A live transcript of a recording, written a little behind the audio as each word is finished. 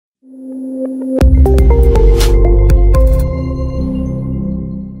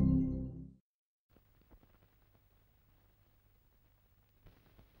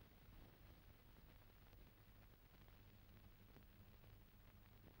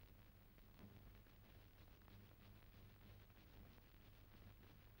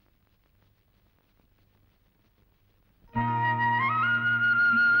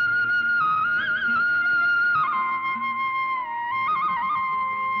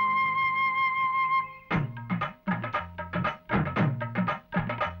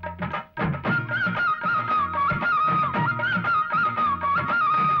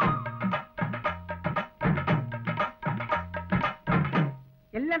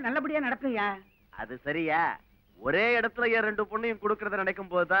எல்லாம் நல்லபடியா நடக்கும்யா. அது சரியா? ஒரே இடத்துல ஏன் ரெண்டு பொண்ணையும் கொடுக்கறத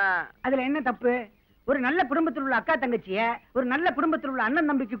நினைக்கும் போதுதான். அதுல என்ன தப்பு? ஒரு நல்ல குடும்பத்தில் உள்ள அக்கா தங்கச்சிய ஒரு நல்ல குடும்பத்தில் உள்ள அண்ணன்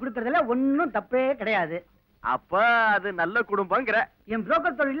தம்பிக்கு கொடுக்கறதுல ஒன்னும் தப்பே கிடையாது. அப்ப அது நல்ல குடும்பங்கிற. என்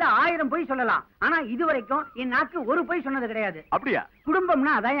புரோக்கர் தொழில 1000 பொய் சொல்லலாம், ஆனா இதுவரைக்கும் என் நாக்கு ஒரு பொய் சொன்னது கிடையாது. அப்படியா?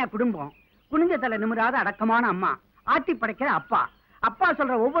 குடும்பம்னா அதான் என் குடும்பம். குனிஞ்ச தலை நிமிராத அடக்கமான அம்மா, ஆட்டி படைக்கிற அப்பா. அப்பா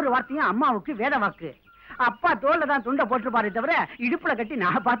சொல்ற ஒவ்வொரு வார்த்தையும் அம்மாவுக்கு வேத வாக்கு. அப்பா தோல்ல தான் துண்டை போட்டுப்பாரு தவிர இடுப்புல கட்டி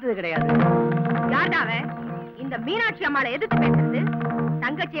நான் பார்த்தது கிடையாது. யார்டாவே இந்த மீனாட்சி அம்மாளை எதிர்த்து பேசுறது?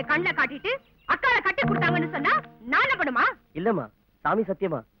 தங்கச்சியை கண்ணை காட்டிட்டு அக்கால கட்டி கொடுத்தாங்கன்னு சொன்னா நான் படுமா? இல்லம்மா, சாமி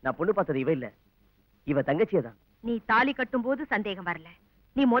சத்தியமா நான் பொண்ணு பார்த்தது இவ இல்ல, இவ தங்கச்சியதான். நீ தாலி கட்டும் போது சந்தேகம் வரல,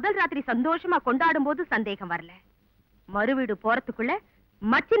 நீ முதல் ராத்திரி சந்தோஷமா கொண்டாடும் போது சந்தேகம் வரல, மறுவீடு போறதுக்குள்ள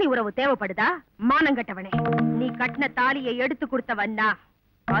மச்சினி உறவு தேவைப்படுதா? மானங்கட்டவனே, நீ கட்டின தாலியை எடுத்து கொடுத்தவன்னா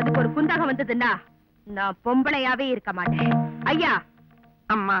அதுக்கு ஒரு குந்தகம் வந்ததுன்னா நான் பொம்பளையாவே இருக்க மாட்டேன். ஐயா.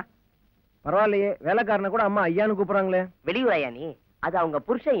 அம்மா. பரவாயில்லையே, வேலைக்காரனை கூட அம்மா ஐயான்னு கூப்பிடுறாங்களே. வெளியூர் ஐயா நீ? அது அவங்க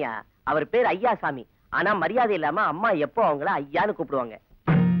புருஷன்யா, அவர் பேர் ஐயாசாமி. ஆனா மரியாதை இல்லாம அம்மா எப்போ அவங்கள ஐயான்னு கூப்பிடுவாங்க.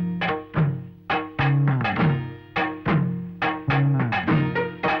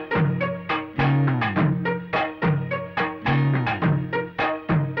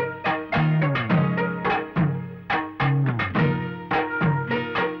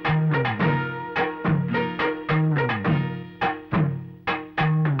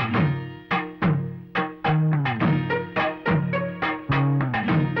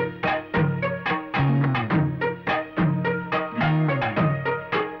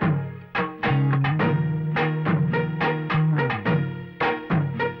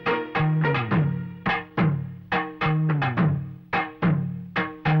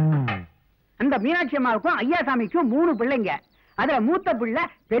 மீனாட்சி அம்மாவுக்கும் ஐயாசாமிக்கும் 3 பிள்ளைங்க. அதுல மூத்த பிள்ளை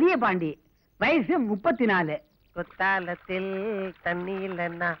பெரியபாண்டி, வயசு 34. குத்தாலத்தில் தண்ணி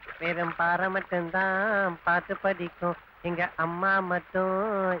இல்லைன்னா வெறும் பாறை மட்டும்தான் பார்த்து படிக்கும். எங்க அம்மா மட்டும்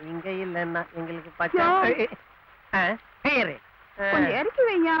இங்க இல்லைன்னா எங்களுக்கு இறக்கி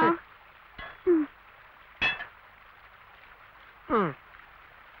வையா.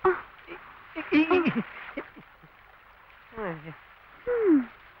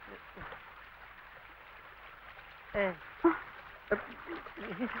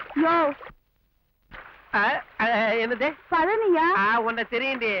 என்னது பதனியா? உன்னை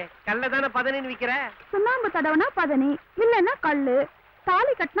தெரியுண்டி, கல்லதான பதனின்னு விக்கிற. சுண்ணாம்பு தடவுனா பதனி, இல்லன்னா கல்லு.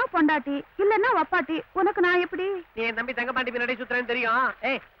 தாலி கட்டினா பொண்டாட்டி, இல்லன்னா வப்பாட்டி. உனக்கு நான் எப்படி? நீ என் தம்பி தங்கப்பாண்டி பின்னாடி சுத்துறேன்னு தெரியும்.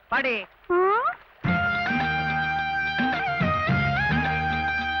 ஏய் பாடி.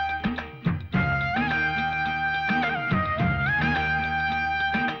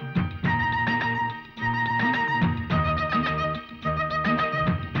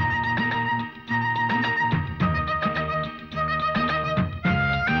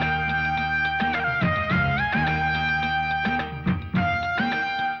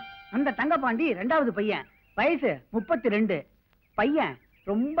 தங்கபாண்டி 2வது பையன், வயசு 32. பையன்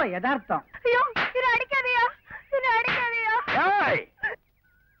ரொம்ப யதார்த்தம். ஐயோ, இத அடிக்காதயா, இத அடிக்காதயா.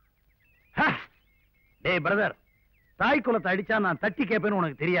 டேய் பிரதர், தாய் குலத்தை அடிச்சா நான் தட்டி கேப்பேன்னு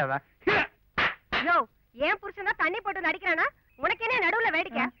உனக்கு தெரியாதா? யோ, ஏன் புருஷனா தண்ணி போட்டு நடிக்கிறானா? உனக்கு என்ன நடுவுல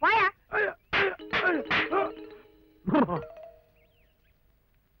வேடிக்கை? வாயா.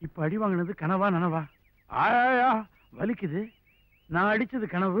 இப்ப அடி வாங்கினது கனவா நனவா? ஆயா வலிக்குது. நான் அடிச்சது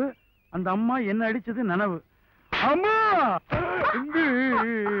கனவு, அந்த அம்மா என்ன அடிச்சது நனவு. அம்மா!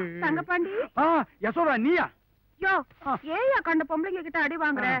 தங்கப்பாண்டி. யசோதா நீயா? யோ, ஏயா கண்ட பொம்பளைங்க கிட்ட அடி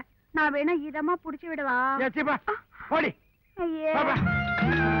வாங்குற? நான் வேணா இதமா புடிச்சு விடவா? ஏச்சிப்பா போடி. ஐயே.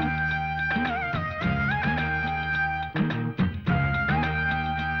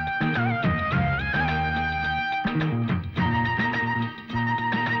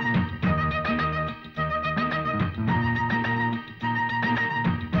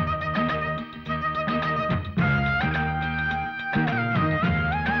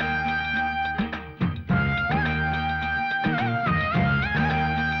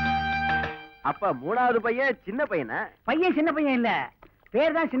 அப்ப 3வது பையன் சின்ன பையனா? பையன் சின்ன பையன் இல்ல,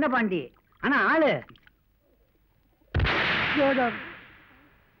 பேர் தான் சின்னபாண்டி. ஆனா ஆளு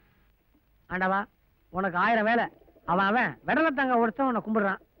ஆண்டவா உனக்கு 1000 வேலை. அவன் விடலத்தாங்க ஒருத்தன் உன்னை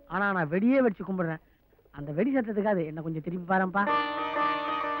கும்பிடுறான், ஆனா நான் வெடியே வச்சு கும்பிடுறேன். அந்த வெடி சத்தத்துக்காது என்ன கொஞ்சம் திருப்பி பாருப்பா.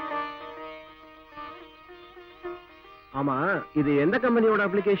 ஆமா, இது எந்த கம்பெனியோட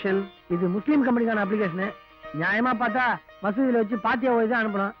அப்ளிகேஷன்? இது முஸ்லீம் கம்பெனிக்கான அப்ளிகேஷன். நியாயமா பார்த்தா மசூதியில வச்சு பாத்தியா போய் தான்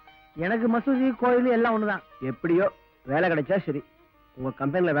அனுப்பணும். எனக்கு மசூதி கோயில் எல்லாம் ஒண்ணுதான். எப்படியோ வேலை கிடைச்சா சரி. உங்க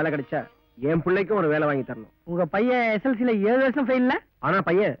கம்பெனில வேலை கிடைச்சா என் பிள்ளைக்கும் ஒரு வேலை வாங்கி தரணும். உங்க பையன் SLCல 7 வருஷம் ஃபெயில்ல. ஆனா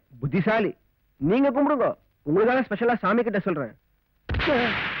பையன் புத்திசாலி. நீங்க கும்பிடுங்க, உங்களுக்காக ஸ்பெஷலா சாமி கிட்ட சொல்றேன்.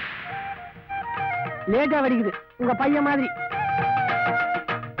 லேட்டா வடிக்குது உங்க பையன் மாதிரி.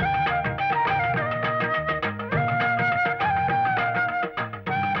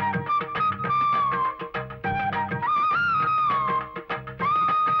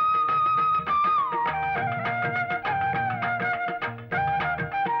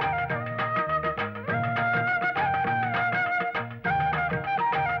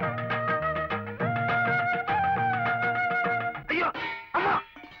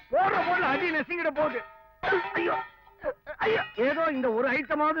 ஏதோ இந்த ஒரு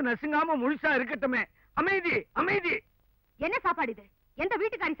ஐட்டமாவது நசுங்காம முழுசா இருக்கட்டுமே. அமைதி அமைதி. என்ன சாப்பாடு இது? எந்த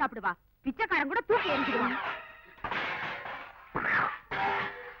வீட்டுக்காரி சாப்பிடுவா? பிச்சைக்காரன் கூட தூக்கி எறிஞ்சிடுவான்.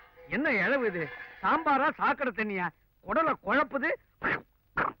 என்ன இழவு இது? சாம்பாரா சாக்கடை தண்ணியா? குடல குழப்புது.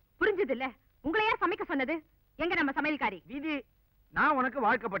 புரிஞ்சது இல்ல? உங்களை யார் சமைக்க சொன்னது? எங்க நம்ம சமையல்காரி? விதி. நான் உனக்கு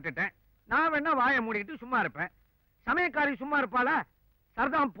வாழ்க்கப்பட்டுட்டேன். நான் வேணா வாயை மூடிட்டு சும்மா இருப்பேன். சமையல்காரி சும்மா இருப்பாளா?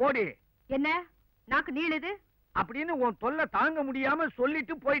 சரதாம் போடி. என்ன நாக்கு நீளுது அப்படின்னு உன் தொல்லை தாங்க முடியாம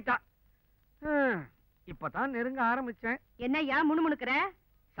சொல்லிட்டு போயிட்டா. இப்பதான் நெருங்க ஆரம்பிச்சேன். என்ன ஏன் முணுமுணுக்கிற?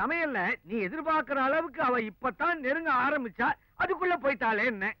 சமையல்ல நீ எதிர்பார்க்கிற அளவுக்கு அவ இப்பதான் நெருங்க ஆரம்பிச்சா, அதுக்குள்ள போயிட்டாளே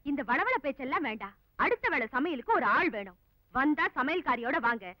என்ன? இந்த வளவள பேச்செல்லாம் வேண்டாம். அடுத்த வேளை சமையலுக்கு ஒரு ஆள் வேணும். வந்தா சமையல்காரியோட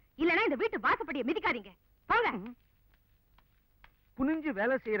வாங்க, இல்லனா இந்த வீட்டு வாசப்படியை மிதிக்காதீங்க. வாங்க. குனிஞ்சு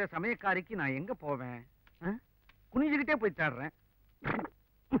வேலை செய்யற சமையல்காரிக்கு நான் எங்க போவேன்? குனிஞ்சுக்கிட்டே போய் தேடுறேன்.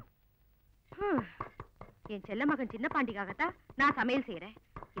 என் செல்ல மகன் சின்னப்பாண்டிக்காகத்தான் நான் சமையல் செய்யறேன்.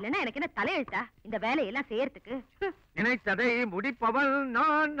 இல்லன்னா எனக்கு என்ன தலையெழுத்தா இந்த வேலையெல்லாம் செய்யறதுக்கு? நினைத்ததை முடிப்பவள்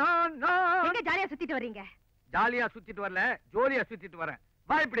நான் நான் நான். எங்க ஜாலியா சுத்திட்டு வர்றீங்க? ஜாலியா சுத்திட்டு வரல, ஜோலியா சுத்திட்டு வரேன்.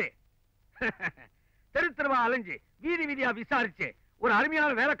 வா இப்படி. தெரு தெருவா அலைஞ்சு வீதி வீதியா விசாரிச்சு ஒரு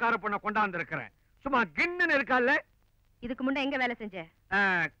அருமையான வேலைக்கார பொண்ண கொண்டாந்து இருக்கிறேன். சும்மா கிண்ணன் இருக்கால. இதுக்கு முன்ன எங்க வேலை செஞ்ச?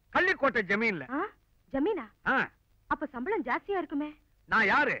 கள்ளிக்கோட்டை ஜமீன்ல. ஜமீனா? அப்ப சம்பளம் ஜாஸ்தியா இருக்குமே. நான்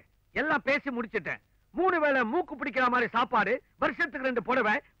யாரு? எல்லாம் பேசி முடிச்சிட்டேன். 3 வேளை மூக்கு பிடிக்கிற மாதிரி சாப்பாடு, வருஷத்துக்கு 2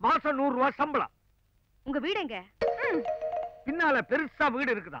 புடவை, மாசம் 100 ரூபாய் சம்பளம். உங்க வீடு எங்க? பின்னால பெருசா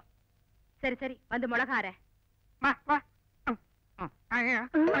வீடு இருக்குதான். சரி சரி, வந்து மிளகார.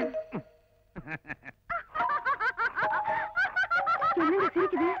 என்னங்க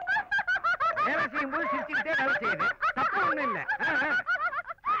சிரிக்குது? வேலை செய்யும் போது சிரிச்சுக்கிட்டே வேலை செய்யுது. தப்பு ஒண்ணும் இல்ல.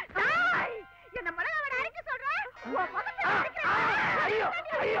 என்ன மிளகார அரைக்க சொல்றேன். ஐயோ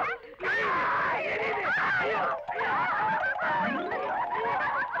ஐயோ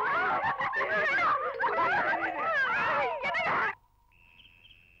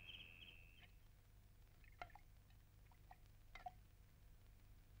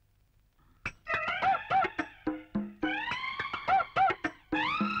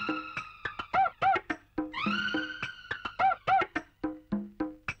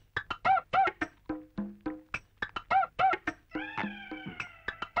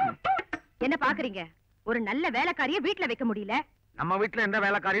என்ன பாக்குறீங்க? ஒரு நல்ல வேலைக்காரிய வீட்டுல வைக்க முடியல. நம்ம வீட்டுல எந்த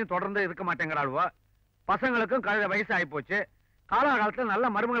வேலைக்காரியும் தொடர்ந்து இருக்க மாட்டேங்கிறாளுவோ. பசங்களுக்கும் கழுத வயசு ஆகி போச்சு. காலாகாலத்துல நல்ல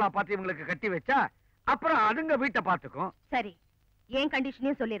மருமகளா பார்த்து இவங்களுக்கு கட்டி வச்சா அப்புறம் அதுங்க வீட்டை பார்த்துக்கும். சரி, ஏன்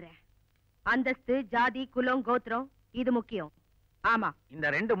கண்டிஷனையும் சொல்லிடுறேன். அந்தஸ்து, ஜாதி, குலம், கோத்திரம் இது முக்கியம். ஆமா, இந்த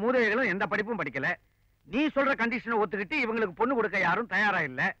 2 மூதைகளும் எந்த படிப்பும் படிக்கல. நீ சொல்ற கண்டிஷனை ஒத்துக்கிட்டு இவங்களுக்கு பொண்ணு கொடுக்க யாரும் தயாரா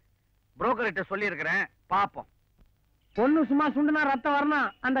இல்ல. புரோக்கர்கிட்ட சொல்லி இருக்கிறேன், பாப்போம். பொண்ணு சும்மா சுண்டுனா ரத்தம் வரணும்,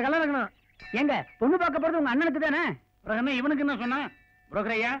 அந்த கலர் இருக்கணும். எங்க பொண்ணு பார்க்க போறது உங்க அண்ணனுக்கு தானே? இவனுக்கு என்ன சொன்னா?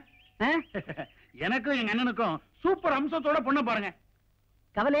 புரோக்கர் ஐயா, எனக்கும் எங்க அண்ணனுக்கும் சூப்பர் அம்சத்தோட பொண்ணு பாருங்க.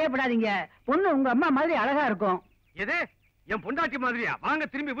 கவலையே படாதீங்க, பொண்ணு உங்க அம்மா மாதிரி அழகா இருக்கும். எது என் பொண்டாட்டி மாதிரியா? வாங்க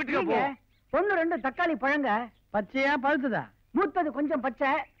திரும்பி வீட்டுக்கு போ. பொண்ணு 2 தக்காளி பழங்க. பச்சையா பழுத்துதா? மூத்தது கொஞ்சம்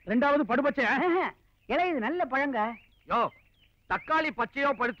பச்சை, 2வது படுபச்சை. இளையது நல்ல பழங்க. யோ, தக்காளி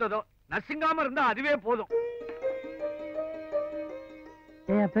பச்சையோ பழுத்ததோ நசுங்காம இருந்தா அதுவே போதும்.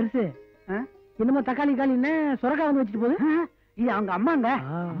 பெருசு என்னமோ தக்காளி காலின்னு சுரக்கா வந்து வச்சுட்டு போகுது. இது அவங்க அம்மாங்க.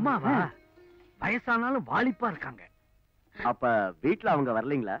 அம்மாவா? வயசானாலும் வாலிப்பா இருக்காங்க. அப்ப வீட்டுல அவங்க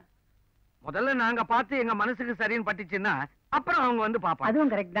வரலீங்களா? முதல்ல நாங்க பார்த்து எங்க மனசுக்கு சரின்னு பட்டுச்சுன்னா அப்புறம் அவங்க வந்து பாப்பாங்க.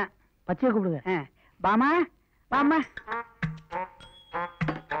 அதுவும் கரெக்ட் தான். பச்சையை கூப்பிடுங்க. பாமா பாமா.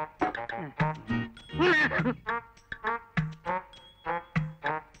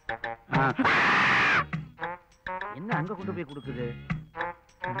 என்ன அங்க கொண்டு போய் கொடுக்குது?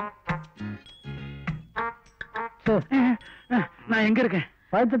 நான் எங்க இருக்கேன்?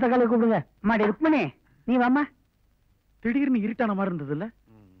 பழுத்த தக்காளி கூப்பிடுங்க. மாடி ருக்மணி, நீ வாமா. திடீர்னு இருட்டான மாதிரி இருந்தது இல்ல?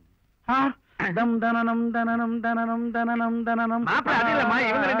 தம் தனனம் தனனம் தனனம் தனனம் தனனம். மாப்பிள அது இல்லம்மா,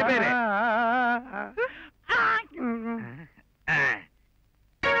 இவங்க 2 பேரு.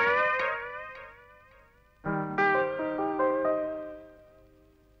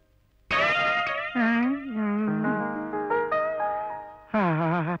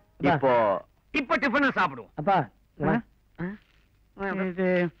 இப்போ இப்ப டிஃபன் சாப்பிடுவோம். அப்பா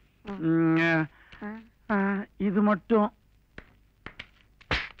இது மட்டும்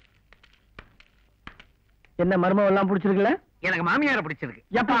என்ன மர்மம் எல்லாம் பிடிச்சிருக்குல்ல? எனக்கு மாமியார பிடிச்சிருக்கு.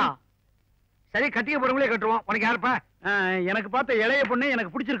 எப்பா சரி, கட்டிக்க போறவங்களே கட்டுவோம். உனக்கு யாருப்பா? எனக்கு பார்த்த இளைய பொண்ணு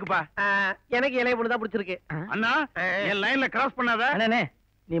எனக்கு பிடிச்சிருக்குப்பா. எனக்கு இளைய பொண்ணு தான் பிடிச்சிருக்கு. அண்ணா என் லைன்ல கிராஸ் பண்ணாத. அண்ணே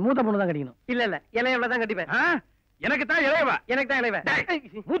நீ மூத்த பொண்ணு தான் கட்டிக்கணும். இல்ல இளையவள தான் கட்டிப்பேன். எனக்கு தான் இளையவ. எனக்கு தான் இளையவ.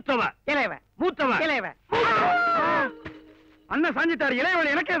 மூத்தவ. இளையவ. மூத்தவ. இளையவ. அண்ணன் சாஞ்சிட்டாரு.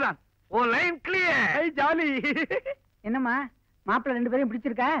 இளையவள் எனக்கே தான். ஓ லைன் கிளியர். ஜாலி. என்னம்மா மாப்பிள்ளை 2 பேரையும்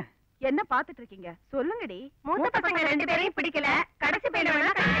பிடிச்சிருக்கா? என்ன பாத்துட்டு இருக்கீங்க? சொல்லுங்கடி. மூத்த பசங்க 2 பேரையும் பிடிக்கல, கடைசி பையனை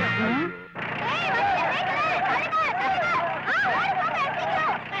வேணா கட்டிக்கலாம்.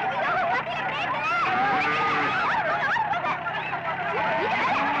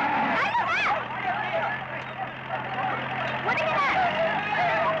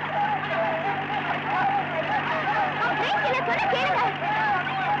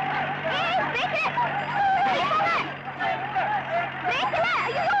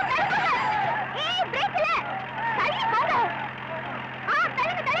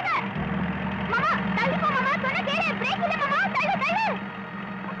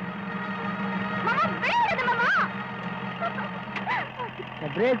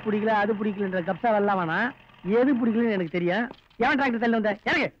 பிரேக் பிடிக்கல, அது பிடிக்கலன்ற கப்சா வரலாம் வேணாம். எது பிடிக்கலன்னு எனக்கு தெரியும். ஏன் டிராக்டர் தள்ளி வந்த?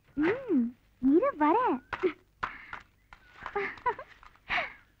 எனக்கு இரு வரேன்.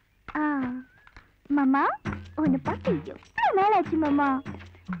 மாமா உன்னை பார்த்து எவ்வளவு நாள் ஆச்சு மாமா.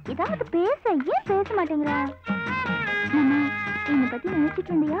 ஏதாவது பேச ஏன் பேச மாட்டேங்கிற? மாமா என்னை பத்தி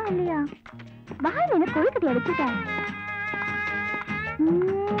நினைச்சிட்டு இருந்தியா இல்லையா? வாயில் என்ன கொழுக்கட்டி அடிச்சுட்டேன்.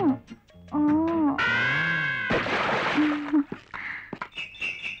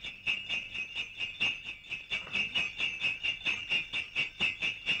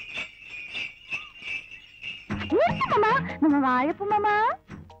 மாமா வாழப்பு மாமா.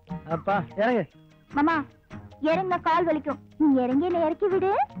 அப்பா இறங்கு. மாமா இறங்க கால் வலிக்கும். நீ இறங்கி என்ன இறக்கி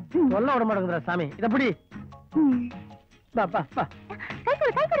விடு. சொல்ல விட மாட்டேங்குதுடா சாமி. இத புடி. பா பா பா. கை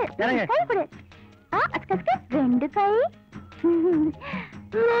கொடு கை கொடு. இறங்கு. கை கொடு. அஸ்கஸ்க 2 கை.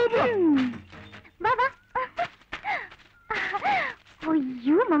 வா வா.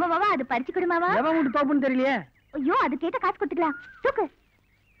 ஐயோ மாமா மாமா அது பறிச்சு கொடு மாமா. எவன் வீட்டு தோப்புன்னு தெரியலையே. ஐயோ அது கேட்ட காசு கொடுத்துக்கலாம். தூக்கு.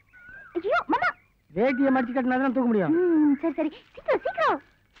 ஐயோ மாமா வேட்டியை மடிச்சு கட்டினாதான் தூக்க முடியும். சரி சரி சீக்கிரம் சீக்கிரம்.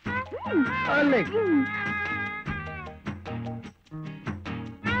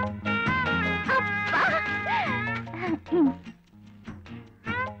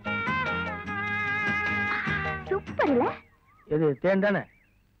 சூப்பர் இல்ல? எது தேன் தானே?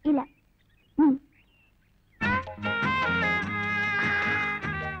 இல்ல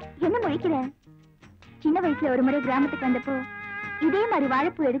என்ன முழிக்கிற? சின்ன வயசுல ஒரு முறை கிராமத்துக்கு வந்தப்போ இதே மாதிரி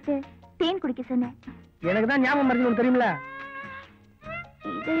வாழைப்பூ எடுத்து தேன் குடிக்க சொன்னேன். எனக்கு தான் ஞாபகம் மறந்து தெரியுமில.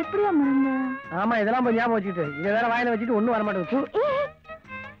 இதை எப்படியா மறந்த? ஆமா இதெல்லாம் போய் ஞாபகம் வச்சுட்டு இதை வேற வாயில வச்சுட்டு ஒண்ணும் வர மாட்டேங்குது.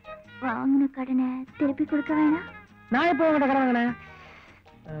 வாங்கின கடனை திருப்பி கொடுக்க வேணாம். நான் எப்போ உங்ககிட்ட கடன் வாங்கினேன்?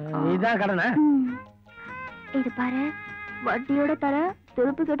 இதுதான் கடனா? இது பாரு வட்டியோட தர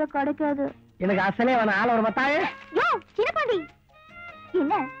திருப்பி கேட்ட கிடைக்காது. எனக்கு அசலே வேணாம். ஆள ஒரு மத்தாயே. யோ சின்னப்பாண்டி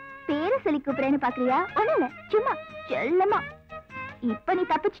என்ன பேரை சொல்லி கூப்பிடுறேன்னு பாக்குறியா? ஒண்ணும் இல்ல சும்மா செல்லமா. இப்ப நீ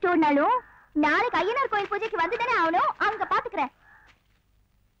தப்பிச்சுட்டு ஓடினாலும் நாளைக்கு ஐயனார் கோயில் பூஜைக்கு வந்துதானே ஆகணும். அங்க பாத்துக்கிறேன்.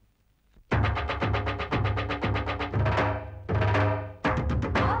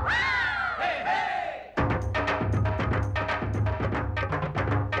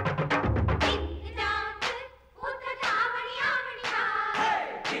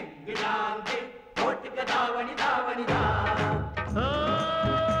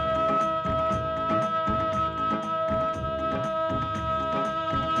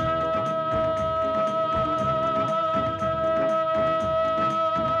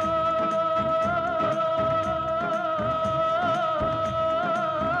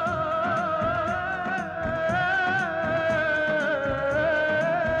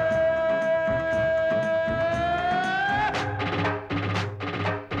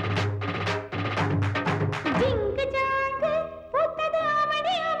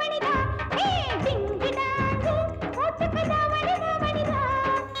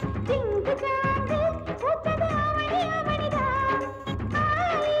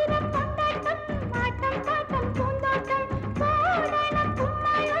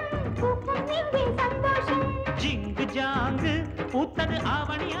 பூத்தது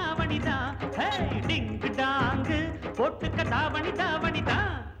ஆவணி ஆவணிதான். டிங்கு டாங்கு போட்டுக்க தாவணி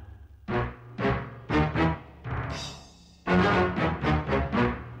தாவணிதான்.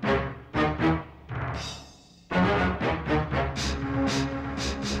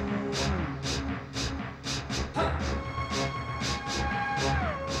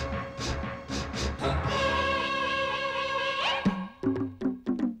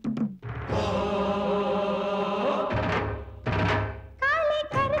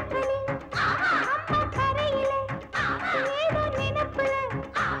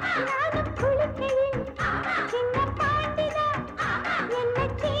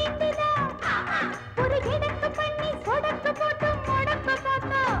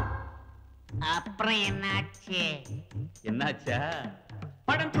 அப்புறம் என்னாச்சு? என்னாச்சா?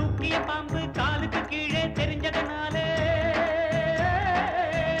 படம் தூக்கிய பாம்பு காலுக்கு கீழே தெரிஞ்சதனாலே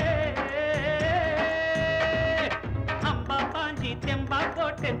அம்பா பாஞ்சி தெம்பா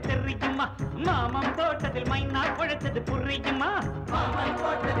போட்டு தெரியுமா? மாமம் போட்டதில் மைனா குழைச்சது புரியுமா? மாமன்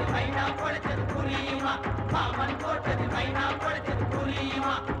போட்டதில் மைனா குழைச்சது புரியுமா? மாமன் போட்டதில் மைனா குழைச்சது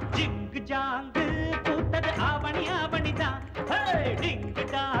புரியுமா? ஜிங்கு ஜாங்கு பூத்தது ஆவணி ஆவணிதான். டிங்கு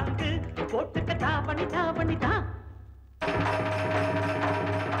டாங்கு போட்டுக்க தாவணி தாவணிதான்.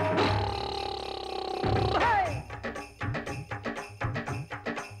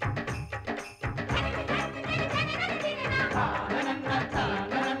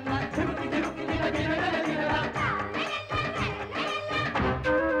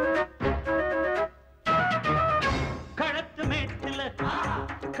 களத்து மேட்டுல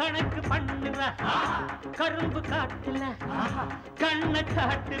கணக்கு பண்ணுற கரும்பு காட்டுல கண்ண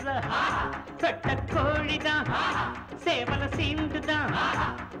காட்டுற பெட்ட கோழிதான் சேவல சீண்டுதான்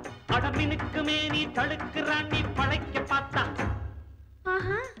அடமினுக்கு மேனி தடுக்கிறான் நீ பழைக்க பார்த்தா.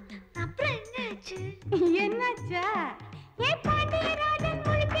 அப்புறம் என்னாச்சு? என்னாச்சா? ஏ பாண்டியராஜன்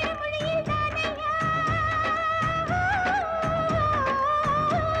முழிக்கிற மொழியில் தானையா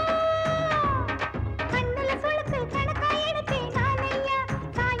கண்ணுல சுளுக்கு கணக்கா எடுத்தேன் நானையா.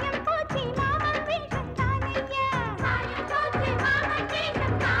 சாயம் போச்சு மாமன் வேஷம் தானையா. சாயம் போச்சு மாமன்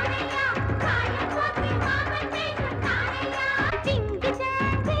வேஷம் தானையா. சாயம் போச்சு மாமன் வேஷம் தானையா. டிங்கு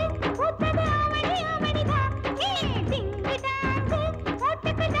டாங்கு பூத்தது ஆவணி ஆவணிதா. ஏ டிங்கு டாங்கு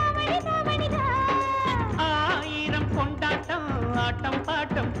போட்டுக்கு தாவணி தாவணிதா. ஆயிரம் கொண்டாட்டம் ஆட்டம்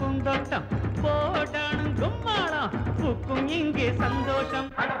பாட்டம் பூந்தோட்டம் போடானும் கும்மாளம் பூக்கும் இங்கே சந்தோஷம்.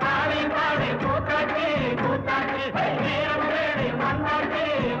 பாடி பாடி கூத்தாட்டு கூத்தாட்டு நேரம் வேடி வந்தாட்டு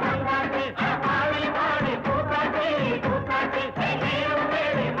வந்தாட்டு. பாடி பாடி கூத்தாட்டு கூத்தாட்டு நேரம்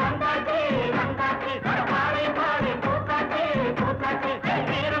வேடி வந்தாட்டு வந்தாட்டு. பாடி பாடி கூத்தாட்டு கூத்தாட்டு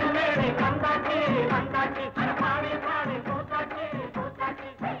நேரம் வேடி வந்தாட்டு வந்தாட்டு. பாடி பாடி கூத்தாட்டு கூத்தாட்டு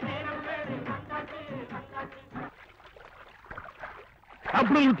நேரம் வேடி வந்தாட்டு வந்தாட்டு.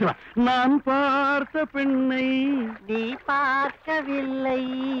 அப்படி முடிச்சுவா. நான் பார்த்த பெண்ணை நீ பார்க்கவில்லை,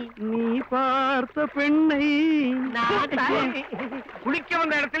 நீ பார்த்த பெண்ணை குளிக்க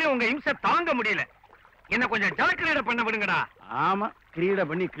வந்த இடத்துல உங்க இம்சை தாங்க முடியல. என்ன கொஞ்சம் ஜலக்கிரீடை பண்ண விடுங்கடா. ஆமா, கிரீட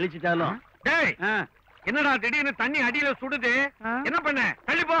பண்ணி கிழிச்சிட்டாலும் டேய், என்னடா திடீர்னு தண்ணி அடியில சுடுது? என்ன பண்ண?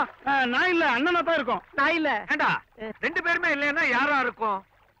 தள்ளிப்போ. நான் இல்ல, அண்ணனா தான் இருக்கும். நான் இல்ல. ஏண்டா ரெண்டு பேருமே இல்லைன்னா யாரா இருக்கும்?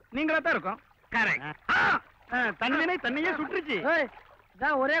 நீங்களா தான் இருக்கும். கரெக்ட். தண்ணினை தண்ணியே சுட்டுருச்சு.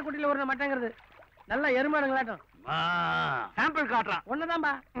 இதான் ஒரே குட்டியில ஒரு மட்டங்கிறது. நல்ல எருமாடுங்களாட்டம். சாம்பிள் காட்டுறான்.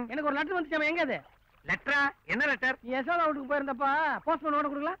 ஒண்ணுதான்பா. எனக்கு ஒரு லெட்டர் வந்துச்சாம. எங்க அது? லெட்டரா? என்ன லெட்டர்? நீ யசோதா வீட்டுக்கு போயிருந்தப்பா போஸ்ட்மேன் ஓட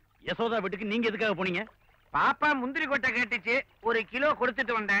கொடுக்கலாம். யசோதா வீட்டுக்கு நீங்க எதுக்காக போனீங்க? பாப்பா முந்திரி கொட்டை கேட்டுச்சு, 1 கிலோ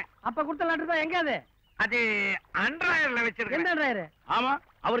கொடுத்துட்டு வந்தேன். அப்ப கொடுத்த லெட்டர் தான். எங்க அது? அது அண்ட்ராயர்ல வச்சிருக்கேன். எந்த டிரைவர்? ஆமா,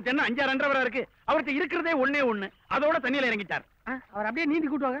 அவருக்கு என்ன 5 2 இருக்கு. அவருக்கு இருக்கிறதே ஒண்ணே ஒண்ணு. அதோட தண்ணியில இறங்கிட்டார். அவர் அப்படியே நீந்தி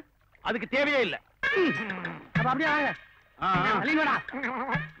கூட்டுவாங்க. அதுக்கு தேவையே இல்ல. அப்ப அப்படியே வாங்க. அலிங்கடா.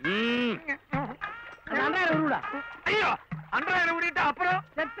 அன்றாயிரம் உருடா. ஐயோ, அண்ட்ராயர் விட்டுட்டு அப்புறம்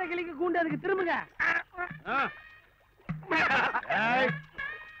செத்த கிளிக்கு கூண்டு அதுக்கு திரும்புங்க.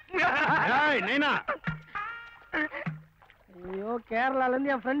 நைனா, ஐயோ, கேரளால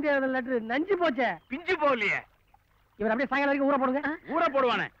இருந்து என் ஃப்ரெண்ட் எழுதின லெட்டர் நஞ்சு போச்சே. பிஞ்சு போகலையே. இவர் அப்படியே சாயங்காலம் வரைக்கும் ஊற போடுங்க. ஊற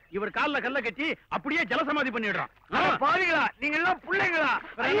போடுவானே. இவர் கால்ல கல்ல கட்டி அப்படியே ஜலசமாதி பண்ணிடுறான். பாருங்களா, நீங்க எல்லாம் பிள்ளைங்களா?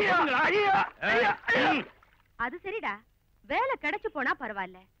 ஐயா, ஐயா, ஐயா. அது சரிடா, வேலை கிடைச்சு போனா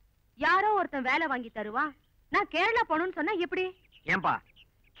பரவாயில்ல. யாரோ ஒருத்தன் வேலை வாங்கி தருவான். நான் கேரளா போகணும்னு சொன்னா எப்படி? ஏன்பா,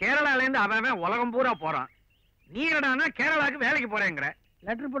 கேரளால இருந்து அவன் உலகம் பூரா போறான். நீ என்னடான்னா கேரளாக்கு வேலைக்கு போறேங்கிற?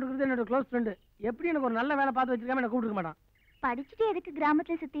 லெட்டர் போட்டுக்கிறது என்னோட க்ளோஸ் ஃப்ரெண்டு. எப்படி எனக்கு ஒரு நல்ல வேலை பார்த்து வச்சிருக்காம என்ன கூப்பிட்டுக்க மாட்டான். படிச்சுட்டு எதுக்கு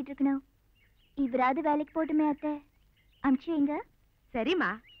கிராமத்துல சுத்திட்டு இருக்கணும்? இவராது வேலைக்கு போட்டுமே அத்தை. அமிச்சு எங்க? சரிம்மா,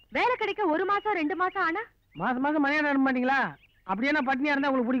 வேலை கிடைக்க 1 மாசம் 2 மாசம் ஆனா மாசம் மாசம் மணியா அனுப்ப மாட்டீங்களா? அப்படியே நான் பட்னியா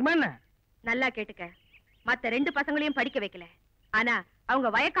இருந்தா உங்களுக்கு பிடிக்குமா என்ன? நல்லா கேட்டுக்க. மத்த 2 பசங்களையும் படிக்க வைக்கல, ஆனா அவங்க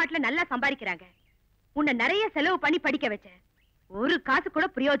வயக்காட்டுல நல்லா சம்பாதிக்கிறாங்க. உன்னை நிறைய செலவு பண்ணி படிக்க வச்சேன். ஒரு காசு கூட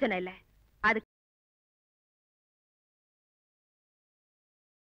பிரயோஜனம் இல்ல. அது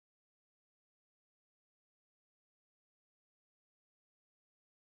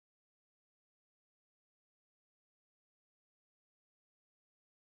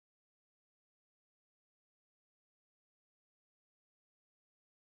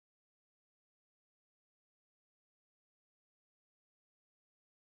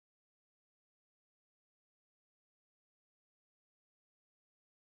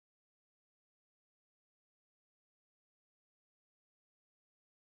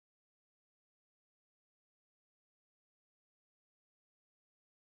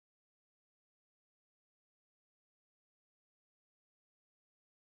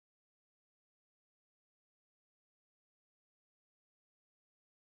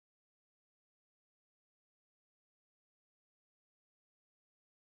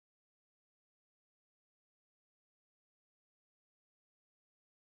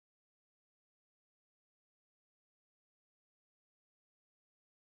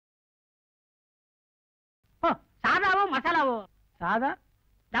சாதாவோ மசாலாவோ? சாதா.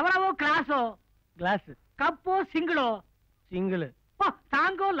 டவராவோ கிளாஸோ? Class. கப்போ சிங்கிளோ? Single.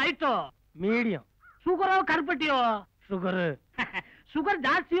 தாங்கோ லைட்டோ? Medium. சுகரோ கருப்பட்டியோ? Sugar. Sugar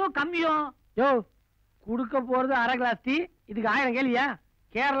ஜாஸ்தியோ கம்மியோ? யோ, குடுக்க போறது அரை கிளாஸ் டீ. இதுக்கு 1000 கேள்வியா?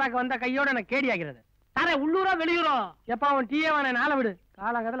 கேரளாக்கு வந்த கையோட எனக்கு கேடி ஆகிறது. தாரே உள்ளூரோ வெளியூரோ? எப்பா அவன் டீயே வேணா நாளை விடு.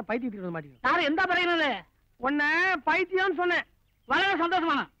 காலங்காலத்துல பைத்தியத்துக்கு வர மாட்டேங்குது. தாரே எந்த பறையினது? உன்ன பைத்தியம்னு சொன்னேன். வர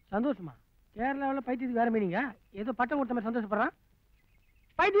சந்தோஷமான? சந்தோஷமா? கேரளாவில் பைத்தியத்துக்கு வேற மீனிங்க. ஏதோ பட்டம் கொடுத்த மாதிரி சந்தோஷப்படுறான்.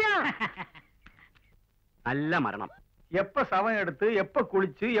 பைத்தியம். நல்ல மரணம். எப்ப சவம் எடுத்து எப்ப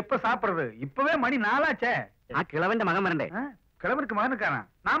குளிச்சு எப்ப சாப்பிடுறது? இப்பவே மணி 4 ஆச்சே. കിളവന്റെ മകൻ വരണ്ടേ? കിളവർക്ക് മകനുക്കാനാ?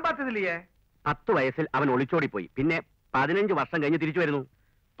 ഞാൻ പാത്തതില്ലേ? 10 വയസ്സിൽ അവൻ ഒളിച്ചോടി പോയി. പിന്നെ 15 വർഷം കഴിഞ്ഞ് തിരിച്ചു വരുന്നു.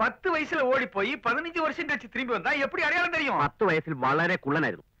 10 വയസ്സിൽ ഓടിപ്പോയി 15 വർഷം കഴിച്ച് തിരുമ്പി വന്നാ எப்படி അടയാളം தெரியும்? 10 വയസ്സിൽ വളരെ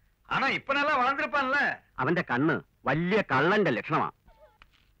കുള്ളനായിരുന്നു. ஆனா இப்ப நல்லா വളർന്നിருப்பான்ல. അവന്റെ കണ്ണ് വലിയ കള്ളന്റെ ലക്ഷണമാ.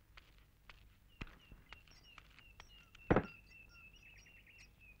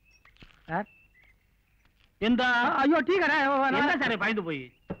 இந்த ஐயோ டீ கடை. என்ன சார் பயந்து போய்?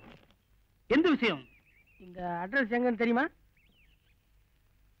 எந்த விஷயம்? இந்த அட்ரஸ் எங்கன்னு தெரியுமா?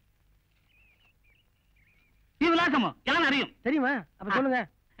 விலாசமோ எல்லாம் அறியும். தெரியுமா? அப்ப சொல்லுங்க.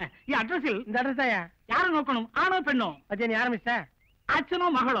 அட்ரஸில் இந்த அட்ரஸ் தாயா? யாரை நோக்கணும்? ஆணோ பெண்ணோ? பச்சை நீ ஆரம்பிச்சிட்ட. அச்சனோ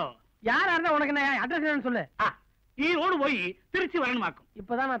மகளோ? யாரா இருந்தா உனக்கு என்ன அட்ரஸ் என்னன்னு சொல்லு. ஈரோடு போய் திருச்சி வரணுமாக்கும்.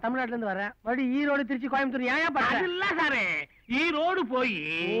 இப்பதான் நான் தமிழ்நாட்டுல இருந்து வரேன். மறுபடியும் ஈரோடு திருச்சி கோயம்புத்தூர் ஏன் பண்ற? இல்ல சாரே, ஈரோடு போய்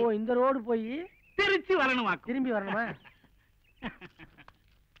இந்த ரோடு போய் திருச்சி வரணுமாக்கும். திரும்பி வரணுமா?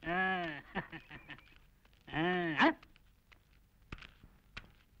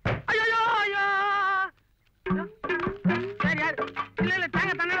 ஐயோ ஐயோ. சரி யார்? இல்ல இல்ல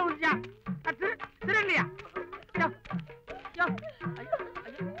தேங்க தன்னால ஊத்தியா? திருண்டியா? யோ யோ. ஐயோ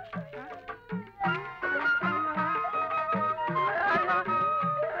ஐயோ.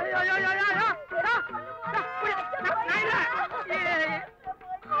 ஐயோ ஐயோ ஐயோ ஐயோ.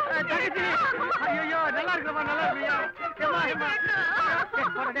 ஐயோ நல்லா இருக்குமா? நல்லா இருக்கியா? ஏமா ஏமா.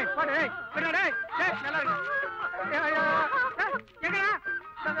 போடா டேய் போடா டேய். போடா டேய். டேய் நல்லா இருக்கு. ஐயோ எங்கடா?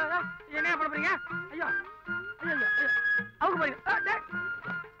 என்ன பண்ண போறீங்க? ஐயோ ஐயோ ஐயோ. அவங்க போய் டேய்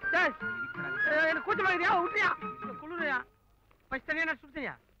டேய். எனக்கு கூச்சமா இருக்குயா? விட்டுறியா? குளிரையா? பஸ் தனியா நான்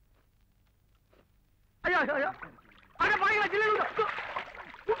சுடுறியா? ஐயோ ஐயோ ஐயோ. அட பாய்ங்களா ஜில்லு.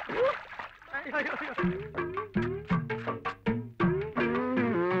 ஐயோ ஐயோ ஐயோ.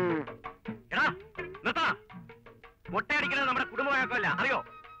 എടാ നിർത്താ. മൊട്ടയടിക്കുന്നത് നമ്മുടെ കുടുംബമാക്കല്ല, അറിയോ?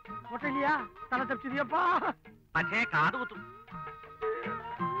 மொட்டை இல்லையா? தலை தப்பிச்சதுப்பா. പക്ഷേ കാത് കുത്തും.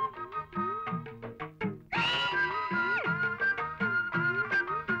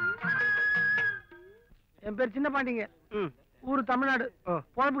 என் பேர் சின்னப்பாண்டிங்க. ஊரு தமிழ்நாடு.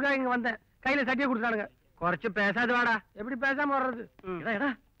 பொழப்புக்காக இங்க வந்தேன். கையில சட்டியை கொடுத்தானுங்க. കുറച്ച് பேசாது வாடா. எப்படி பேசாம வர்றது?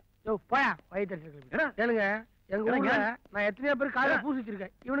 யோ போயா வயிற்று கேளுங்க. எங்க ஊர்ல நான் எத்தனையோ பேர் காதைய பூசி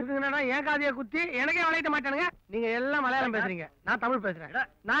வச்சிருக்கேன். இவனுக்கு என்னன்னா என் காதைய குத்தி எனக்கே வளைக்க மாட்டானுங்க. நீங்க எல்லாம் மலையாளம் பேசுறீங்க, நான் தமிழ் பேசுறேன்.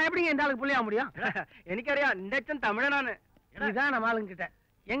 நான் எப்படிங்க இந்த ஆளுக்கு புள்ளியா முடியும்? എനിക്കറിയാം, എന്റെ അച്ഛൻ തമിഴനാണ്. இதுதான் நம்ம ஆளுங்க கிட்ட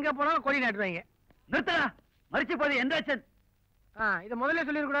எங்க போனாலும் கொடி நாட்டுவாங்க. நிறுத்தா. மறிச்சு போது எந்த அச்சன்? இதை முதல்ல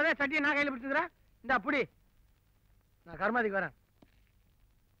சொல்லிருக்கூடாது. சட்டியை நான் கையில பிடிச்சுக்கிறேன். இந்த அப்படி நான் கர்மாதிக்கு வரேன்.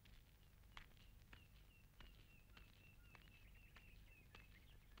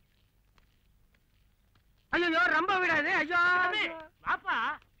 ஐயோ ரொம்ப விடாது. ஐயோ பாப்பா,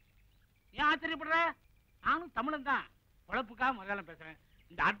 ஏன் ஆச்சரியப்படுற? நானும் தமிழன் தான். பொழப்புக்காக மலையாளம் பேசுறேன்.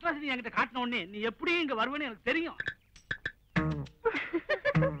 இந்த அட்ரஸ் நீ என்கிட்ட காட்டின உடனே நீ எப்படி இங்க வருவேன்னு எனக்கு தெரியும்.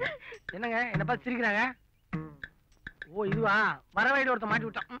 என்னங்க என்ன பார்த்து சிரிக்கிறாங்க? ஓ இதுவா? வரவழையில ஒருத்த மாட்டி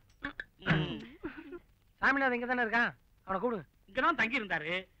விட்டான். சாமிநாதன் இங்க தானே இருக்கான், அவனை கூப்பிடுங்க. இங்கதான் தங்கி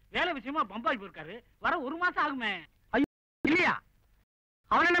இருந்தாரு. வேலை விஷயமா பம்பாய் போயிருக்காரு. வர 1 மாசம் ஆகுமே. ஐயோ இல்லையா?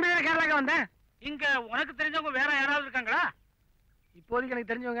 அவனை நம்பி கேரளாக்கு வந்தேன். இங்க உனக்கு தெரிஞ்சவங்க வேற யாராவது இருக்காங்களா? இப்போதைக்கு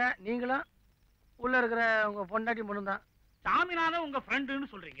எனக்கு தெரிஞ்சவங்க நீங்களும் உள்ள இருக்கிற உங்க பொண்டாட்டி பொண்ணு தான். சாமிநாதன் உங்க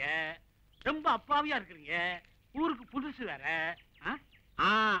ஃப்ரெண்டுன்னு சொல்றீங்க. ரொம்ப அப்பாவியா இருக்கிறீங்க. ஊருக்கு புதுசு வேற.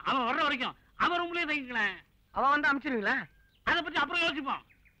 அவன் வர்ற வரைக்கும் அவன் ரூம்லயே தங்கிங்களேன். அவன் வந்து அனுப்பிச்சிருவீங்களா? அதை பத்தி அப்புறம் யோசிப்போம்.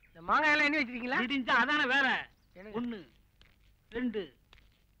 இந்த மாங்காய் எல்லாம் என்ன வச்சிருக்கீங்களா? இடிஞ்சா அதான வேற. 1 2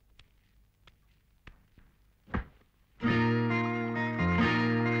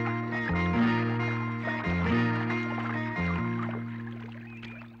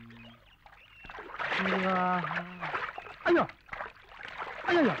 ஐயோ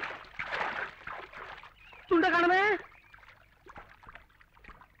ஐயோ துண்ட காணுமே.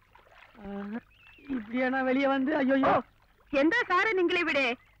 இப்படியா வெளியே வந்து? ஐயோ எந்த கார நீங்களே விடு.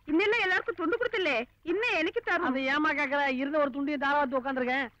 இன்னெல்லாம் எல்லாருக்கும் துண்டு கொடுத்தல. இன்னும் எனக்கு தரும். அந்த ஏமா கேக்குற? இருந்த ஒரு துண்டியை தாராவத்து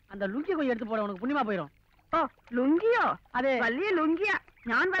உட்காந்துருக்கேன். அந்த லுங்கி கொஞ்சம் எடுத்து போட, உனக்கு புண்ணியமா போயிடும். ஓ லுங்கியோ? அதே வள்ளிய லுங்கியா?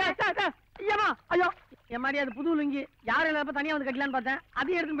 நான் வரேன். ஐயோ என் மாதிரி அது புது லுங்கி யாரும் இல்லாத தனியா வந்து கட்டலான்னு பார்த்தேன்.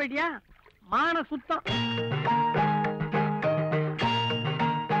 அதையும் எடுத்துன்னு போயிட்டியா? மான சுத்தம்.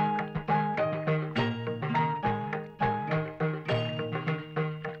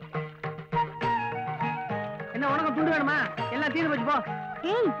 என்ன உனக்கு துண்டு வேணுமா? எல்லாம் தீர்ந்து வச்சு போ.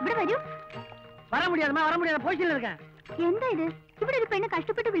 ஏய் இப்படி வரு. வர முடியாதுமா, வர முடியாத பொசிஷன்ல இருக்கேன். எந்த இது இப்படி இருப்ப என்ன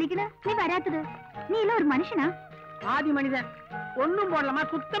கஷ்டப்பட்டு விழிக்கல? நீ வராதது நீ இல்ல ஒரு மனுஷனா? ஆதி மனிதன். ஒண்ணும் போடலாமா,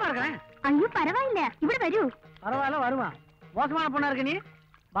 சுத்தமா இருக்கிறேன். ஐயோ பரவாயில்ல இப்படி வரு. பரவாயில்ல வருவா. மோசமான பொண்ணா இருக்கு நீ.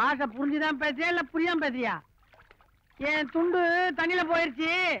 பாஷை புரிஞ்சுதான் பேசுறியா இல்ல புரியாம பேசுறியா? என் துண்டு தண்ணியில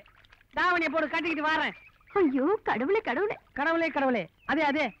போயிருச்சு. தாவணியை போட்டு கட்டிக்கிட்டு வரேன். ஐயோ கடவுளே கடவுளே கடவுளே கடவுளே. அதே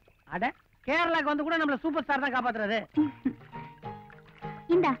அதே அட கேரளாக்கு வந்து கூட நம்மள சூப்பர் ஸ்டார் தான் காப்பாத்துறது.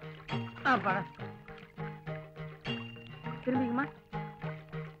 இந்தா திரும்பிக்குமா?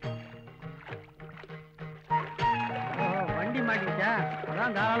 வண்டி மாட்டிக்கிச்சா?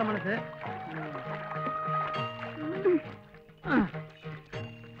 அதான் தாராள மனசு.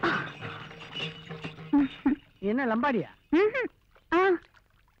 என்ன லம்பாடியா?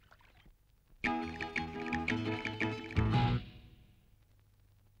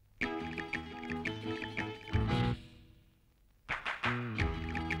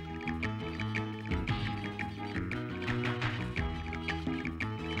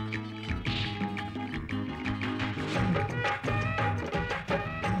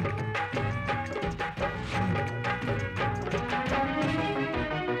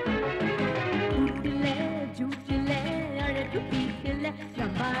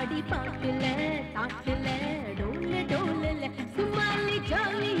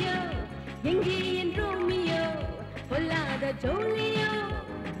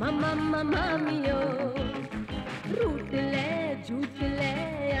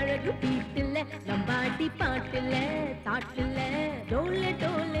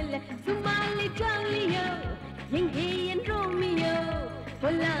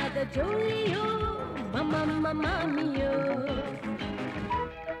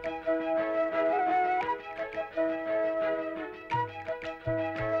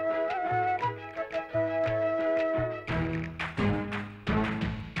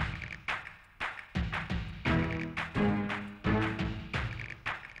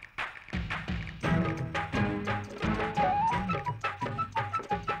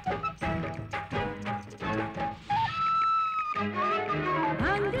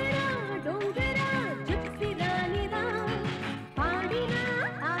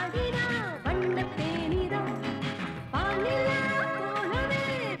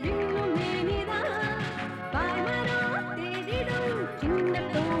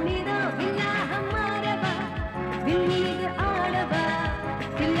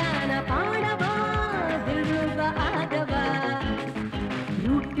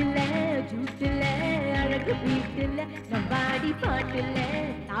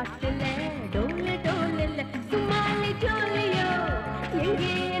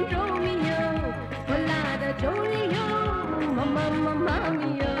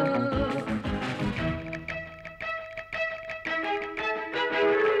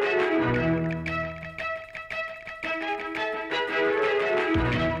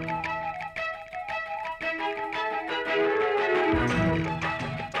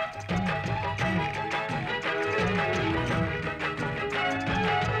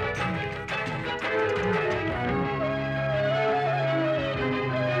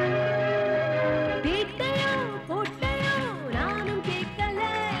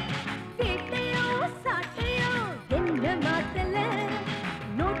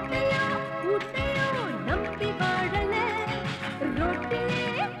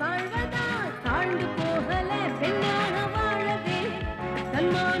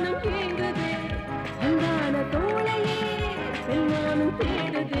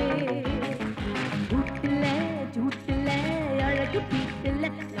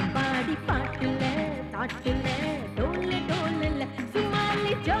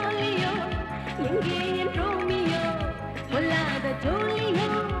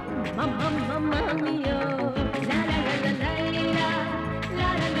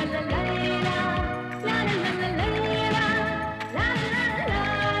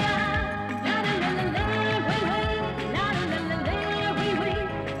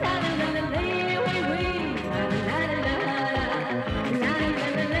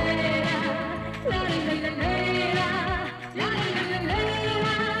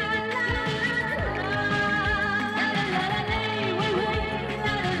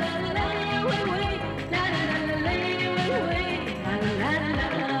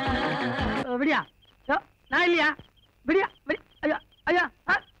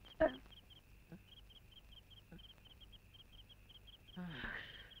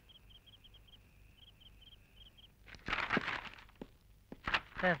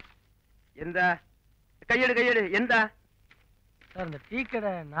 சார். எந்த கையெடு எந்த சார் இந்த டீ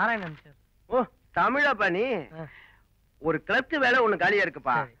கடை நாராயணன் சார். ஓ தமிழப்பா நீ. ஒரு கிளப்க்கு வேலை ஒண்ணு காலியா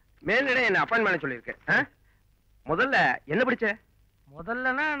இருக்குப்பா. மேல்நிலை என்ன அப்பாயின்மெண்ட் சொல்லிருக்கு. முதல்ல என்ன படிச்ச?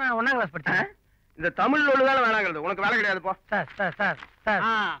 முதல்லனா நான் 1ஆம் கிளாஸ் படிச்சேன். இந்த தமிழ் ஒண்ணு வேலை வேணாங்கிறது உனக்கு வேலை கிடையாது போ. சார் சார் சார் சார்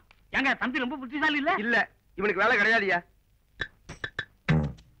எங்க தம்பி ரொம்ப புத்திசாலி இல்ல? இல்ல இவனுக்கு வேலை கிடையாதுயா.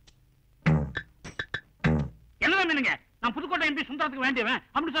 என்ன மீனுங்க? நான் புதுக்கோட்டை எம்பி சுந்தரத்துக்கு வேண்டியவன்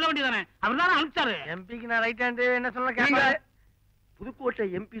அப்படி சொல்ல வேண்டியதானே? அவர் தானே அனுப்பிச்சாரு. எம்பிக்கு நான் ரைட் ஹேண்ட் என்ன சொல்ல கேட்க. புதுக்கோட்டை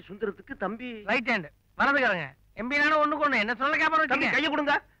எம்பி சுந்தரத்துக்கு தம்பி ரைட் ஹேண்ட் வரதுக்காரங்க. எம்பி நானே ஒண்ணுக்கு ஒண்ணு என்ன சொல்ல கேட்பாரு. கையை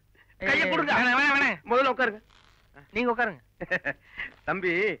கொடுங்க வேணாம் முதல்ல உட்காருங்க. நீங்க உட்காருங்க.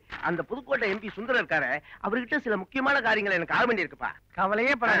 தம்பி அந்த புதுக்கோட்டை எம்பி சுந்தரம் இருக்காரு, அவர்கிட்ட சில முக்கியமான காரியங்களை எனக்கு ஆக வேண்டி இருக்குப்பா.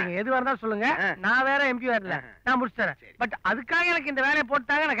 கவலையே படாதீங்க, எதுவா இருந்தாலும் சொல்லுங்க. நான் வேற எம்பி வரல, நான் முடிச்சு தரேன். பட் அதுக்காக எனக்கு இந்த வேலையை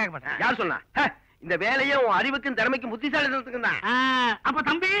போட்டாங்க நான் கேட்க மாட்டேன். யார் சொன்னா? இந்த வேலையை உன் அறிவுக்கும் திறமைக்கும் புத்திசாலித்தனத்துக்கும் தான். அப்ப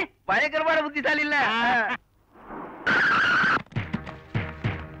தம்பி பயங்கரமான புத்திசாலி இல்ல.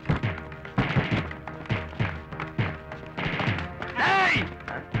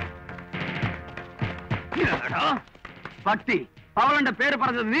 பட்டி பவளண்ட பேரு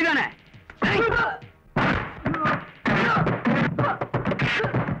பறந்தது நீதானே?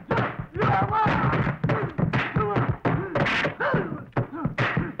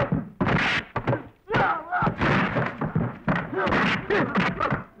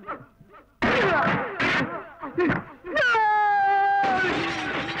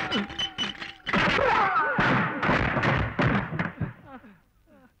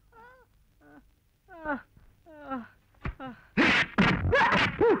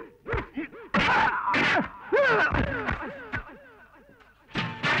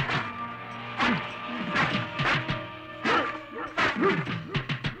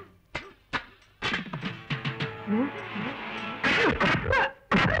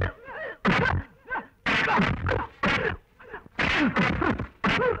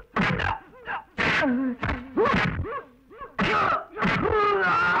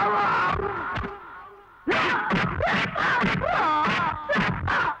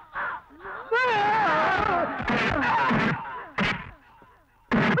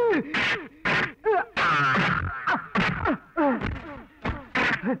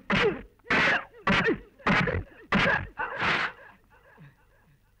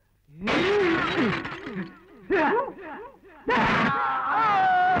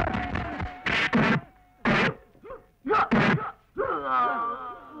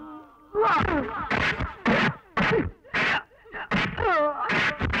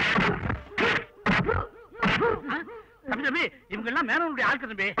 இவங்க எல்லாம் மேனனுடைய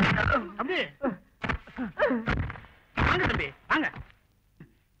ஆட்கள் தம்பி. தம்பி வாங்க தம்பி வாங்க.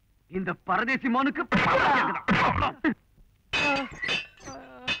 இந்த பரதேசி மானுக்கு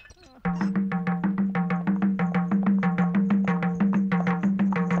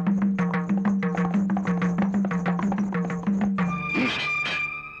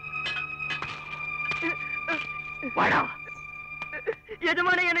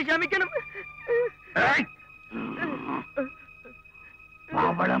எஜமானே என்னை சமிக்கணும்.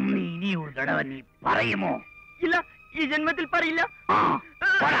 പവളം നീ ഇനി ഒരു തടവ നീ പറയുമോ? ഇല്ല, ഈ ജന്മത്തിൽ പറയില്ല.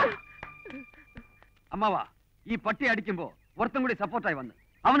 അമ്മാവാ ഈ പട്ടി അടിക്കുമ്പോ ഒരുത്തം കൂടി സപ്പോർട്ടായി വന്ന്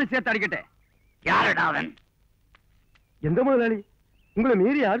അവന് ചേർത്ത് അടിക്കട്ടെ. யாரடா அவன்? எந்த முதலாளி உங்களை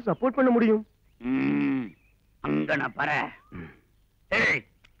மீறி யாரும் சப்போர்ட் பண்ண முடியும்? அங்கன பர. ஏய்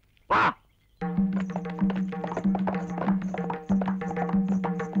வா.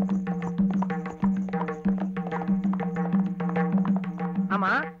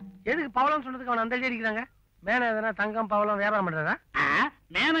 ஆமா, எதுக்கு பவளம் சொன்னதுக்கு அவன் அந்த அடிக்கிறாங்க? மேன எதனா தங்கம் பவளம் வியாபாரம் பண்றதா?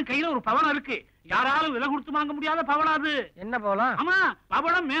 மேனன் கையில ஒரு பவளம் இருக்கு, யாராலும் விலை கொடுத்து வாங்க முடியாத பவளம் அது. என்ன பவளம்? ஆமா,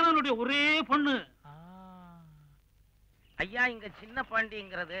 பவளம் மேனனுடைய ஒரே பொண்ணு. ஐயா இங்க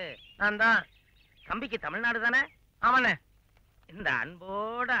சின்னப்பாண்டிங்கிறது நான் தான். தம்பிக்கு தமிழ்நாடு தானே? ஆமாண்ணே. இந்த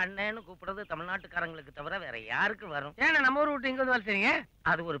அன்போட அண்ணன்னு கூப்பிடுறது தமிழ்நாட்டுக்காரங்களுக்கு தவிர வேற யாருக்கு வரும்? ஏன்னா நம்ம ஊர் விட்டு இங்க வந்து வேலை செய்றீங்க?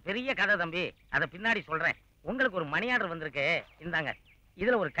 அது ஒரு பெரிய கதை தம்பி, அதை பின்னாடி சொல்றேன். உங்களுக்கு ஒரு மணி ஆர்டர் வந்திருக்கு, இந்தாங்க.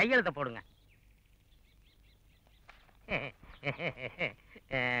 இதுல ஒரு கையெழுத்த போடுங்க.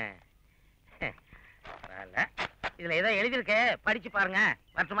 இதுல ஏதோ எழுதிருக்கு, படிச்சு பாருங்க.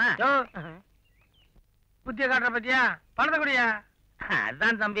 வரட்டுமா? புத்திய காட்டுற பத்தியா? பணத்தை கூடியா?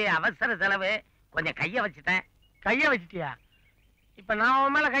 அதான் தம்பி, அவசர செலவு, கொஞ்சம் கைய வச்சுட்டேன். கைய வச்சுட்டியா? இப்ப நான்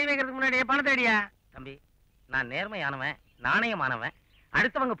உன் மேல கை வைக்கிறதுக்கு முன்னாடி பணத்தை அடியா? தம்பி, நான் நேர்மையானவன், நாணயமானவன்,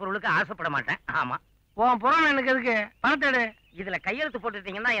 அடுத்தவங்க பொருளுக்கு ஆசைப்பட மாட்டேன். ஆமா, உன் புறம் எனக்கு எதுக்கு? பணத்தை எடு. இதுல கையெழுத்து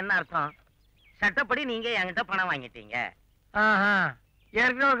போட்டுட்டீங்கன்னா என்ன அர்த்தம்? சட்டப்படி நீங்க என்கிட்ட பணம் வாங்கிட்டீங்க.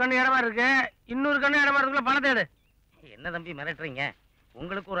 ஏற்கனவே ஒரு கண்ணு இடமா இருக்கு, இன்னொரு கண்ணு இடமா இருக்குள்ள பணத்தை எடு. என்ன தம்பி மிரட்டுறீங்க?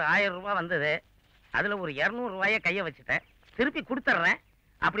 உங்களுக்கு ஒரு 1000 ரூபாய் வந்தது, அதுல ஒரு 200 ரூபாய கைய வச்சுட்டேன். திருப்பி கொடுத்துறேன்.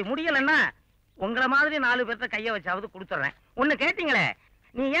 அப்படி முடியலன்னா உங்கள மாதிரி 4 பேர்த்த கைய வச்சாவது கொடுத்துறேன். ஒண்ணு கேட்டீங்களே,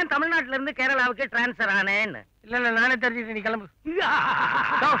 நீ ஏன் தமிழ்நாட்டுல இருந்து கேரளாவுக்கு டிரான்ஸ்பர் ஆனேன்னு? இல்ல நானே தெரிஞ்சுட்டு, நீ கிளம்பு.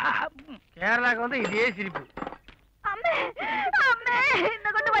 கேரளாக்கு வந்து இதே சிரிப்பு. அம்மே அம்மே இந்த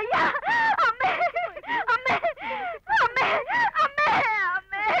கொண்டு வையா. அம்மே அம்மே அம்மே அம்மே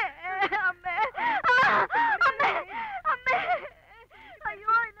அம்மே அம்மே அம்மே அம்மே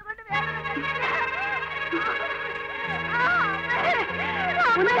ஐயோ இந்த கொண்டு வேற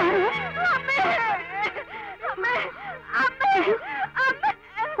அம்மே அம்மே அம்மே அம்மே அம்மே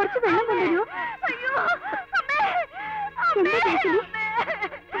കുറച്ച് വെള്ളം കൊണ്ടുവരൂ. അയ്യോ അമ്മേ എന്താ ചേച്ചി?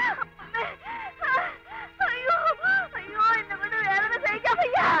 അയ്യോ അയ്യോ എന്നെ കൊണ്ട് വേദന സഹിക്കാൻ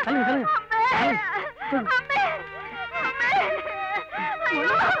വയ്യ. അമ്മേ അമ്മേ അമ്മേ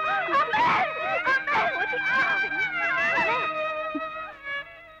അയ്യോ അമ്മേ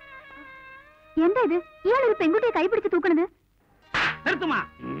എന്താ ഇത്? ഇയാളൊരു പെൺകുട്ടിയെ കൈപിടിച്ച് തൂക്കണത്? நிறுத்துமா.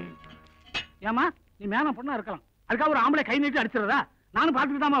 ஏமா நீ மேன பொண்ணா இருக்கலாம், அதுக்காக ஒரு ஆம்பளை கை நீட்டி அடிச்சிடறதா? நானும்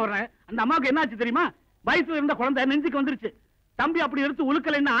பார்த்துட்டு தான் வர்றேன். அந்த அம்மாவுக்கு என்னாச்சு தெரியுமா? வயசுல இருந்த குழந்தை நெஞ்சுக்கு வந்துருச்சு. தம்பி அப்படி எடுத்து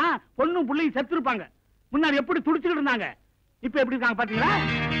உழுக்கலைன்னா பொண்ணும் புள்ளையும் செத்துருப்பாங்க. முன்னாடி எப்படி துடிச்சுக்கிட்டு இருந்தாங்க, இப்ப எப்படி இருக்காங்க பாத்தீங்களா?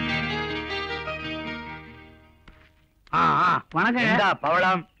 வணக்கம். എന്താ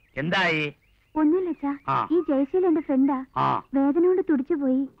പവളം? എന്തായി? ഒന്നുമില്ല. ഈ ജയശീൽ എന്റെ ഫ്രണ്ടാ. വേദന കൊണ്ട് തുടിച്ചു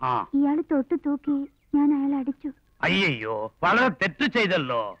പോയി. ഇയാള് തൊട്ട് തൂക്കി ഞാൻ അയാളെ അടിച്ചു. അയ്യോ, വളരെ തെറ്റ്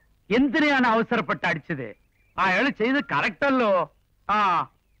ചെയ്തല്ലോ. എന്തിനാണ് അവസരപ്പെട്ട് അടിച്ചത്? അയാൾ ചെയ്ത് കറക്റ്റ് അല്ലോ.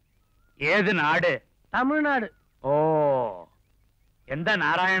 ഏത് നാട്? തമിഴ്നാട്. ഓ, എന്താ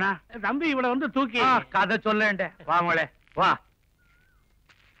നാരായണ? தம்பி இவளை வந்து தூக்கி കഥ ചൊല്ലേണ്ടേ? വാ മോളെ വാ.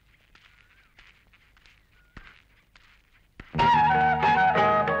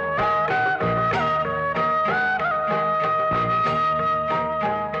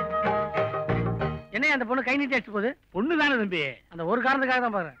 என்ன அந்த பொண்ணு கை நீட்டி அடிச்சு போகுது? பொண்ணு தானே தம்பி, அந்த ஒரு காரணத்துக்காக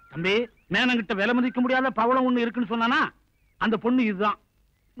தான் பாரு. தம்பி மேனங்கிட்ட விலை மதிக்க முடியாத பவளம் ஒண்ணு இருக்குன்னு சொன்னானா அந்த பொண்ணு இதுதான்.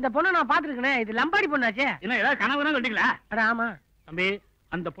 இந்த பொண்ணை நான் பாத்துருக்கேன். இது லம்பாடி பொண்ணாச்சே. என்ன ஏதாவது கனவுனா கட்டிங்களா? அட ஆமா தம்பி,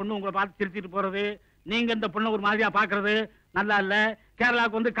 அந்த பொண்ணு உங்களை பார்த்து சிரிச்சிட்டு போறது, நீங்க இந்த பொண்ணை ஒரு மாதிரியா பாக்குறது நல்லா இல்ல.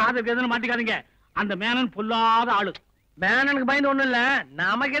 கேரளாவுக்கு வந்து காதலுக்கு எதுன்னு மாட்டிக்காதீங்க. அந்த மேனன் பொல்லாத ஆளு. மேனனுக்கு பயந்து ஒண்ணும் இல்ல,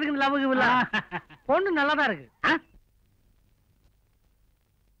 நமக்கு எதுக்கு இந்த லவ்வுக்கு இல்ல. பொண்ணு நல்லாதான் இருக்கு.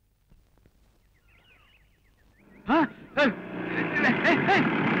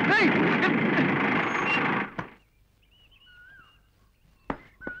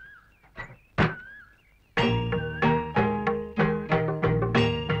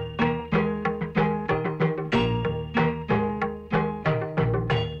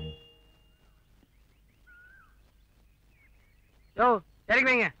 இறக்கி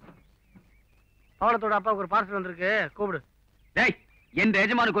வைங்க. பவளத்தோட அப்பாவுக்கு ஒரு பார்சல் வந்திருக்கு, கூப்பிடு. டேய், என்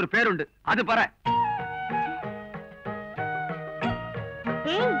எஜமானுக்கு ஒரு பேர் உண்டு, அது பாரு.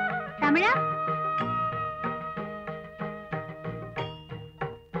 ஏய் தமிழா,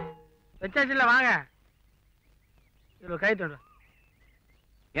 வச்சாச்சு இல்ல? வாங்க, இதுல கை தோண்டு.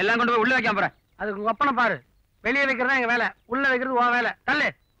 எல்லாம் கொண்டு போய் உள்ள வைக்காம போறேன். அதுக்கு உங்க அப்பனை பாரு. வெளியே வைக்கிறதா எங்க வேலை, உள்ள வைக்கிறது உன் வேலை.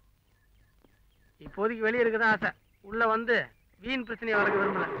 தள்ளு. இப்போதைக்கு வெளியே இருக்குதான் ஆசை, உள்ள வந்து வீண் பிரச்சனையை வளர்க்க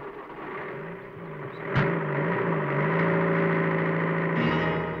விரும்பல.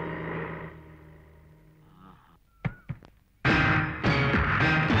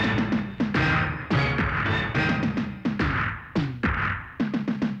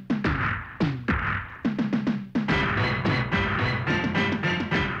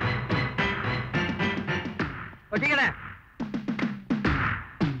 ஒட்டிக்கடா.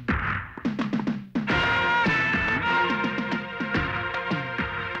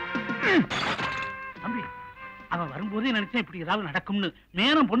 தம்பி, அவன் வரும்போதே நினைச்சேன் இப்படி ஏதாவது நடக்கும்னு.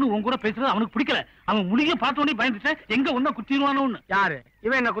 மேனம் பொண்ணு உன் கூட பேசுறது அவனுக்கு பிடிக்கல. அவன் முடிய பார்த்தோன்னே பயந்துட்டேன், எங்க ஒன்ன குத்திடுவானு. யாரு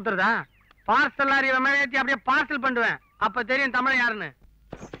இவன்? என்ன குத்துறதா? பார்சல் லாரி இவன் மேலே ஏத்தி அப்படியே பார்சல் பண்ணுவேன், அப்ப தெரியும் தமிழ் யாருன்னு.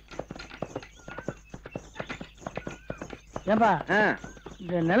 ஏப்பா,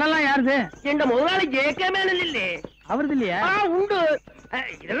 இந்த நிலம் யாருது? எங்க முதலாளி ஜேகே மேனன் இல்லே. அவருது இல்லையா? உண்டு,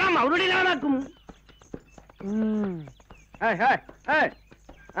 இதெல்லாம் அவருடைய நாளாக்கும்.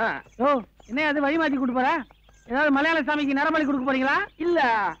 என்ன அது வழி மாத்தி கொடுத்து போற? ஏதாவது மலையாள சாமிக்கு நரபலி கொடுக்க போறீங்களா? இல்ல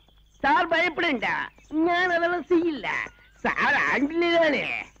சார், பயப்படேன்ட, நான் அதெல்லாம் செய்யல சார். ஆண்டிலே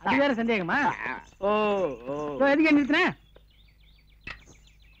அது வேற சந்தேகமா? ஓ எதுக்கு நிறுத்தின?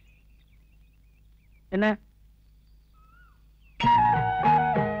 என்ன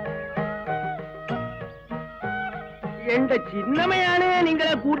எந்த சின்னமையானே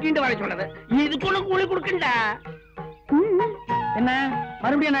நீங்களே கூட்டிட்டு வர சொன்னது. இதுக்குள்ள கூலி கொடுக்கண்டா. என்ன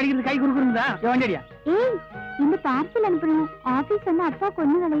மறுபடியும் நடிக்கிறது கை குறுக்குறா? வண்டியா? ஏய் இந்த பார்சல் அனுப்பணும். ஆபீஸ் வந்து அப்பா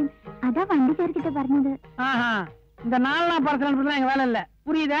கொண்டு விளையும். அதான் வண்டிக்கார்கிட்ட പറഞ്ഞது. இந்த 4 பார்சல் அனுப்புறதுலாம் எங்க வேலை இல்ல,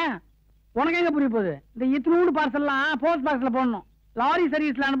 புரியுதா? உனக்கு எங்க புரிய போகுது? இந்த இத்தனூண்டு பார்சல்லாம் போஸ்ட் பாக்ஸ்ல போடணும். லாரி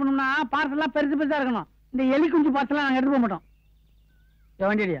சர்வீஸ்ல அனுப்பணும்னா பார்சல்லாம் பெருசு பெருசா இருக்கணும். இந்த எலி குஞ்சு பார்சல்லாம் நாங்க எடுத்து போக மாட்டோம்.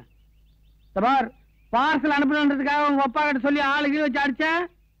 வண்டியா பார், பார்சல் அனுப்பணுன்றதுக்காக உங்க அப்பா கிட்ட சொல்லி ஆளுக்கு வச்சு அடிச்ச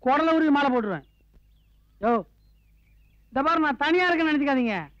குடல உருவி மாலை போட்டுருவேன். யோ இந்த பாரு, நான் தனியா இருக்கேன்னு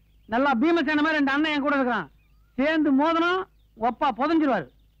நினைச்சுக்காதீங்க. நல்லா பீமசேன மாதிரி 2 அண்ணன் என் கூட இருக்கிறான். சேர்ந்து மோதனம் ஒப்பா புதஞ்சிருவாரு.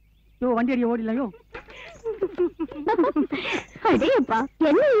 யோ வண்டி அடிய ஓடிடலாம். யோ அடேப்பா,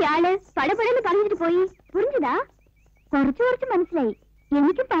 என்ன ஆளு படபடன்னு பறந்துட்டு போய் புரிஞ்சுதா? കുറച്ച് മനസ്സിലായി.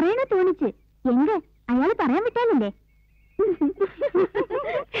 എനിക്ക് പറയണ തോന്നിച്ച്. എങ്ക അയാൾ പറയാൻ വിട്ടാലല്ലേ?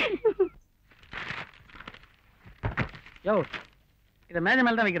 யோ இத மேஜை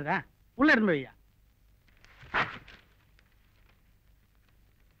மேல தான் வைக்கிறதா? உள்ள இருந்து வையா.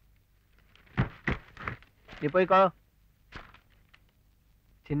 நீ போய்க்கோ.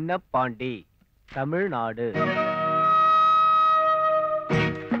 சின்னப்பாண்டி, தமிழ்நாடு.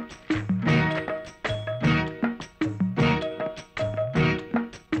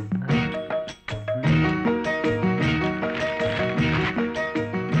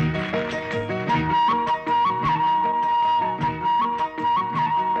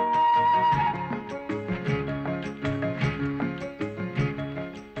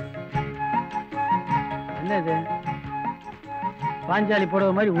 இது பாஞ்சாலி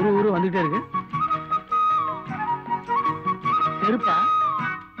போடுற மாதிரி உரு வந்துட்டே இருக்கு. செருப்பா?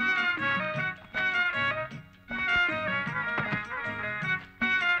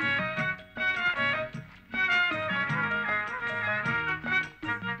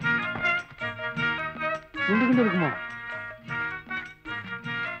 குண்டு இருக்குமோ?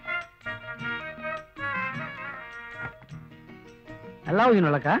 நல்லா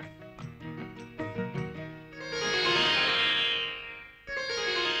நல்லக்கா.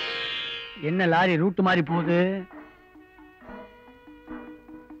 என்ன லாரி ரூட் மாதிரி போகுது?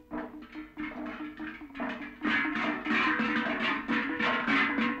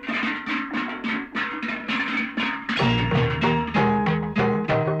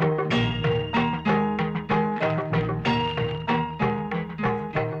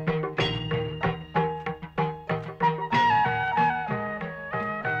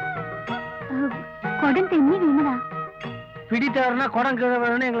 பிடித்தவர்னா குடம்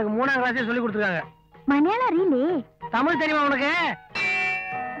கீழே எங்களுக்கு 3ஆம் கிளாஸே சொல்லி கொடுத்துருக்காங்க. மலையாளம் அறியிலே? தமிழ் தெரியுமா உனக்கு?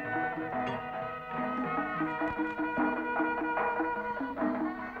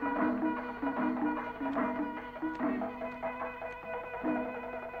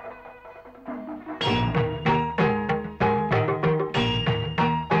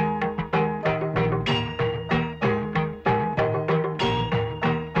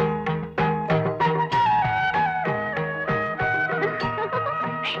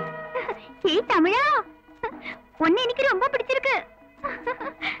 தமிழா, உன்னை எனக்கு ரொம்ப பிடிச்சிருக்கு.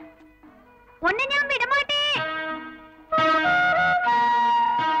 உன்னை நான் விட மாட்டேன்.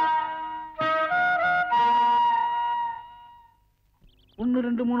 1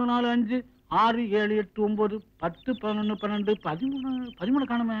 2 3 4 5 6 7 8 9 10 11 12 13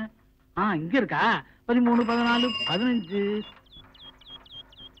 காணுமே. இங்க இருக்கா? 13 14 15.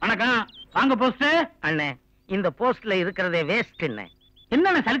 வணக்கம், வாங்க போஸ்ட். அண்ணே, இந்த போஸ்ட்ல இருக்கிறதே வேஸ்ட்.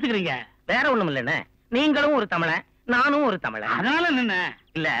 என்ன சலிச்சுக்கிறீங்க? வேற ஒண்ணும் இல்லண்ணே, நீங்களும் ஒரு தமிழன், நானும் ஒரு தமிழன். அதனால என்ன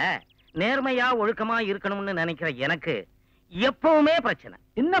இல்ல, நேர்மையா ஒழுக்கமா இருக்கணும்னு நினைக்கிற எனக்கு எப்பவுமே பிரச்சனை.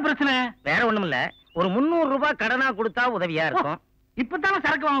 என்ன பிரச்சனை? வேற ஒண்ணும் இல்ல, ஒரு 300 ரூபாய் கடனா கொடுத்தா உதவியா இருக்கும். இப்பதானே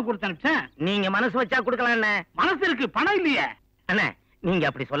சரக்கு வாங்க கொடுத்தேன். நீங்க மனசு வச்சா கொடுக்கலாம். என்ன மனசு இருக்கு, பணம் இல்லையே. அண்ணே, நீங்க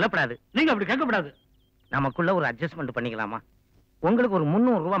அப்படி சொல்லப்படாது, நீங்க அப்படி கேட்கப்படாது. நமக்குள்ள ஒரு அட்ஜஸ்ட்மெண்ட் பண்ணிக்கலாமா? உங்களுக்கு ஒரு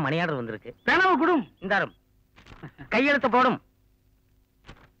 300 ரூபாய் மணி ஆர்டர் வந்திருக்கு. பேனாவை கொடும். இந்தாரும், கையெழுத்து போடும்.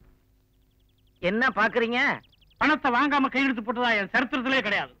 என்ன பாக்குறீங்க? பணத்தை வாங்காம கையெழுத்து போட்டதா என் சரித்திரத்திலே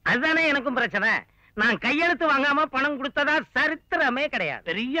கிடையாது. அதுதானே எனக்கும் பிரச்சனை. நான் கையெழுத்து வாங்காம பணம் கொடுத்ததா சரித்திரமே கிடையாது.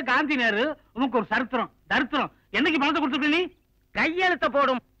 பெரிய காந்தி நேரு, உனக்கு ஒரு சரித்திரம் தரித்திரம். என்னைக்கு பணத்தை கொடுத்துருக்க நீ? கையெழுத்த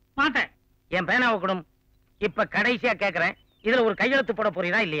போடும். மாட்டேன். என் பேனாவை கொடும். இப்ப கடைசியா கேக்குறேன், இதுல ஒரு கையெழுத்து போட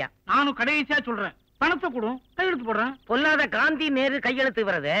போறீங்களா இல்லையா? நானும் கடைசியா சொல்றேன், பணத்தை கொடும், கையெழுத்து போடுறேன். பொல்லாத காந்தி நேரு கையெழுத்து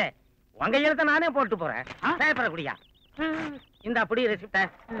வருது, உங்க கையெழுத்த நானே போட்டு போறேன். பேப்பரை குடியா. இந்த அப்படி ரெசிப்ட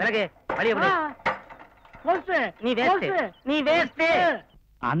பிறகு வழிய விடு. நீ வேஸ்ட்.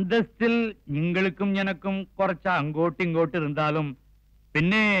 അന്തസ്സിൽ നിങ്ങൾക്കും എനക്കും കുറച്ച് അങ്ങോട്ടിങ്ങോട്ട് ഇരുന്നാലും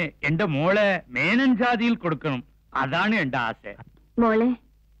പിന്നെ എന്റെ മോളെ മേനൻ ജാതിയിൽ കൊടുക്കണം. അതാണ് എന്റെ ആശ. മോളെ,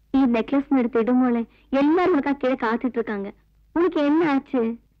 ഈ നെക്ലസ് എടുത്തിടും മോളെ. எல்லாரும் உனக்கா கீழே காத்துட்டு இருக்காங்க. உனக்கு என்ன ஆச்சு?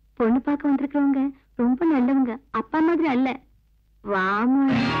 பொண்ணு பார்க்க வந்திருக்கவங்க ரொம்ப நல்லவங்க, அப்பா மாதிரி அல்ல. வா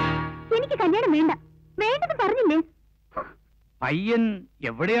மோளே. எனக்கு கல்யாணம் வேண்டாம். വേണ്ടെന്ന് പറഞ്ഞില്ലേ? പയ്യൻ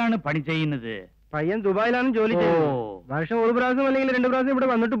എവിടെയാണ് പണി ചെയ്യുന്നത്? പയ്യൻ ദുബായിലാണ് ജോലി ചെയ്യുന്നത്. വർഷം ഒരു പ്രാവശ്യം അല്ലെങ്കിൽ 2 പ്രാവശ്യം ഇവിടെ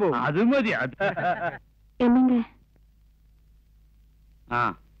വന്നിട്ട് പോകും. അത് മതി. என்னங்க? ആ,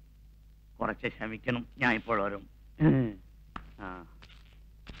 കുറച്ച് ക്ഷമിക്കണം, ഞാൻ ഇപ്പോൾ വരും.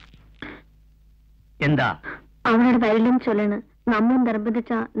 എന്താ? அவனோட வயலுன்னு சொல்லணும். நம்ம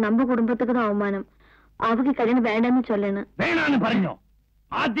നിർബന്ധിച്ച நம்ம കുടുംബத்துக்கு தான் அவமானம். அவக்கு கல்யாணம் வேண்டாம்னு சொல்லணும். വേണമെന്ന് പറഞ്ഞോ?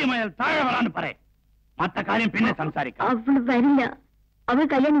 ആദ്യം അയാൾ താഴെ വരാന്ന് പറ. മറ്റ കാര്യം പിന്നെ സംസാരിക്കാം. അവള് വരില്ല. അവൾ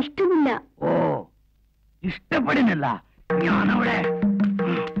കല്യാണം ഇഷ്ടമില്ല. ഓ, ഇഷ്ടപ്പെടുന്നില്ല. ഞാനവിടെ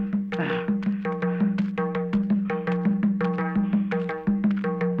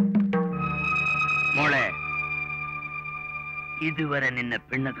മോളെ, ഇതുവരെ നിന്നെ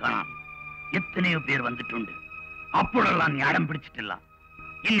പെണ്ണ് കാണാൻ എത്രയോ പേർ വന്നിട്ടുണ്ട്. അപ്പോഴെല്ലാം നീ അടം പിടിച്ചിട്ടില്ല.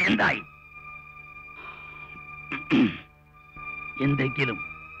 ഇന്ന് എന്തായി? എന്തെങ്കിലും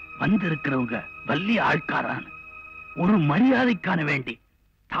வந்திருக்கிறவங்க வள்ளி ஆழ்காரான ஒரு மரியாதைக்கான வேண்டி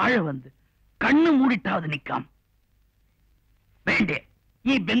தாழ வந்து கண்ணு மூடிட்டாவது நிக்காம വേണ്ടേ?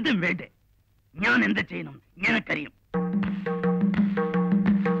 ഈ ബന്ധം വേണ്ടേ? ഞാൻ എന്താ ചെയ്യണം എനിക്കറിയും.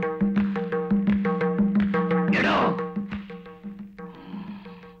 എടോ,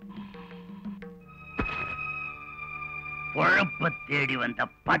 பொழப்ப தேடி வந்த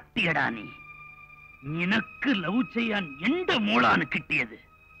പട്ടിയടാ നീ. നിനക്ക് ലവ് ചെയ്യാൻ എന്റെ മോളാണ് കിട്ടിയത്.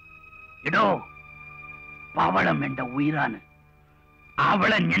 എടോ, പവളം എന്റെ ഉയരാണ്.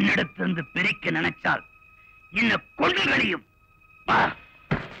 അവളെ എന്നിടത്തുനിന്ന് പിരിക്ക നനച്ചാൽ എന്നെ കൊണ്ടു കഴിയും.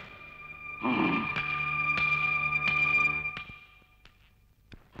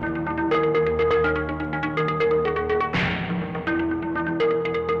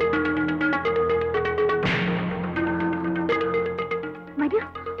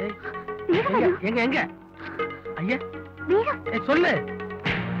 எங்க எங்க ஐயா சொல்லு.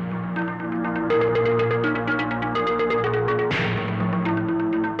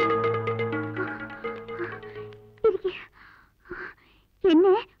 என்ன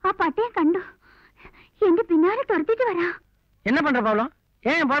ஆ பட்டைய கண்டு எங்க பின்னால துரத்திட்டு வரா. என்ன பண்ற பவளம்?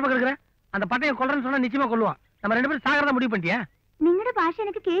 ஏன் பொழப்ப கெடுக்கிற? அந்த பட்டையை கொல்றேன்னு சொன்னா நிச்சயமா கொல்லுவான். நம்ம 2 பேரும் சாகறதா முடிவு பண்ணிட்டியா? നിങ്ങളുടെ ഭാഷ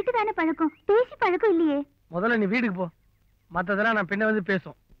എനിക്ക് കേട്ടുതാനே പഴക്കം, பேசி பழக்கம் இல்லையே. முதல்ல நீ வீட்டுக்கு போ. மத்ததெல்லாம் நான் பின்ன வந்து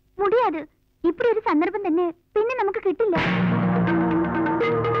பேசும். முடியாது. இப்படி ஒரு சந்தர்ப்பம் തന്നെ പിന്നെ നമുക്ക് കിട്ടില്ല.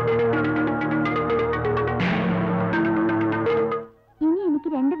 இனி எனக்கு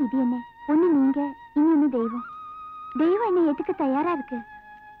 2 விதி என்ன. ஒன்னு நீங்க, இன்னொன்னு தெய்வம். தெய்வம் என்னை ஏத்துக்க தயாரா இருக்கு.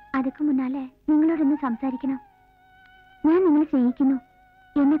 அதுக்கு முன்னால നിങ്ങളോട് ഒന്ന് സംസാരിക്കണം. ഞാൻ നിങ്ങളെ സ്നേഹിക്കുന്നു.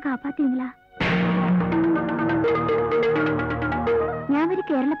 എന്നെ കാപ്പാത്തുവീங்களா? ഞാൻ ഒരു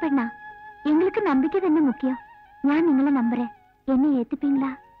കേരള പെണ്ണാ. എங்களுக்கு நம்பிக்கை തന്നെ முக்கியம். ഞാൻ നിങ്ങളെ நம்புறேன். என்னை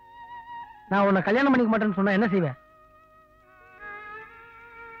ஏத்துப்பீங்களா? நான் உன்னை கல்யாணம் பண்ணிக்க மாட்டேன்னு சொன்னா என்ன செய்வேன்?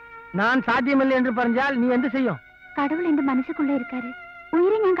 நான் சாத்தியமில்லை என்று பறஞ்சால் நீ என்ன செய்யும்? கடவுள் என் மனசுக்குள்ள இருக்காரு.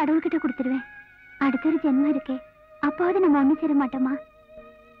 உயிரை நான் கடவுள்கிட்ட கொடுத்துருவேன். அடுத்த ஒரு ஜென்மம் இருக்கே, அப்பாவது நம்ம ஒண்ணு சேர மாட்டோமா?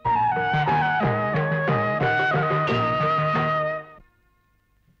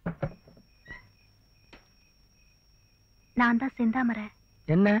 நான் தான் செந்தாமரை.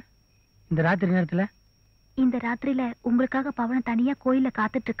 என்ன இந்த ராத்திரி நேரத்துல? இந்த ராத்திரியில உங்களுக்காக பவனம் தனியா கோயில்ல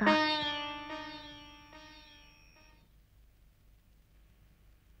காத்துட்டு இருக்கா.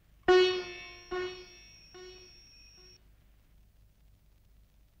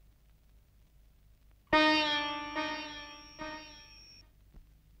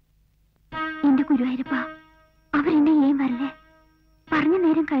 എന്റെ ഗുരുവായൂരപ്പ, അവരെന്നെ ഏൻ വരല്ലേ? പറഞ്ഞ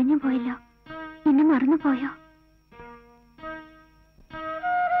നേരം കഴിഞ്ഞു പോയല്ലോ. എന്നെ മറന്നു പോയോ?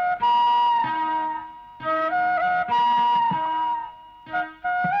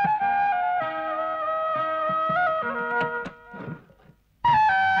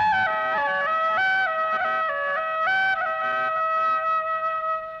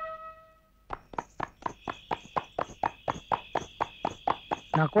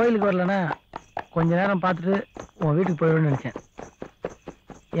 நான் கோயிலுக்கு வரலன்னா கொஞ்ச நேரம் பார்த்துட்டு உன் வீட்டுக்கு போயிடுவேன்னு நினைச்சேன்.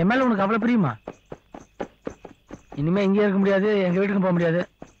 என் மேல உனக்கு அவ்வளவு பிரியுமா? இனிமே இங்கே இருக்க முடியாது, எங்க வீட்டுக்கும் போக முடியாது.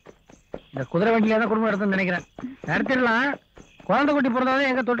 இந்த குதிரை வண்டியில தான் குடும்பம் நடத்துன்னு நினைக்கிறேன். நடத்திடலாம். குழந்தை குட்டி பிறந்தாலும்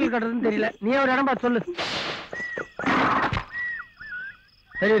எங்க தொட்டில் கட்டுறதுன்னு தெரியல. நீ ஒரு இடம் பார்த்து சொல்லு.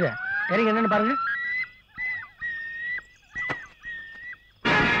 தெரியுது சரிங்க, என்னன்னு பாருங்க.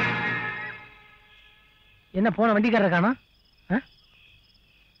 என்ன போன வண்டிக்காரர் காணோம்?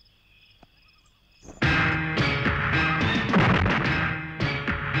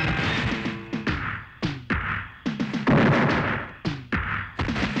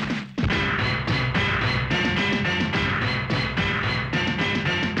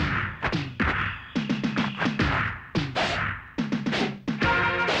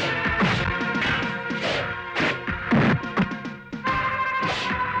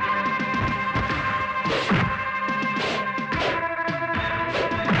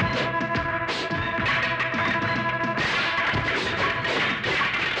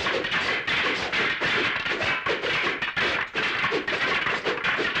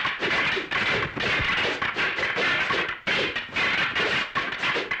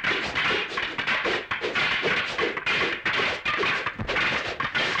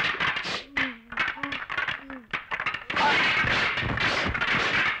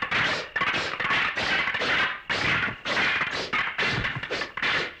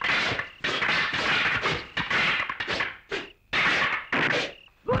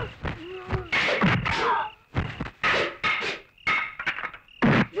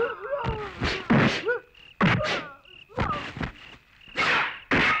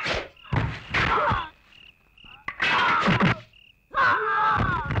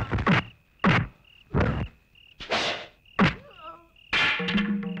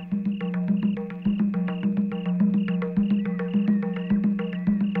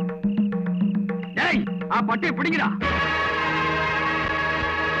 பட்டியை பிடிக்கிறா.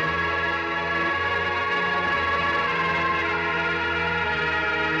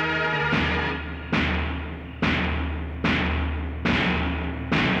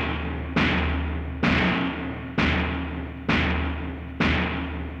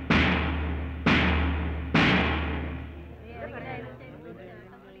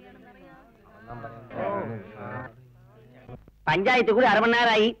 பஞ்சாயத்து கூட 1/2 மணி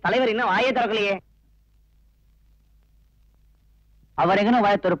நேரம் ஆகி தலைவர் இன்னும் வாயை திறக்கலையே. அவர் எங்கன்னு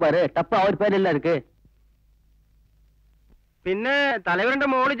வாயை திறப்பாரு? தப்பு அவர் பேர் இல்ல இருக்கு. பின்ன தலைவருடைய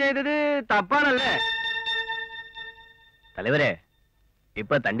മോള് ചെയ്തത് തപ്പാണല്ലേ? தலைவரே,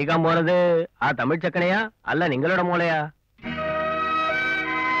 இப்ப தண்டிக்காம போனது தமிழ் சக்கனையா அல்ல நீங்களோட மூளையா?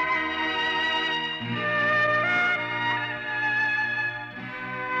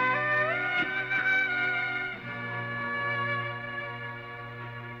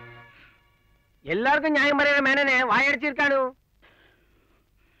 എല്ലാവർക്കും ന്യായം പറയുന്ന മേനനെ വായടച്ചിരിക്കാണു.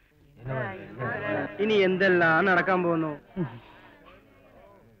 ഇനി എന്തെല്ലാം നടക്കാൻ പോകുന്നു?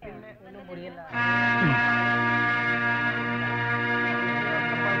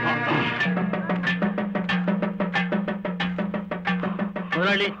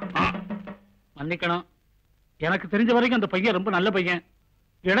 முதலாளி மன்னிக்கணும். எனக்கு தெரிஞ்ச வரைக்கும் அந்த பையன் ரொம்ப நல்ல பையன்.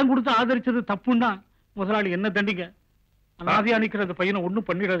 இடம் கொடுத்து ஆதரிச்சது தப்புன்னா முதலாளி என்ன தண்டிங்க. அனாதையா நிக்கிற அந்த பையனை ஒண்ணும்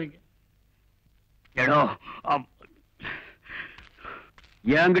பண்ணிடாதீங்க.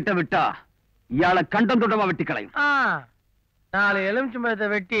 என்கிட்ட விட்டா இயாளை கண்டம் தொண்டமா வெட்டி களையும். 4 எலுமிச்சம்பழத்தை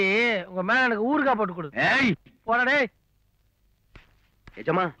வெட்டி உங்க மேல எனக்கு ஊறுகாய் போட்டு கொடு. ஏய் போடா.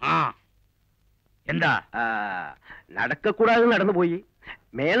 எஜமா எந்தா நடக்க கூடாதுன்னு நடந்து போய்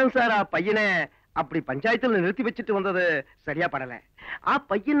மேலும் சார் பையனை அப்படி பஞ்சாயத்துல நிறுத்தி வச்சுட்டு வந்தது சரியா படல.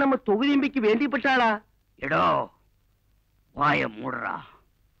 பையன் நம்ம தொகுதிம்பிக்கு வேண்டிப்பட்டாளா? எடோ வாய மூடுறா.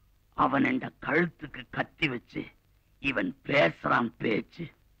 அவன் என்ற கழுத்துக்கு கத்தி வச்சு இவன் பேசுறான் பேச்சு.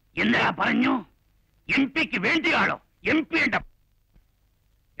 என்ன പറഞ്ഞു? എംപിക്ക് വേണ്ടിയാണോ? എംപി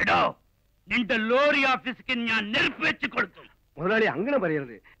എടോ നിന്റെ ലോറി ஆபீஸ்க்கு ഞാൻ நெருப்பு வச்சு கொடுத்தோம். முதலாளி அங்கன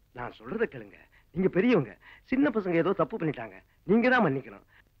பரையிறது. நான் சொல்றத கேளுங்க. நீங்க பெரியவங்க, சின்ன பசங்க ஏதோ தப்பு பண்ணிட்டாங்க. நீங்க தான் மன்னிக்கணும்.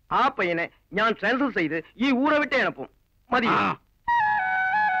 பையனை நான் டிரான்ஸ்ஃபர் செய்து ஊரை விட்டு அனுப்பும். மதியம்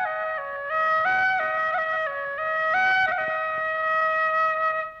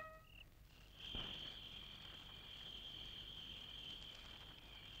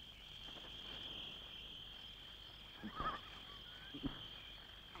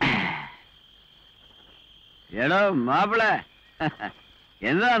എടോ മാപ്പിള,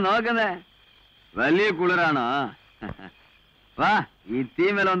 എന്താ നോക്കുന്നേ? വലിയ കുളിരാണോ? വാ, ഈ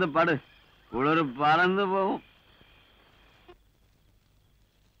തീമേല വന്ന് പട്. കുളിര് പറന്നു പോവും.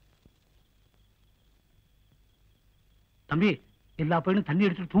 தம்பி, எல்லா பையனும் தண்ணி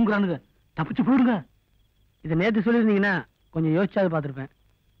அடிச்சுட்டு தூங்குறானுங்க. தப்பிச்சு போயிடுங்க. இதை நேத்து சொல்லியிருந்தீங்கன்னா கொஞ்சம் யோசிச்சாது பார்த்துருப்பேன்.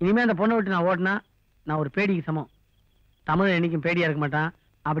 இனிமே அந்த பொண்ணை விட்டு நான் ஓட்டினா நான் ஒரு பேடிக்கு சமம். தமிழ் என்னைக்கும் பேடியா இருக்க மாட்டான்.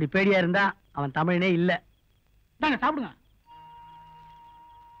 அப்படி பேடியா இருந்தா அவன் தமிழனே இல்ல. சாப்பிடுங்க.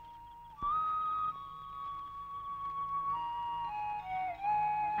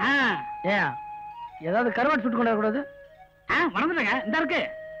 ஏதாவது கருவாட்டு சுட்டு கொண்டாட கூடாது? மறந்துட்டேங்க. இந்த இருக்கு.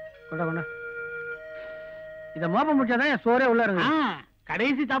 கொண்டா கொண்டா. இத மோப்ப முடிச்சாதான் என் சோறே உள்ள இருக்கு.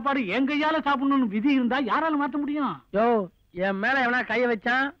 கடைசி சாப்பாடு என் கையால சாப்பிடணும்னு விதி இருந்தா யாரால மாத்த முடியும்? யோ, என் மேல எவனா கைய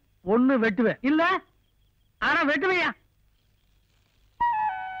வச்சான் ஒண்ணு வெட்டுவேன். இல்ல ஆனா வெட்டுவையா?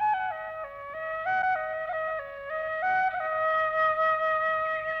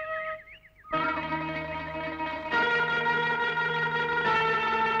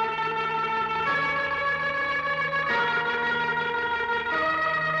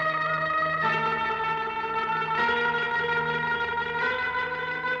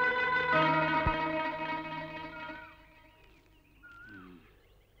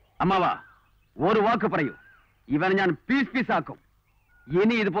 അമ്മാവാ, ഒരു വാക്ക് പറയൂ. ഇവനെ ഞാൻ പീസ് പീസ് ആക്കും.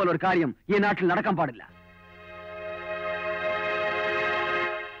 ഇനി ഇതുപോലൊരു കാര്യം ഈ നാട്ടിൽ നടക്കാൻ പാടില്ല.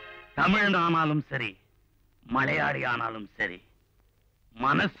 தமிழனானாலும் சரி, மலையாளி ஆனாலும் சரி,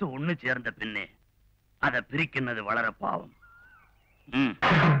 மனசு ஒண்ணு சேர்ந்த பின்னே அதை பிரிக்கிறது வளர பாவம்.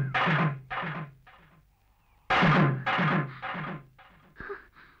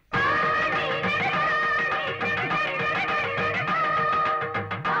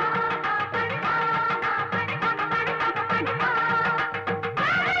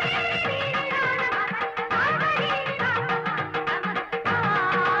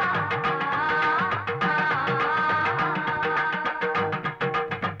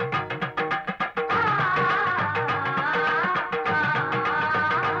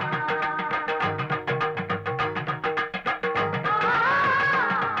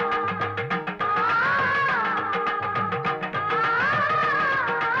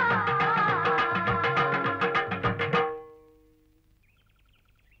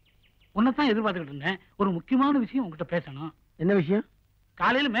 உன்னைத்தான் எதிர்பார்த்துக்கிட்டு இருந்தேன். ஒரு முக்கியமான விஷயம் உங்ககிட்ட பேசணும். என்ன விஷயம்?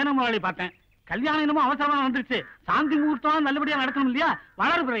 காலையில மேன முதலாளி பார்த்தேன். கல்யாணம் என்னமோ அவசரமா வந்துருச்சு. சாந்தி முகூர்த்தம் நல்லபடியா நடக்கணும் இல்லையா?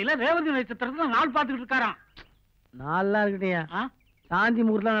 வளர்பிறையில ரேவதி நட்சத்திரத்துல நாள் பார்த்துக்கிட்டு இருக்காராம். நல்லா இருக்கட்டையா. சாந்தி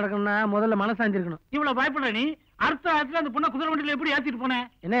முகூர்த்தம் நடக்கணும்னா முதல்ல மனசாந்தி இருக்கணும். இவ்வளவு பயப்படுற நீ அடுத்த ஆத்துல அந்த பொண்ணை குதிரை வண்டியில எப்படி ஏத்திட்டு போனேன்?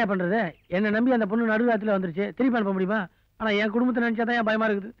 என்னையா பண்றது? என்ன நம்பி அந்த பொண்ணு நடுராத்திரில வந்துருச்சு. திருப்பி அனுப்ப முடியுமா? ஆனா என் குடும்பத்தை நினைச்சாதான் பயமா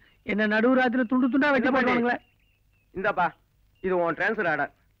இருக்குது. என்ன நடுராத்திரில துண்டு துண்டா வெட்டி போடுவாங்களே. இந்தாப்பா, இது உன் டிரான்ஸ்ஃபர்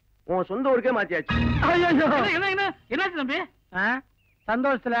ஆர்டர். உன் சொந்த ஊருக்கே மாத்தியாச்சு. என்னாச்சு தம்பி?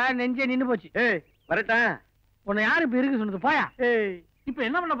 சந்தோஷத்துல நெஞ்சே நின்னு போச்சு. ஏய் வரட்டா? உன்னை யாரு இப்ப இருக்கு சொன்னது? போயா. இப்ப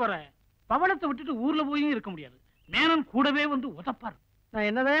என்ன பண்ண போற? பவளத்தை விட்டுட்டு ஊர்ல போயும் இருக்க முடியாது. மேனன் கூடவே வந்து உதப்பாரு. நான்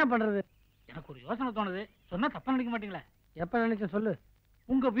என்னதான் பண்றது? எனக்கு ஒரு யோசனை தோணுது. சொன்னா தப்பா நினைக்க மாட்டீங்களா? எப்ப நினைச்ச சொல்லு.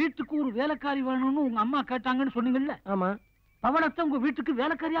 உங்க வீட்டுக்கு ஒரு வேலைக்காரி வேணும்னு உங்க அம்மா கேட்டாங்கன்னு சொன்னீங்கல்ல? ஆமா. பவளத்தை உங்க வீட்டுக்கு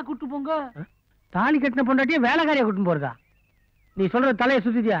வேலைக்காரியா கூட்டு போங்க. தாலி கட்டின பொண்டாட்டிய வேலைக்காரியா கூட்டு போறதா? நீ சொல்ற தலைய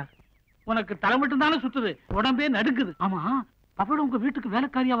சுத்திட்டியா? உனக்கு தலை மட்டும் தானே சுத்துது, உடம்பே நடுக்குது. ஆமா, பவளம் உங்க வீட்டுக்கு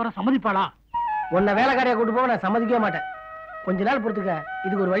வேலைக்காரியா வர சம்மதிப்பாளா? உன்னை வேலைக்காரியா கூட்டு போக நான் சம்மதிக்கவே மாட்டேன். கொஞ்ச நாள் பொறுத்துக்க.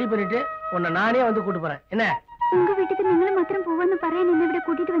 இதுக்கு ஒரு வழி பண்ணிட்டு உன்னை நானே வந்து கூட்டு போறேன். என்ன? உங்க வீட்டுக்கு நீங்களும் மாத்திரம் போவான்னு பாரு. என்ன விட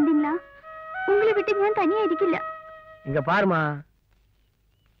கூட்டிட்டு வந்தீங்களா? உங்களை விட்டு நான் தனியா இருக்கல. இங்க பாருமா,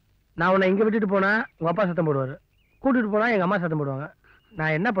 நான் உன்னை இங்க விட்டுட்டு போனா உங்க அப்பா சத்தம் போடுவாரு, கூட்டிட்டு போனா எங்க அம்மா சத்தம் போடுவாங்க.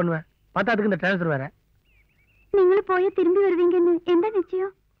 நான் என்ன பண்ணுவேன்? பத்தாத்துக்கு இந்த டிரான்ஸ்ஃபர் வேற. நீங்களும் போய் திரும்பி வருவீங்கன்னு எந்த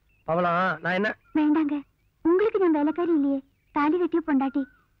நிச்சயம்? பவளம், நான் என்ன? வேண்டாங்க, உங்களுக்கு நான் வேலைக்காரி இல்லையே, தாலி கட்டிய பொண்டாட்டி.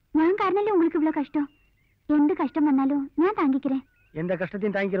 நான் காரணம் உங்களுக்கு இவ்வளவு கஷ்டம். எந்த கஷ்டம் வந்தாலும் நான் தாங்கிக்கிறேன். எந்த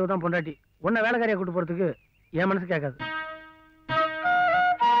கஷ்டத்தையும் தாங்கிக்கிறது தான் பொண்டாட்டி. உன்னை வேலைக்காரியா கூட்டு போறதுக்கு என் மனசு கேட்காது.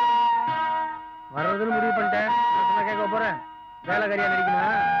 வர்றதுன்னு முடிவு பண்ணிட்டேன். நான் சொன்னா கேட்க போறேன். வேலைக்காரியா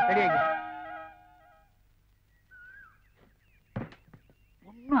நடிக்கணும். ரெடி ஆகி.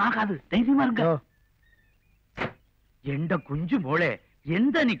 ஒண்ணும் ஆகாது, தைரியமா இருங்க. എന്റെ കുഞ്ചു മോളെ,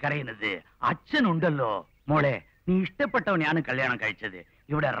 എന്താ നീ കരയുന്നത്? അച്ഛനുണ്ടല്ലോ മോളെ. നീ ഇഷ്ടപ്പെട്ടവനെയാണ് കല്യാണം കഴിച്ചത്.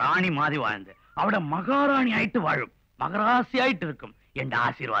 ഇവിടെ റാണി മാതി വാഴുന്നത്. അവിടെ മഹാറാണി ആയിട്ട് വാഴും, മകരാസിയായിട്ട് ഇരിക്കും. എന്റെ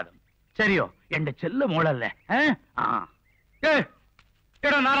ആശീർവാദം ശരിയോ? എന്റെ ചെല്ല മോളല്ലേ?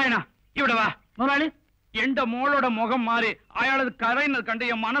 എടാ നാരായണ, ഇവിടെ വാ. മുതലാളി, എന്റെ മോളുടെ മുഖം മാറി. അയാളത് കരയുന്നത് കണ്ട്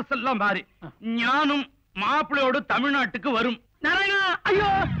എൻ മനസ്സെല്ലാം മാറി. ഞാനും മാപ്പിളയോട് തമിഴ്നാട്ടിക്ക് വരും. നാരായണ, അയ്യോ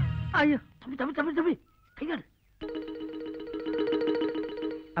അയ്യോ, തമ്പി തമ്പി തമ്പി തമ്പി கையாடு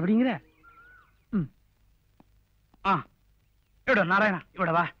அப்படிங்கிற. ഇവിടെ നാരായണ,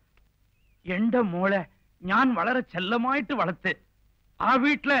 ഇവിടെ വാ. എന്റെ മോളെ ഞാൻ വളരെ ചെല്ലമായിട്ട് വളർത്ത്. ആ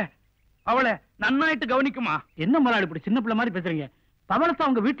വീട്ടിലെ அவளை நன்னாயிட்டு கவனிக்குமா? என்ன முதலாளி இப்படி சின்ன பிள்ளை மாதிரி பேசுறீங்க? பவளத்தை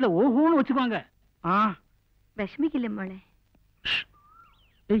அவங்க வீட்டுல ஓஹோன்னு வச்சுக்குவாங்க. വിഷമിക്കില്ല മോളെ.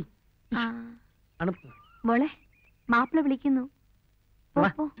 அனுப்பு മോളെ, മാപ്പിള വിളിക്കുന്നു.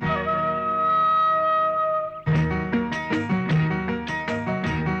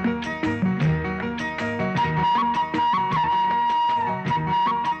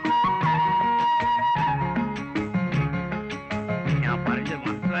 ഞാൻ പറഞ്ഞത്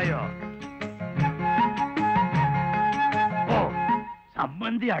മനസ്സിലായോ?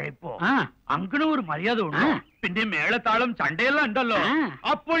 സമ്മന്തി അழைപ്പോ അങ്ങനെ ഒരു മര്യാദ ഉണ്ടോ? പിന്നെ മേളത്താളം ചണ്ടയെല്ലാം ഉണ്ടല്ലോ.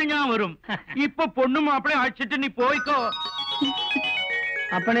 അപ്പോൾ ഞാൻ വരും. ഇപ്പൊ പൊണ്ണും മാപ്പിളെ അഴിച്ചിട്ട് നീ പോയിക്കോ.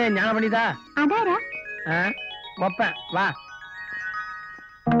 அப்பனே ஞான பண்ணிதா? அதாரா? வப்பேன், வா.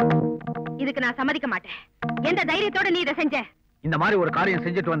 இதுக்கு நான் சம்மதிக்க மாட்டேன். எந்த தைரியத்தோட நீ இதை செஞ்ச? இந்த மாதிரி ஒரு காரியம்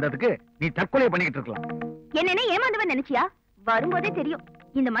செஞ்சுட்டு வந்ததுக்கு நீ தற்கொலை பண்ணிக்கிட்டு இருக்கலாம். என்னன்னு ஏமாந்தவன் நினைச்சியா? வரும்போதே தெரியும்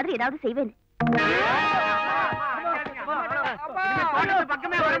இந்த மாதிரி ஏதாவது செய்வேன்.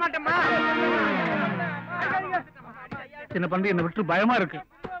 பக்கமே வரமாட்டேம்மா. சின்ன பண்டி, என்ன விட்டு பயமா இருக்கு.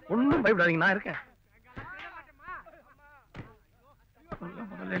 ஒண்ணும் பயப்படாதீங்க, நான் இருக்கேன்.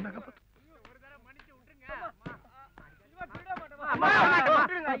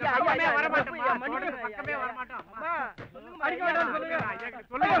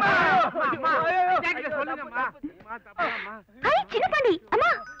 சின்னப்பாண்டி,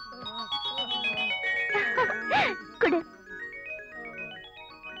 அம்மா குடு.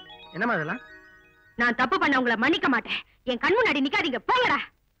 என்னமா இதெல்லாம்? நான் தப்பு பண்ண உங்களை மன்னிக்க மாட்டேன். என் கண் முன்னாடி நிக்காதீங்க, போங்கடா.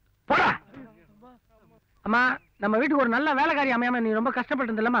 போடா. அம்மா, நம்ம வீட்டுக்கு ஒரு நல்ல வேலைக்காரி அமையாம நீ ரொம்ப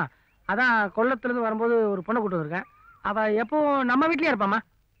கஷ்டப்பட்டு இருந்தல்லம்மா. அதான் கொல்லத்துல இருந்து வரும்போது ஒரு பொண்ணை கூட்டு வந்திருக்கேன். அவ எப்போ நம்ம வீட்லயே இருப்பாமா.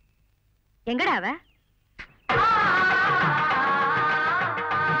 எங்கடா அவ?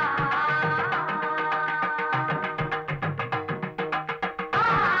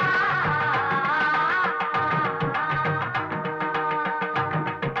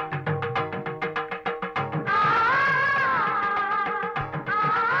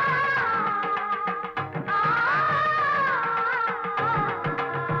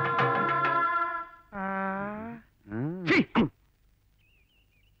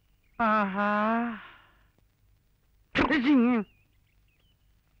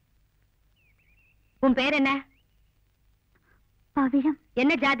 உன் பேர் என்ன? பவிழம்.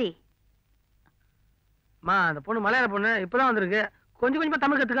 என்ன ஜாதி? மா அந்த பொண்ணு மலையாள பொண்ணு இப்பதான் வந்திருக்கு. கொஞ்சம் கொஞ்சமா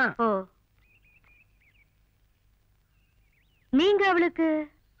தமிழ் கத்துக்க. ஓ, நீங்க அவளுக்கு?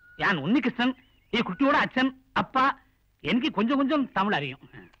 யான் உன்னிகிருஷ்ணன், குட்டியோட அச்சன் அப்பா. எனக்கு கொஞ்சம் கொஞ்சம் தமிழ் அறியும்.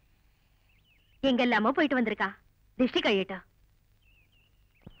 எங்கெல்லாமோ போயிட்டு வந்திருக்கா. திருஷ்டி கழியட்டா.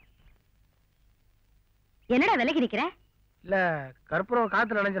 என்னடா விலகி நிக்கிற? இல்ல கற்பூரம்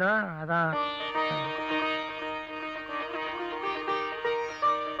காத்துல நினைஞ்சிடும் அதான்.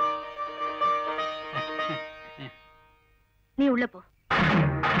 நீ உள்ள போ.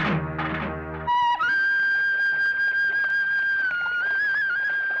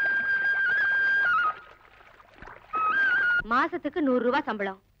 மாசத்துக்கு 100 ரூபாய்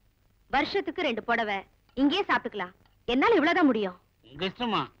சம்பளம், வருஷத்துக்கு 2 புடவை. இங்கேயே சாப்பிட்டுக்கலாம். என்னால இவ்வளவுதான் முடியும். உங்க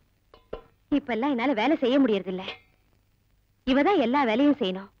இஷ்டமா? இப்ப எல்லாம் என்னால வேலை செய்ய முடியறது இல்ல. இவதான் எல்லா வேலையும்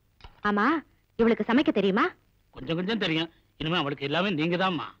செய்யணும். ஆமா, இவளுக்கு சமைக்க தெரியுமா? கொஞ்சம் கொஞ்சம் தெரியும். இனிமே அவளுக்கு எல்லாமே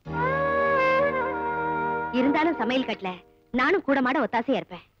நீங்கதாம்மா. இருந்தாலும் சமையல் கட்டல நானும் கூட மாட ஒத்தாசையா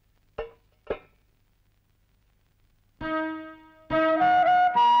இருப்பேன்.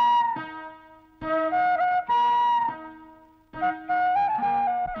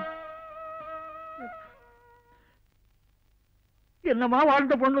 என்னமா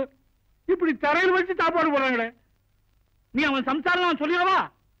வாழ்ந்த பொண்ணு இப்படி தரையில் வச்சு சாப்பாடு போறாங்களே. நீ அவன் சம்சாரம் சொல்லிடவா?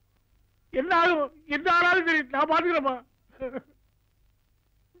 என்ன ஆகும் என்ன ஆனாலும் சரி நான் பாத்துக்கிறேம்மா.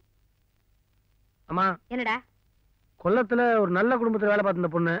 அம்மா, என்னடா? கொல்லத்துல ஒரு நல்ல குடும்பத்துல வேலை பார்த்த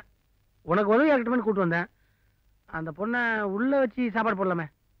பொண்ணு உனக்கு உதவி ஆகட்டுமே கூட்டு வந்தேன். அந்த பொண்ணை உள்ள வச்சு சாப்பாடு போடலாமே.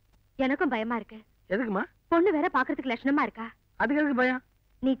 எனக்கும் பயமா இருக்கு. எதுக்குமா? பொண்ணு வேற பாக்குறதுக்கு லட்சணமா இருக்கா. அதுக்கு எதுக்கு பயம்?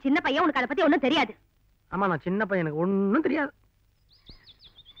 நீ சின்ன பையன், உனக்கு அதை பத்தி ஒண்ணும் தெரியாது. ஆமா, நான் சின்ன பையன், எனக்கு ஒன்னும் தெரியாது.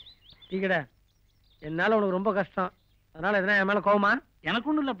 டீக்கடை, என்னால உனக்கு ரொம்ப கஷ்டம். அதனால எதனா என் மேல கோவமா? எனக்கு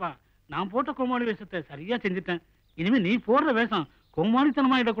ஒண்ணும் இல்லப்பா. நான் போட்ட கோமாளி வேஷத்தை சரியா செஞ்சுட்டேன். இனிமே நீ போடுற வேஷம்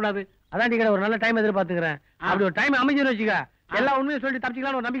கோமாளித்தனமா இடக்கூடாது. அதான் டீக்கடை, ஒரு நல்ல டைம் எதிர்பார்த்துக்கிறேன். அப்படி ஒரு டைம் அமைஞ்சுன்னு வச்சுக்க, எல்லா உண்மையும் சொல்லி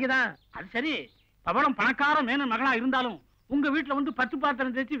தப்பிச்சுக்கலாம் ஒரு நம்பிக்கை தான். அது சரி, பவளம் பணக்கார மேனன் மகளா இருந்தாலும் உங்க வீட்டுல வந்து 10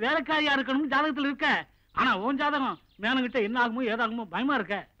 பாத்திரம் தேய்ச்சி வேலைக்காரியா இருக்கணும்னு ஜாதகத்துல இருக்க. ஆனா உன் ஜாதகம் மேனங்கிட்ட என்ன ஆகுமோ ஏதாகுமோ பயமா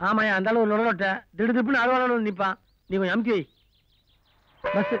இருக்க. ஆமாயா, அந்த அளவு நுழைட்ட திடுதிப்புன்னு அழுவாளு நிப்பான். நீ கொஞ்சம் அமுக்கி வை.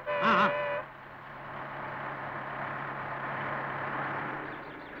 பஸ்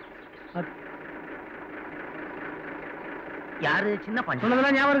யாரு? சின்ன பண்ணி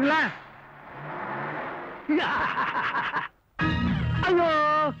சொன்னதெல்லாம் ஞாபகம் இருக்குல்ல? ஐயோ,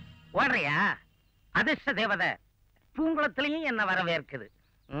 ஓடுறியா? அதிர்ஷ்ட தேவதை பூங்குளத்திலையும் என்ன வரவேற்குது.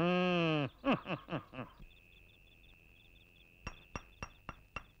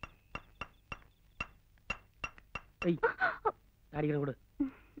 அடிக்கிற கொடு.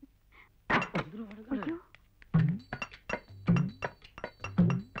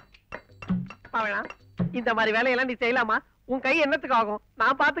 பவளம், இந்த மாதிரி வேலையெல்லாம் நீ செய்யலாமா? உன் கை என்னத்துக்கு ஆகும்?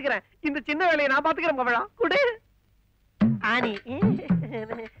 நான் பாத்துக்கிறேன். இந்த சின்ன வேலையை நான் பாத்துக்கிறேன். பவளம் குடு. ஆனி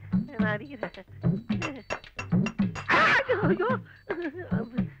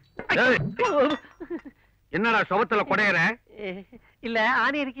என்னடா சுவத்துல கொடையற? இல்ல,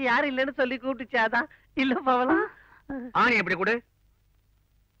 ஆனி இருக்கு யாரும் இல்லன்னு சொல்லி கூப்பிட்டுச்சாதான். இல்ல பவளம். ஆனி எப்படி கொடு.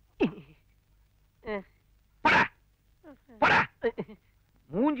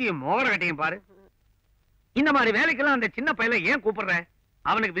 மூஞ்சியும் மோகர கட்டியும் பாரு. இந்த மாதிரி வேலைக்கெல்லாம் அந்த சின்ன பையல ஏன் கூப்பிடுற?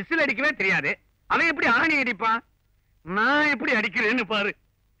 அவனுக்கு விசில் அடிக்கவே தெரியாது. அவன் எப்படி ஆணி அடிப்பான்? நான் எப்படி அடிக்கிறேன்னு பாரு.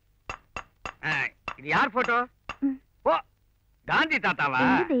 இது யார் போட்டோ? ஓ, காந்தி தாத்தாவா?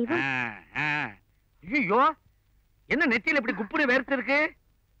 ஐயோ, என்ன நெத்தியில இப்படி குப்புனு வேர்த்து இருக்கு?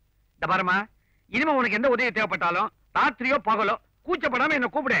 இந்த பாருமா, இனிமே உனக்கு எந்த உதவி தேவைப்பட்டாலும் ராத்திரியோ பகலோ கூச்சப்படாம என்ன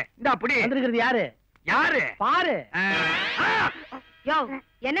கூப்பிடு. இந்த அப்படி வந்திருக்கிறது யாரு? யாரு பாரு. யோ,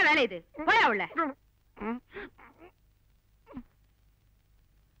 என்ன வேலை இது? போய் அவள.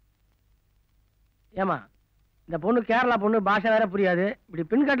 ஏமா, இந்த பொண்ணு கேரளா பொண்ணு, பாஷை வேற புரியாது. இப்படி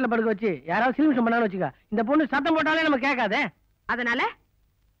பின்காட்டுல படுக்க வச்சு யாராவது சிலிமிஷம் பண்ணாலும் வச்சுக்க. இந்த பொண்ணு சத்தம் போட்டாலே நம்ம கேட்காதே. அதனால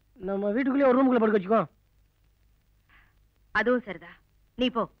நம்ம வீட்டுக்குள்ளே ஒரு ரூமுக்குள்ள படுக்க வச்சுக்கோ. அதுவும் சரிதா. நீ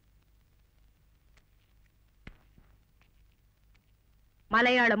போ.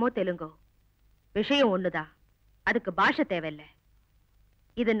 மலையாளமோ தெலுங்கோ விஷயம் ஒண்ணுதான். அதுக்கு பாஷை தேவையில்லை.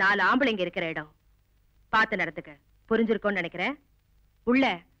 இது 4 ஆம்பளைங்க இருக்கிற இடம். பார்த்து நடத்துக்க. புரிஞ்சிருக்கோன்னு நினைக்கிறேன். உள்ள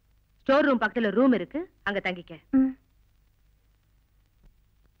ஸ்டோர் ரூம் பக்கத்துல ரூம் இருக்கு, அங்க தங்கிக்க.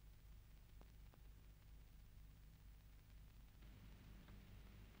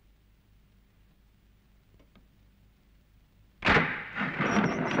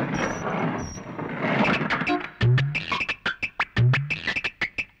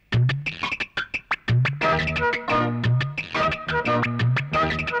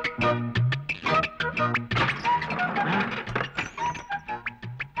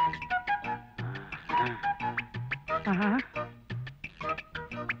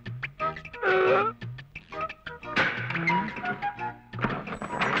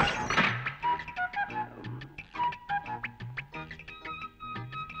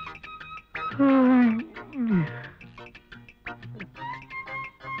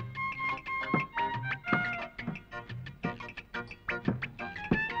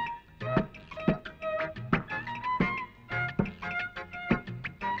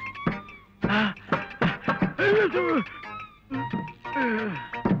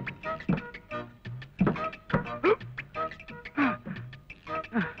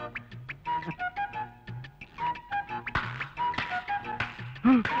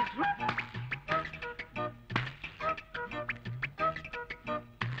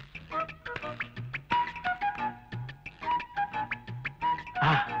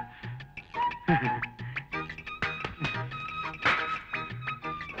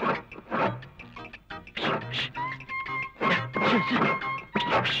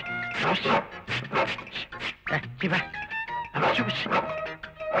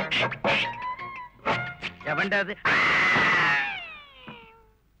 எவன்டாது?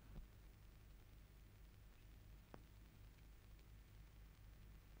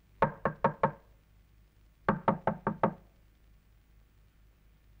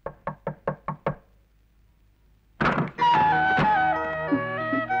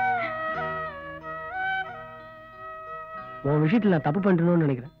 உன் விஷயத்துல நான் தப்பு பண்ணிட்டேன்னு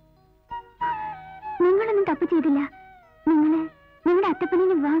நினைக்கிறேன். നിങ്ങളൊന്നും തപ്പ് ചെയ്തില്ല. നിങ്ങള് നിങ്ങളുടെ അത്തപ്പനെ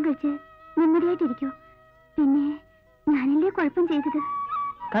വിവാഹം കഴിച്ച് നിമ്മടിയായിട്ടിരിക്കൂ. പിന്നെ ഞാനല്ലേ കുഴപ്പം ചെയ്തത്.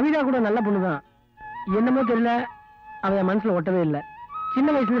 கவிதா கூட நல்ல பொண்ணுதான். என்னமோ தெரியல, அவ என் மனசுல ஒட்டவே இல்லை.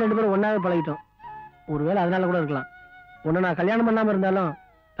 சின்ன வயசுல 2 பேரும் ஒன்னாவே பழகிட்டோம். ஒருவேளை அதனால கூட இருக்கலாம். உன்னை நான் கல்யாணம் பண்ணாம இருந்தாலும்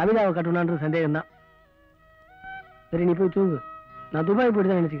கவிதாவை கட்டணும்ன்றது சந்தேகம் தான். சரி, நீ போய் தூங்கு. நான் துபாய்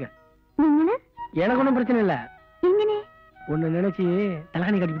போயிட்டு தான் நினைச்சுக்க. எனக்கு ஒன்றும் பிரச்சனை இல்லை. உன்னை நினைச்சு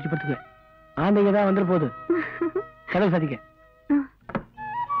தலகாணி கட்டி பிடிச்சு படுத்துக்க. ஆந்தைங்க தான் வந்துட போகுது. கதவு சாதிக்க.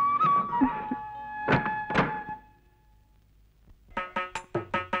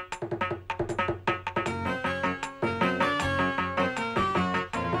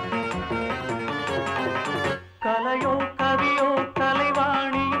 கலையோ கவியோ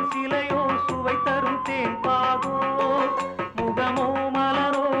கலைவாணியின் சிலையோ சுவை தரும் தேன் பாகோ முகமோ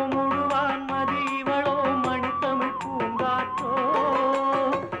மலரோ முழுவான் மதிவளோ மணித்தமிழ் பூங்காற்றோ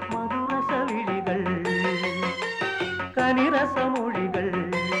மதுரச விழிகள் கனிரச மொழிகள்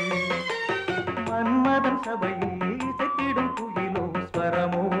மன்மதன் சபையில் இசைத்திடும் குயிலோ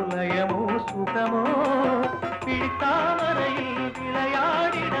ஸ்வரமோ லயமோ சுகமோ பிடித்தாமரையில்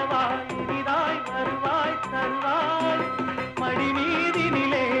விளையாடிடவா இனிதாய் வருவாய் தருவாய் மடி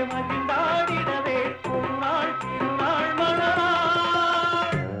மீதினிலே மகிழ்ந்தாடிடவே ஒரு நாள் திருநாள்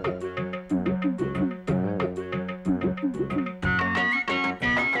மலராய்.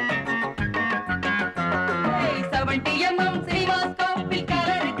 70mm சினிமாஸ்கோப்பில்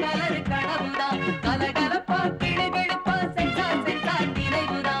கலரு கலரு கனவுதான் கலகலப்பா கிடுகிடுப்பா சென்சார் சென்சார்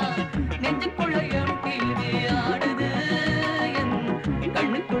நினைவுதான் நெஞ்சுக்குள்ள MTV ஆடுது என்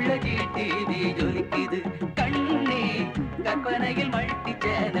கண்ணுக்குள்ள GTV ஜொலிக்குது கண்ணே கற்பனையில் மல்டி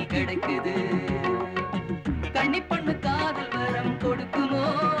சேனல் கிடைக்குது கண்ணி பொண்ணு காதல் வரம் கொடுக்குமோ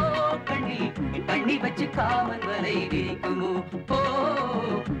கண்ணில் கண்ணி வச்சு காமன் வரை விரிக்குமோ ஓ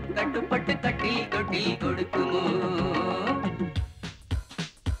கட்டுப்பட்டு கட்டி கொட்டி கொடுக்குமோ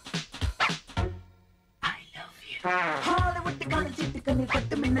ஹாலிவுட் காதல் சீட்டு கண்ணில்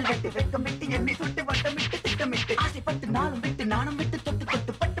பட்டு மின்னல் வெட்டு வெட்கம் விட்டு என்னை சுட்டு வட்டமிட்டு திட்டமிட்டு ஆசைப்பட்டு நானும் விட்டு நானும் விட்டு தொட்டு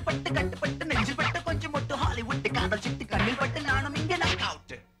தொட்டு பட்டு பட்டு கட்டுப்பட்டு நெஞ்சு பட்டு கொஞ்சம் மொட்டு ஹாலிவுட் காதல் சீட்டு கண்ணில் பட்டு நானும் இங்கே நாக்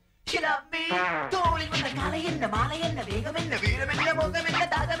அவுட். தோளில் வந்த காலை என்ன மாலை என்ன வேகம் என்ன வீரம் என்ன மோகம் என்ன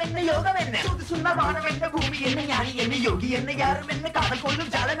தாகம் என்ன யோகம் என்ன சுது சுண்ண வானம் என்ன பூமி என்ன ஞானி என்ன யோகி என்ன யாரும் என்ன காதல்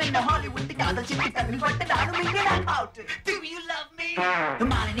கொள்ளும் ஜாலம் என்ன ஹாலிவுட் காதல் சீட்டு கண்ணில் பட்டு நானும் இங்கே knock out. Do you love me?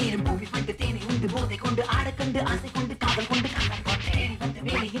 மாலை நேரம் பூமி பட்டு தேனை உண்டு போதை கொண்டு ஆடக்கண்டு ஆசை கொண்டு காதல் கொண்டு காதல் கொண்டு வந்த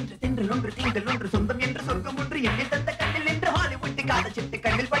வேலை என்று தென்றல் ஒன்று திங்கள் ஒன்று சொந்தம் என்று சொர்க்கம் ஒன்று என்னை தந்த கண்ணில் என்று ஹாலிவுட் காதல் சீட்டு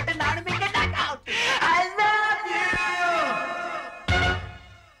கண்ணில் பட்டு நானும் இங்கே knock out. I love you.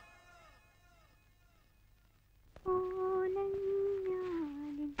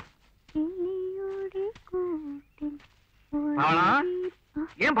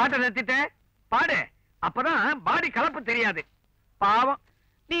 ஏன் பாட்டை நிறுத்திட்ட? பாடு, அப்பதான் பாடி கலப்பு தெரியாது. பாவம்,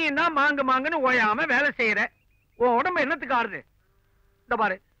 நீ என்ன மாங்கு மாங்குன்னு ஓயாம வேலை செய்யற. உன் உடம்பு என்னத்துக்கு ஆறுது? இந்த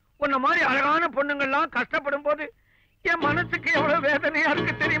பாரு, உன்ன மாதிரி அழகான பொண்ணுங்கள்லாம் கஷ்டப்படும் போது என் மனசுக்கு எவ்வளவு வேதனையா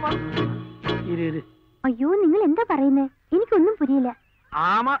இருக்கு தெரியுமா? ஐயோ, നിങ്ങൾ എന്താ പറയുന്നേ? എനിക്കൊന്നും പുരിയില്ല.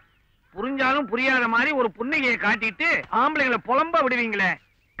 ஆமா, புரிஞ்சாலும் புரியாத மாதிரி ஒரு புன்னகையை காட்டிட்டு ஆம்பளைங்களை புலம்ப விடுவீங்களே,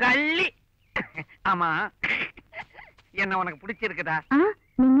 கள்ளி. ஆமா, என்ன உனக்கு பிடிச்சிருக்குதா?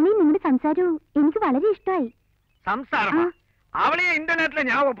 നിങ്ങളുടെ സംസാരവും എനിക്ക് വളരെ ഇഷ്ടമായി. சம்சாரமா? அவளையே இந்த நேரத்துல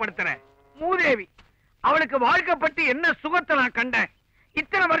ஞாபகப்படுத்துறேன். மூதேவி, அவளுக்கு வாழ்க்கை பற்றி என்ன சுகத்தை நான் கண்டேன்.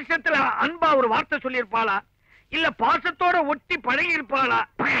 இத்தனை வருஷத்துல அன்பா ஒரு வார்த்தை சொல்லியிருப்பாளா, இல்ல பாசத்தோட ஒட்டி பழகி இருப்பாளா?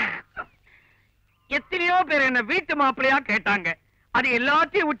 எத்தனையோ பேர் என்ன வீட்டு மாப்பிள்ளையா கேட்டாங்க. அது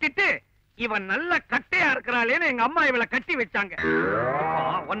எல்லாத்தையும் விட்டுட்டு இவன் நல்ல கட்டையா இருக்கிறாளேன்னு எங்க அம்மா இவளை கட்டி வச்சாங்க.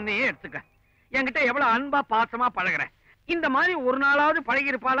 ஒன்னையே எடுத்துக்க, என்கிட்ட எவ்வளவு அன்பா பாசமா பழகுற. இந்த மாதிரி ஒரு நாளாவது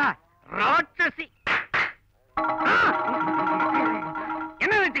பழகி இருப்பாளா? ராட்சசி!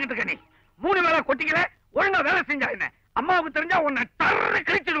 என்ன நினைச்சுக்கிட்டு இருக்க நீ? 3 வேளை கொட்டிக்கல, ஒழுங்கா வேலை செஞ்சா என்ன? அம்மாவுக்கு தெரிஞ்சா உன்னை டர்ரு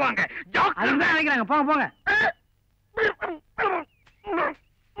கிழிச்சிடுவாங்க. அதுதான் நினைக்கிறாங்க. போங்க போங்க.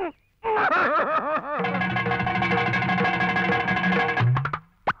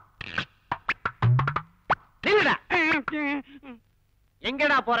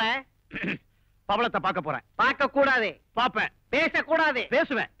 எங்கடா போற? பவளத்தை பார்க்க போறேன். பார்க்க கூடாது. பாப்பேன். பேச கூடாது.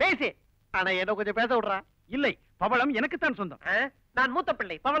 பேசுவேன். பேசு. ஆனா என்ன கொஞ்சம் பேச விடுறா. இல்லை, பவளம் எனக்குத்தான் சொந்தம். நான் மூத்த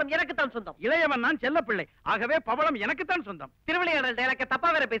பிள்ளை, பவளம் எனக்குத்தான் சொந்தம். இளையவன் நான் செல்ல பிள்ளை, ஆகவே பவளம் எனக்குத்தான் சொந்தம். திருவிளையாடல் டைலாக்க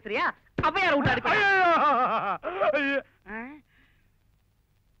தப்பா வேற பேசுறியா? அவையார் விட்டாரு.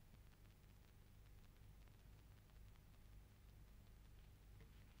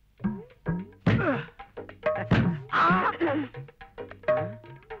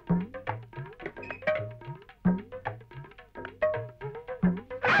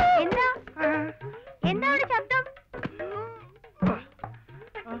 എന്താ ഒരു ശബ്ദം?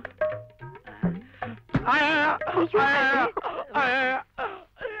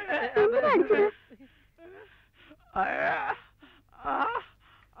 എന്തിനാ അടിച്ചത്?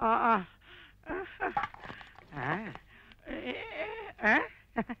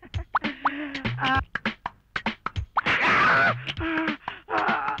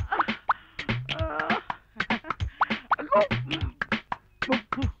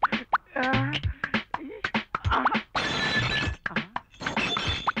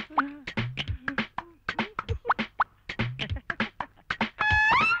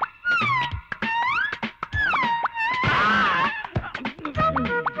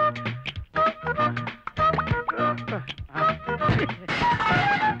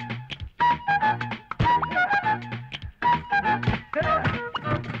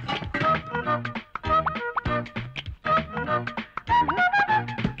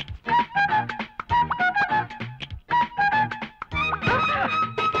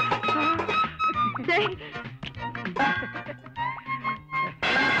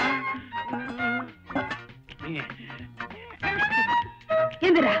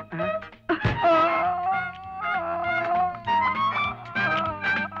 எந்திரா.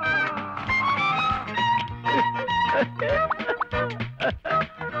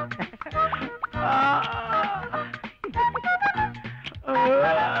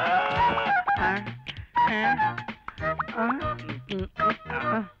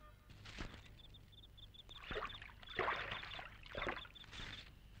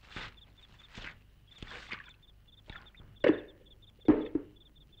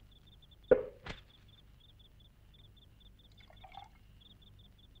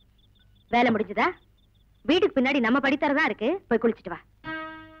 வேலை முடிஞ்சதா? வீட்டுக்கு பின்னாடி நம்ம படித்தரதான் இருக்கு, போய் குளிச்சிட்டு வா.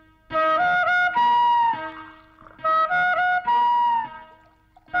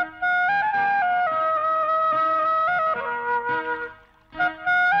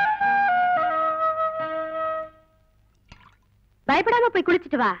 பயப்படாம போய்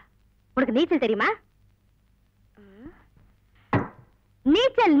குளிச்சிட்டு வா. உனக்கு நீச்சல் தெரியுமா?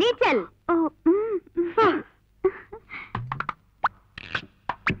 நீச்சல் நீச்சல்.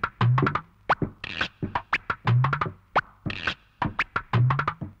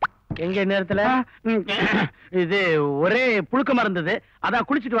 எங்க நேரத்துல இது ஒரே புழுக்கமா இருந்தது, அதான்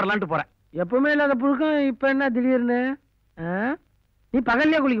குளிச்சிட்டு வரலான்ட்டு போறேன். எப்பவுமே இல்லாத புழுக்கம் இப்ப என்ன திடீர்னு? நீ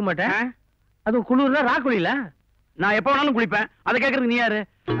பகல்லையே குளிக்க மாட்டேன், அதுவும் குளிர்ல ரா குளியல. நான் எப்ப வேணாலும் குளிப்பேன், அதை கேக்குறதுக்கு நீ யாரு?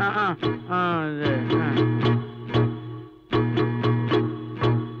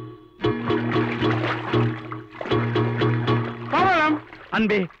 பவளம்,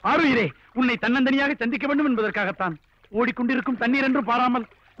 அன்பே, ஆருயிரே, உன்னை தன்னந்தனியாக சந்திக்க வேண்டும் என்பதற்காகத்தான் ஓடிக்கொண்டிருக்கும் தண்ணீர் என்று பாராமல்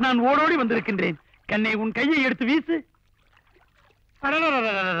நான் ஓடோடி வந்திருக்கின்றேன். கண்ணே, உன் கையை எடுத்து வீசு.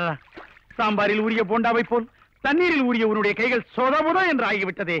 சாம்பாரில் ஊறிய போண்டாவை போல் தண்ணீரில் ஊறிய உன்னுடைய கைகள் சோதாபோதா என்று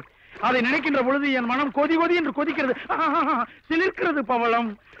ஆகிவிட்டதே. அதை நினைக்கின்ற பொழுது என் மனம் கொதி கொதி என்று கொதிக்கிறது, சிலிர்க்கிறது. பவளம்,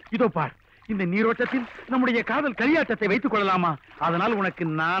 இதோ பார், இந்த நீரோட்டத்தில் நம்முடைய காதல் களியாட்டத்தை வைத்துக் கொள்ளலாமா? அதனால் உனக்கு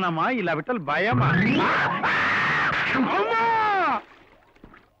நாணமா இல்லாவிட்டால் பயமா?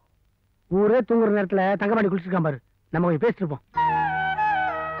 ஊரே தூங்குற நேரத்துல தங்கப்பாண்டி குளிச்சிருக்கான் பாரு, நம்ம போய் பேசிட்டு இருப்போம்.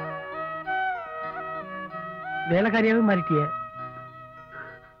 வேலைக்காரியாவே மாறிட்டிய.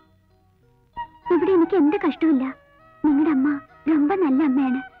 ഇവിടെ എനിക്ക് എന്ത് കഷ്ടമില്ല. നിങ്ങളുടെ അമ്മ ரொம்ப നല്ല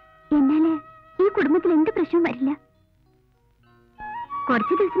അമ്മയാണ്. എന്നാല് ഈ കുടുംബത്തിൽ എന്ത് പ്രശ്നവും വരില്ല.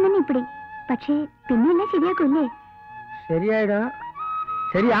 കുറച്ച് ദിവസം തന്നെ ഇപ്പടി, പക്ഷേ പിന്നെല്ലാം ശരിയാക്കൂല്ലേ? ശരിയായിടാ,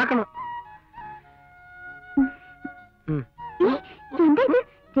 ശരിയാക്കണം. എന്താ ഇത്?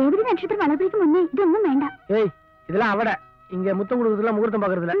 രേവതി നക്ഷത്രം വളർത്തേക്ക് മുന്നേ ഇതൊന്നും വേണ്ട. ஏய் இதெல்லாம் அவட இங்க முத்தம் கொடுக்கறதுல முகூர்த்தம்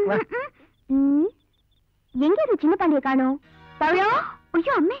பாக்குறதுல. எங்க இது சின்னப்பாண்டிய காணோம்? ஐயோ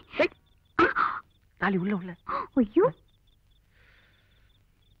ஐயோ அம்மே, தாலி உள்ள உள்ள. ஐயோ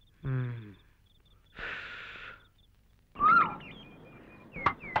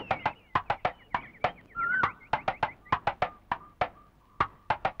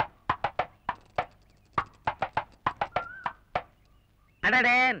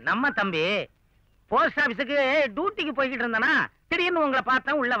அடடே, நம்ம தம்பி போஸ்ட் ஆபீஸுக்கு டியூட்டிக்கு போய்கிட்டு இருந்தானா, திடீர்னு உங்களை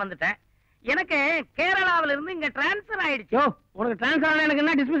பார்த்தேன், உள்ள வந்துட்டேன். எனக்கு கேரளாவில இருந்து இங்க டிரான்ஸ்பர் ஆயிடுச்சு. யோ, உனக்கு டிரான்ஸ்பர் ஆன எனக்கு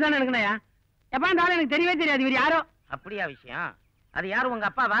என்ன, டிஸ்மிஸ் ஆன எனக்குனயா? எப்பா இந்த ஆளு எனக்கு தெரியவே தெரியாது. இவர் யாரோ? அப்படியா விஷயம்? அது யாரு, உங்க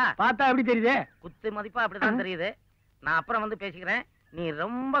அப்பாவா? பார்த்தா எப்படி தெரியுது? குத்து மதிப்பா அப்படிதான் தெரியுது. நான் அப்புறம் வந்து பேசிக்கிறேன். நீ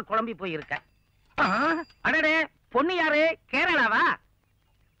ரொம்ப குழம்பி போய் இருக்க. அடடே, பொண்ணு யாரு? கேரளாவா?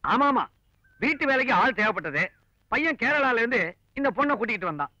 ஆமாமா, வீட்டு வேலைக்கு ஆள் தேவைப்பட்டது. பையன் கேரளால இருந்து இந்த பொண்ணை கூட்டிட்டு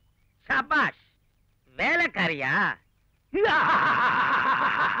வந்தான். சபாஷ், வேலைக்காரியா?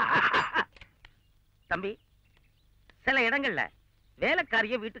 தம்பி, சில இடங்கள்ல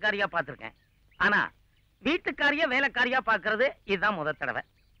வேலைக்காரிய வீட்டுக்காரியா பார்த்திருக்கேன். ஆனா வீட்டுக்காரிய வேலைக்காரியா பார்க்கிறது இதுதான் முதல் தடவை.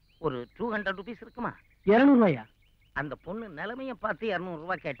 ஒரு 200 ரூபீஸ் இருக்குமா? 200 ரூபாயா? அந்த பொண்ணு நிலைமைய பார்த்து 200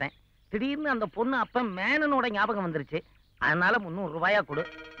 ரூபாய் கேட்டேன். திடீர்னு அந்த பொண்ணு அப்ப மேனனோட ஞாபகம் வந்துருச்சு. அதனால 300 ரூபாயா கொடு.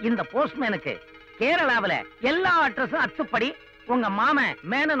 இந்த போஸ்ட்மேனுக்கு கேரளாவில எல்லா அட்ரஸும் அச்சுப்படி, உங்க மாமன்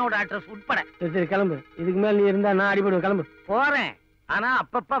மேனனோட அட்ரஸ் உட்பட. சரி கிளம்பு. இதுக்கு மேல நீ இருந்தா நான் அடிபடுவேன். கிளம்பு. போறேன், ஆனா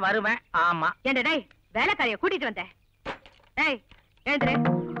அப்பப்ப வருவேன். ஆமா. ஏண்டா டேய், வேலைக்காரிய கூட்டிட்டு வந்தேன். டேய் எழுந்துரு,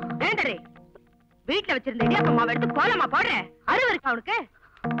 எழுந்துரு. வீட்டுல வச்சிருந்த இடியாப்ப மாவு எடுத்து கோலமா போடுற. அறிவு இருக்கா உனக்கு?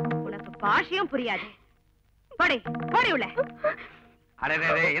 உனக்கு பாஷையும் புரியாது. போடி போடி உள்ள.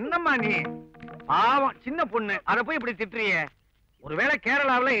 அடடே, என்னம்மா நீ? பாவம் சின்ன பொண்ணு, அத போய் இப்படி திட்டுறியே. ஒருவேளை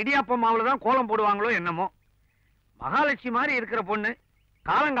கேரளாவில இடியாப்ப மாவுல தான் கோலம் போடுவாங்களோ என்னமோ. மகாலட்சுமி மாதிரி இருக்கிற பொண்ணு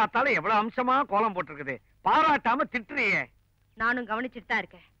காலங்காத்தால எவ்வளவு அம்சமா கோலம் போட்டிருக்குது. பாராட்டாம திட்டுறியே. நானும் கவனிச்சுட்டு தான்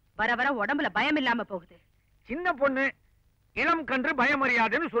இருக்கேன். வர வர உடம்புல பயம் இல்லாம போகுது. சின்ன பொண்ணு, இளம் கன்று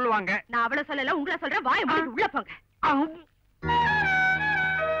பயமறியாதுன்னு சொல்லுவாங்க. நான் அவளை சொல்லல, உங்களை சொல்றேன். வாயை மூடிட்டு உள்ள போங்க.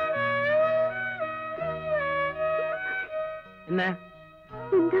 என்ன?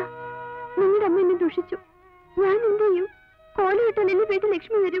 എന്താ നിങ്ങളുടെ അമ്മ എന്നെ ദുഷിച്ചു. ഞാൻ എന്ത് ചെയ്യും? കോലമിട്ടാൽ എന്റെ വീട്ടിൽ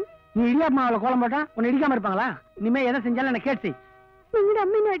ലക്ഷ്മി വരും. நீ இடியாப்ப மாவுல கோலம் போட்டா உன்னை இடிக்காம இருப்பாங்களா? இனிமே எதை செஞ்சாலும் என்ன கேட்டு. നിങ്ങളുടെ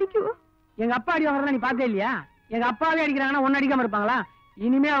அம்மா എന്നെ அடிக்குவோ? எங்க அப்பா அடி வாங்குறதா நீ பார்த்தே இல்லையா? எங்க அப்பாவே அடிக்கிறாங்கன்னா உன்னை அடிக்காம இருப்பாங்களா?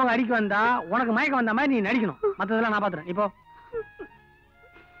 இனிமே அவங்க அடிக்க வந்தா உனக்கு மயக்கம் வந்த மாதிரி நீ நடிக்கணும். மத்ததெல்லாம் நான் பாத்துறேன். இப்போ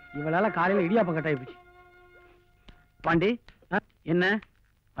இவளால காலையில இடியாப்பம் கட்டாயி போச்சு. பாண்டி, என்ன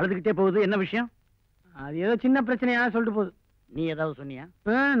அழுதுகிட்டே போகுது? என்ன விஷயம்? அது ஏதோ சின்ன பிரச்சனையா சொல்லிட்டு போகுது. நீ ஏதாவது சொன்னியா?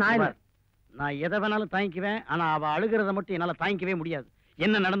 நான் இல்ல. நான் எதை வேணாலும் தாங்கிக்குவேன். ஆனா அவ அழுகிறத மட்டும் என்னால தாங்கிக்கவே முடியாது.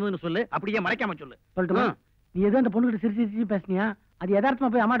 என்ன நடந்ததுன்னு சொல்லு, அப்படியே மறைக்காம சொல்லு. சொல்லட்டுமா? நீ ஏதோ அந்த பொண்ணுகிட்ட சிரிச்சு சிரிச்சு பேசுனியா? அது யதார்த்தமா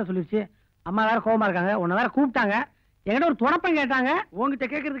போய் அம்மாட்ட சொல்லிருச்சு. அம்மா வேற கோவமா இருக்காங்க, உன்னை வேற கூப்பிட்டாங்க. என்கிட்ட ஒரு தொடப்பம் கேட்டாங்க. உங்ககிட்ட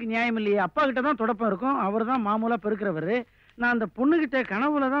கேட்கறதுக்கு நியாயம் இல்லையே. அப்பா கிட்ட தான் தொடப்பம் இருக்கும். அவர் தான் மாமூலா பெருக்கிறவரு. நான் அந்த பொண்ணுகிட்ட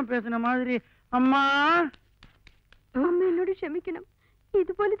கனவுல தான் பேசின மாதிரி. அம்மா அம்மா என்னோட ക്ഷമിക്കണം.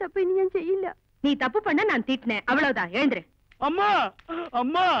 இதுபோல தப்பு இனி நான் செய்யல. நீ தப்பு பண்ண நான் திட்டினேன், அவ்வளவுதான். எழுந்துரு. அம்மா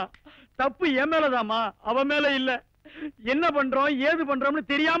அம்மா, தப்பு என் மேலதாம்மா, அவ மேல இல்ல. என்ன பண்றோம் ஏது பண்றோம்னு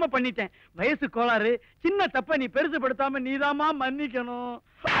தெரியாம பண்ணிட்டேன். வயசு கோளாறு. சின்ன தப்ப நீ பெருசுபடுத்தாம நீதாம்மா மன்னிக்கணும்.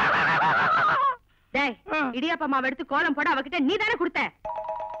 டேய், இடியாப்ப மாவு எடுத்து கோலம் போட அவகிட்ட நீ தானே கொடுத்த.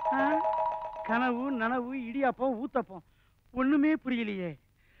 கனவு நனவு இடியாப்பம் ஊத்தப்பம் ஒண்ணுமே புரியலையே.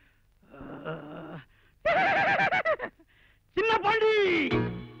 சின்ன பாண்டி,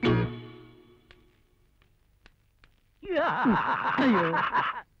 ஐயோ,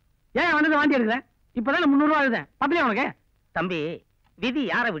 ஏன் வந்து வாண்டி எடுக்கிறேன்? இப்பதான் 300 ரூபாய் எழுதேன். பத்தலையா உனக்கு? தம்பி, விதி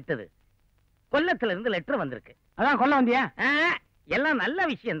யார விட்டது? கொல்லத்துல இருந்து லெட்டர் வந்திருக்கு. அதான் கொல்ல வந்தியா? எல்லாம் நல்ல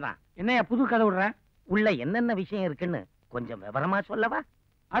விஷயம் தான். என்னையா புது கதை விடுற? உள்ள என்னென்ன விஷயம் இருக்குன்னு கொஞ்சம் விவரமா சொல்லவா?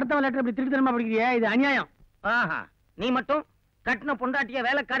 அடுத்த லெட்டர் இப்படி திருத்தனமா படிக்கிறியா? இது அநியாயம். ஆஹா, நீ மட்டும் கட்டின பொண்டாட்டிய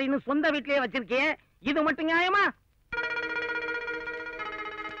வேலைக்காரின்னு சொந்த வீட்லயே வச்சிருக்கியே, இது மட்டும் நியாயமா?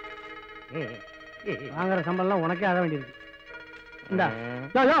 வாங்குற சம்பளம் உனக்கே ஆக வேண்டியிருக்கு. இந்தா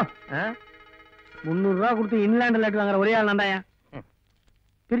 300 ரூபாய் கொடுத்து இன்லாண்ட் லெட்டர் வாங்குற ஒரே ஆள் நான்டாயா.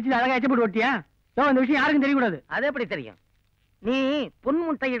 பிரிச்சு அழகா எச்சப்பட்டு ஓட்டியா? இந்த விஷயம் யாருக்கும் தெரியக்கூடாது. அது எப்படி தெரியும்? நீ பொன்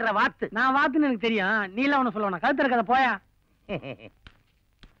முட்டையிடுற வாத்து. நான் வாத்துன்னு எனக்கு தெரியும். நீ எல்லாம் ஒண்ணு சொல்லுவா. கழுத்து இருக்காத போயா.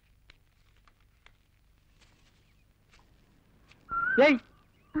 ஏய்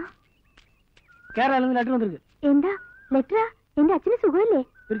கேரளால இருந்து லெட்டர் வந்திருக்கு. എന്താ ലെറ്ററാ? എന്റെ അച്ഛന് സുഖമില്ലേ?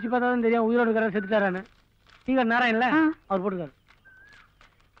 பிரிச்சு பார்த்தா தான் தெரியும் உயிரோடு இருக்கிற செத்துட்டாரான்னு. நீங்க நாராயணன்ல அவர் போட்டுருக்காரு.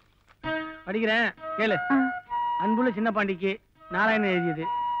 படிக்கிறேன் கேளு. அன்புள்ள சின்னப்பாண்டிக்கு நாராயணன் எழுதியது.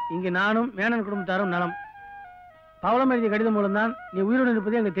 இங்கு நானும் மேனன் குடும்பத்தாரும் நலம். பவளம் எழுதிய கடிதம் மூலம்தான் நீ உயிரோடு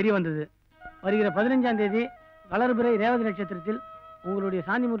இருப்பதே அங்கே தெரிய வந்தது. வருகிற 15ஆம் தேதி வளர்பிறை ரேவதி நட்சத்திரத்தில் உங்களுடைய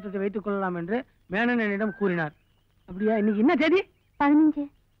சாந்தி முகூர்த்தத்தை வைத்துக் கொள்ளலாம் என்று மேனன் என்னிடம் கூறினார். அப்படியா? இன்னைக்கு என்ன தேதி? 15.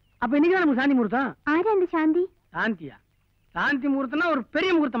 அப்ப இன்னைக்கு தான் நமக்கு சாந்தி முகூர்த்தம். ആരാ എന്റെ ശാന്തി? சாந்தியா? சாந்தி முகூர்த்தம்னா ஒரு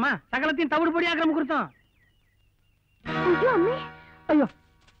பெரிய முகூர்த்தமா? சகலத்தையும் தவிடு பொடி ஆக்கிற முகூர்த்தம். അയ്യോ അമ്മേ. ஐயோ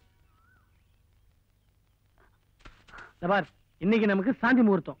பார், இன்னைக்கு நமக்கு சாந்தி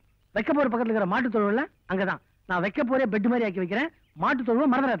முகூர்த்தம். வைக்க போற பக்கத்துல இருக்கிற மாட்டு தொழுவல அங்கதான் நான் வைக்க போறே பெட் மாதிரி ஆக்கி வைக்கிறேன். மாட்டு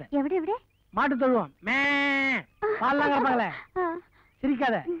தொழுவம் மறந்துடாத. എവിടെ എവിടെ? மாட்டு தொழுவம் மே பால்லாம் கறப்பாங்களே.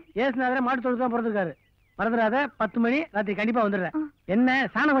 சிரிக்காத. ஏசுநாதரே மாட்டு தொழுவம் தான் பிறந்திருக்காரு. மறந்துடாத. 10 மணி ராத்திரி கண்டிப்பா வந்துடுறேன். என்ன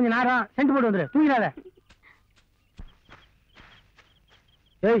சாணம் கொஞ்சம் நேரம் சென்ட் போட்டு வந்துடு. தூங்கிடாத.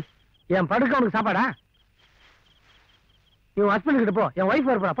 ஏய், என் படுக்க உனக்கு சாப்பாடா? நீ உன் ஹஸ்பண்ட் கிட்ட போ. என்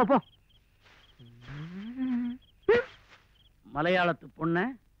ஒய்ஃப் வரப்போறா. போ போ. மலையாளத்து பொண்ண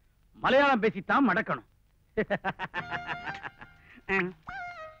மலையாளம் பேசித்தான் மடக்கணும்.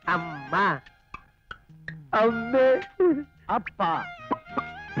 அம்மா அம்மே அப்பா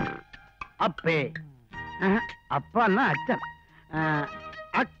அப்பே அப்பான்னா அச்சன்,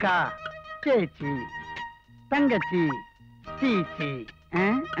 அக்கா சேச்சி தங்கச்சி சீச்சி.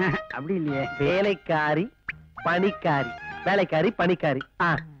 அப்படி இல்லையே. வேலைக்காரி பணிக்காரி. வேலைக்காரி பணிக்காரி.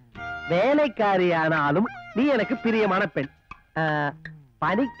 வேலைக்காரி ஆனாலும் நீ எனக்கு பிரியமான பெண்.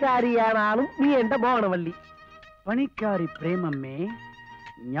 പണിക്കാരിയാണാലും നീ എന്റെ മോണവല്ലി. പണിക്കാരി പ്രേമമ്മേ,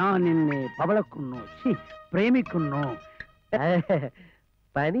 ഞാൻ നിന്നെ പവളക്കുന്നു, പ്രേമിക്കുന്നു.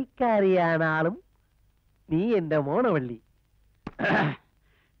 പണിക്കാരിയാണാലും നീ എന്റെ മോണവല്ലി.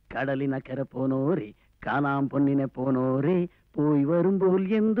 കടലിനക്കര പോനോരേ, കാണാം പൊന്നിനെ പോനോരേ, പോയി വരുമ്പോൾ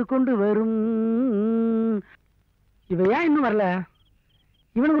എന്ത് കൊണ്ടുവരും. இவன் ஏன் இன்னும் வரல?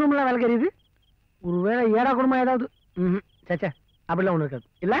 இவனுக்கு ரூம்ல வேலை கறியுது. ஒருவேளை ஏடா குடும்பம் ஏதாவது. சச்சா, அப்படிலாம் ஒண்ணு இருக்காது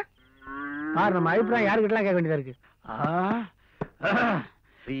இல்ல. பாரு, நம்ம அபிப்பிராயம் யாருக்கிட்டலாம் கேட்க வேண்டியதா இருக்கு.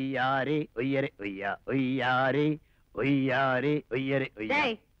 ஒய்யாரே ஒய்யரே ஒய்யா ஒய்யாரே ஒய்யாரே ஒய்யரே ஒய்யா.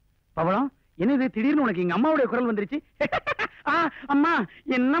 பவளம், என்னது திடீர்னு உனக்கு எங்க அம்மாவுடைய குரல் வந்துருச்சு? அம்மா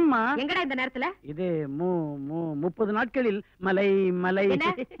என்னம்மா? எங்கடா இந்த நேரத்துல? இது 30 நாட்களில் மலை மலை.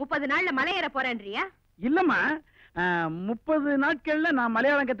 30 நாள்ல மலை ஏற போறேன்றியா? இல்லம்மா, 30 நாட்கள்ல நான்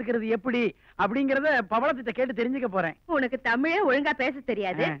மலையாளம் கத்துக்கிறது எப்படி அப்படிங்கறத பவளத்திட்ட கேட்டு தெரிஞ்சுக்க போறேன். உனக்கு தமிழே ஒழுங்கா பேச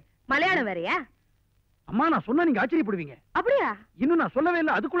தெரியாது, மலையாளம் வேறயா? அம்மா, நான் சொன்னா நீங்க ஆச்சரியப்படுவீங்க. அப்படியா? இன்னும் நான் சொல்லவே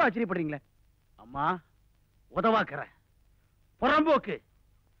இல்லை, அதுக்குள்ள ஆச்சரியப்படுறீங்களே. அம்மா, உதவாக்கற புறம்போக்கு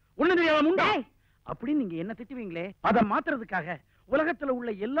ஒண்ணு தெரியாத முண்டா அப்படின்னு நீங்க என்ன திட்டுவீங்களே, அதை மாத்துறதுக்காக உலகத்துல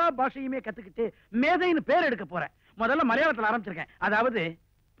உள்ள எல்லா பாஷையுமே கத்துக்கிட்டு மேதைன்னு பேர் எடுக்க போறேன். முதல்ல மலையாளத்துல ஆரம்பிச்சிருக்கேன். அதாவது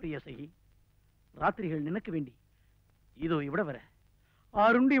பிரியசகி, ராத்திரிகள் நினைக்க வேண்டி இதோ இவிட வர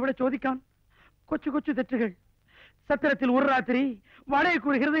ஆறுண்டு இவிட சோதிக்கான் கொச்சு கொச்சு தெற்றுகள் சத்திரத்தில் ஒரு ராத்திரி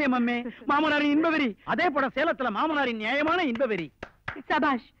வாடகைக்கு ஹிருதயம் அம்மே மாமனாரின் இன்பவெறி. அதே போல சேலத்துல மாமனாரின் நியாயமான இன்பவெறி.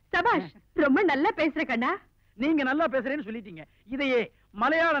 சபாஷ் சபாஷ், ரொம்ப நல்லா பேசுற கண்ணா. நீங்க நல்லா பேசுறேன்னு சொல்லிட்டீங்க. இதையே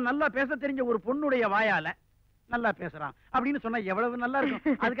மலையாளம் நல்லா பேச தெரிஞ்ச ஒரு பொண்ணுடைய வாயால நல்லா பேசுறான் அப்படின்னு சொன்னா எவ்வளவு நல்லா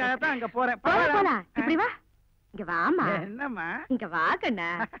இருக்கும். அதுக்காகத்தான் அங்க போறேன். இப்படி வா, இங்க வாமா. என்னம்மா? இங்க வா கண்ணா.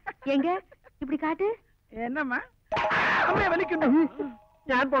 எங்க இப்படி காட்டு. என்னம்மா? அம்மா வலிக்கணும்.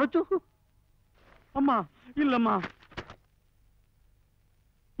 ஞான் பொழைச்சு. அம்மா இல்லம்மா.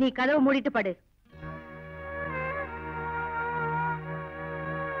 நீ கதவை மூடிட்டு படு.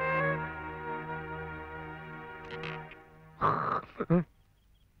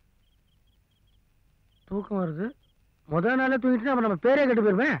 தூக்கம் வருது. முதல் நாளே தூங்கிட்டு நம்ம பேரே கெட்டு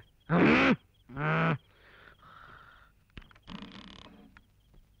போயிருப்பேன்.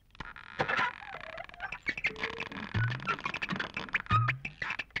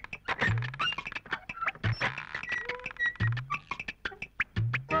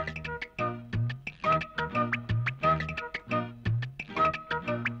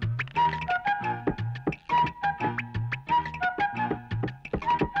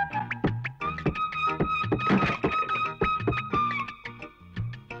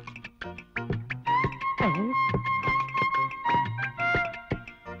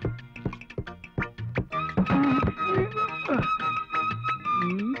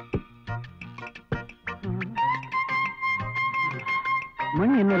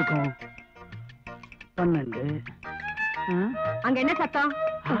 மணி என்ன இருக்கும்? 12. அங்க என்ன சத்தம்?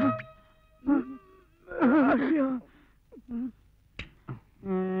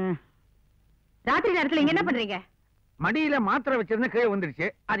 ராத்திரி நேரத்துல இங்க என்ன பண்றீங்க? மடியில மாத்திரை வச்சிருந்த கீழே வந்துருச்சு.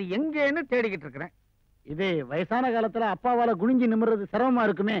 அது எங்கன்னு தேடிக்கிட்டு இருக்கிறேன். இது வயசான காலத்துல அப்பாவால குனிஞ்சு நிமிர்றது சிரமமா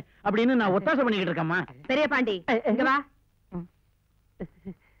இருக்குமே அப்படின்னு நான் ஒத்தாசை பண்ணிக்கிட்டு இருக்கேம்மா. பெரியபாண்டி இங்க வா.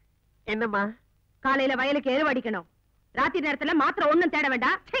 என்னம்மா? காலையில வயலுக்கு எருவு அடிக்கணும். ராத்திரி நேரத்துல மாத்திரை ஒண்ணும் தேட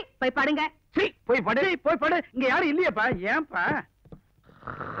வேண்டாம். போய் படுங்க. போய் படு, போய் படு. இங்க யாரும் இல்லையாப்பா? ஏன்பா?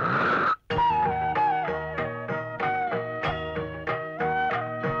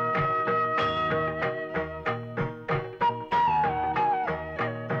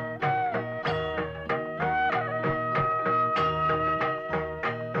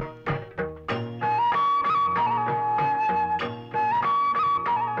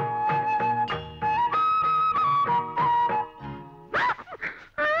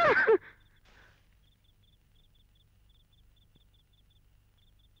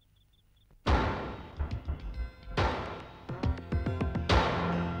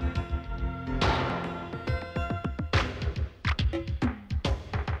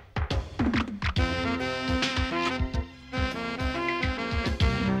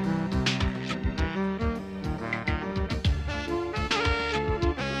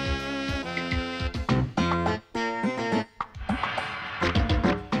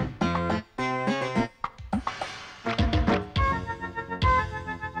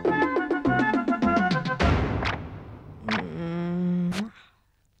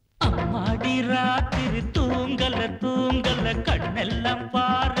 கண்ணெல்லாம்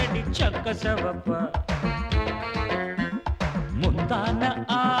பாரடி சக்க சவப்பா முந்தான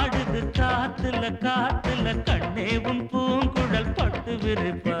ஆடுது காத்துல காத்துல கண்ணேவும் பூங்குழல் பட்டு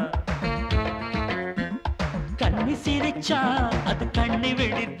விரிப்பா கண்ணி சிரிச்சா அது கண்ணி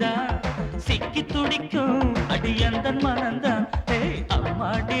வெடிதா சிக்கி துடிக்கும் அடி அந்த மனந்தான்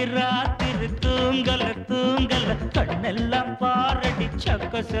அம்மாடி ராத்திரி தூங்கல தூங்கல கண்ணெல்லாம் பாரடி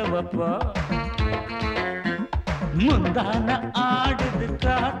சக்க சவப்பா முந்தான ஆடுது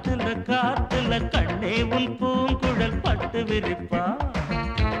காத்துல காத்துல கண்ணே உன் பூங்குழல் பட்டு விரிப்பா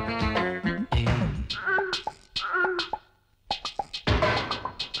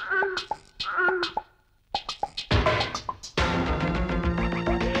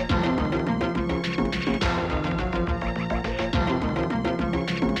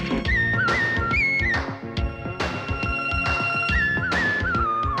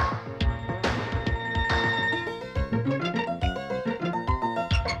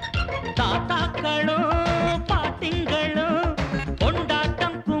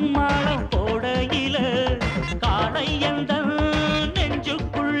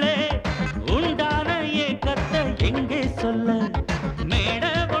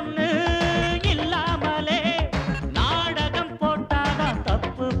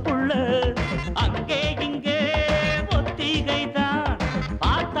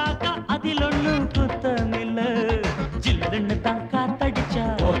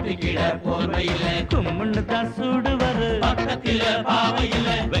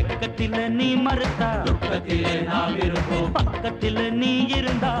பக்கத்தில நீ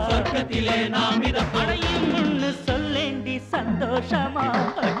இருந்தா சொர்க்கத்திலே நாம் அடையும் சொல்லேண்டி சந்தோஷமா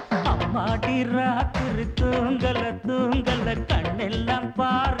அம்மாடி ராத்திரி தூங்கல தூங்கல கண்ணெல்லாம்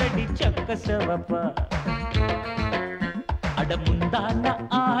பாரடி சக்க சவப்பா அட முந்தான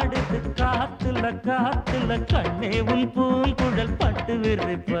ஆடுது காத்துல காத்துல கண்ணே உன் பூங்குழல் பட்டு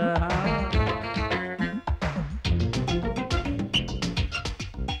விரிப்பா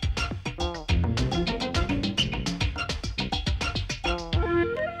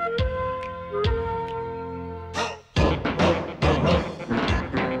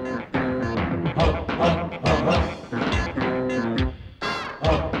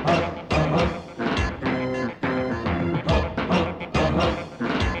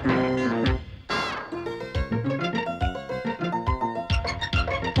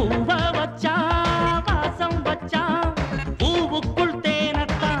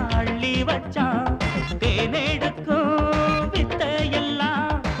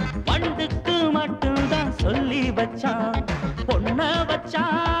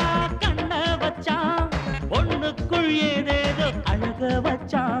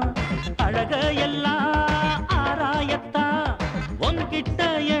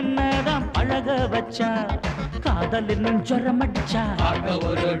ஜரமடிச்சா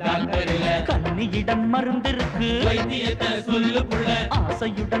ஒரு டாக்டர் கண்ணியிடம் மருந்திருக்கு வைத்தியத்தை சொல்லு புள்ள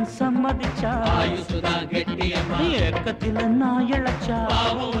ஆசையுடன் சம்மதிச்சா ஆயுசுதான் கெட்டியம்மா ஏக்கத்தில நான் இழச்சா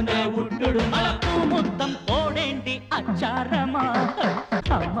பாவனை விட்டுடும் முத்தம் போடேண்டி அச்சாரமா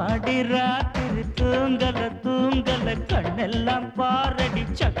அம்மாடி ராத்திரி தூங்கல தூங்கல கண்ணெல்லாம் பாரடி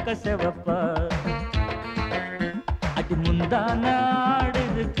சக்க செவப்பா அடி முந்தான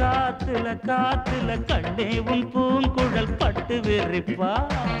ஆடுது காத்துல காத்துல கண்ணே உன் பூங்குழல் பட்டு வெறிப்பா.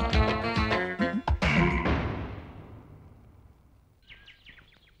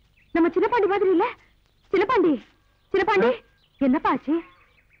 நம்ம சின்னப்பாண்டி மாதிரி இல்ல? சின்னப்பாண்டி, சின்னப்பாண்டி, என்னப்பா ஆச்சு?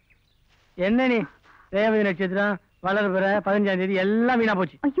 என்ன நீ ரேவதி நட்சத்திரம் வளர்பிற 15ஆம் தேதி எல்லாம் வீணா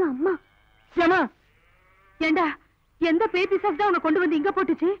போச்சு. ஐயோ அம்மா, ஏமா ஏண்டா எந்த பேத்தி சப்தா உன்னை கொண்டு வந்து இங்க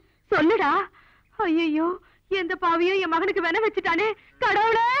போட்டுச்சு சொல்லுடா. ஐயோ எந்த பாவியோ என் மகனுக்கு வேண வச்சுட்டானே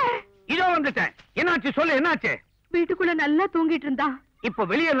கடவுளே. இதோ வந்துட்டேன். என்னாச்சு சொல்லு, என்னாச்சு? வீட்டுக்குள்ள நல்லா தூங்கிட்டு இருந்தா, இப்ப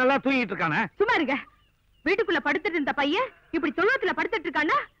வெளியே நல்லா தூங்கிட்டு இருக்கானே. சும்மா இருங்க. வீட்டுக்குள்ள படுத்துட்டு இருந்த பையன் இப்படி தொழுவத்துல படுத்துட்டு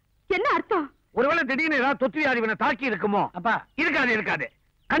இருக்கானா என்ன அர்த்தம்? ஒருவேளை திடீர்னு ஏதாவது தொற்று அறிவினை தாக்கி இருக்குமோ? அப்பா இருக்காது இருக்காது,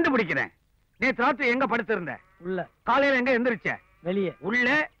 கண்டுபிடிக்கிறேன். நேற்று ராத்திரி எங்க படுத்திருந்த? உள்ள. காலையில எங்க எந்திரிச்ச? வெளியே. உள்ள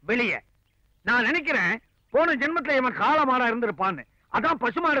வெளியே. நான் நினைக்கிறேன் போன ஜென்மத்துல இவன் காலமாடா இருந்திருப்பான்னு. அதான்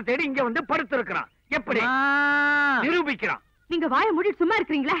பசுமாடை தேடி இங்க வந்து படுத்து இருக்கிறான். எப்படி நிரூபிக்கிறான்? நீங்க வாயை மூடிட்டு சும்மா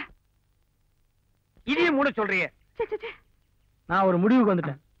இருக்கிறீங்களா? இதையும் மூட சொல்றியே. நான் ஒரு முடிவுக்கு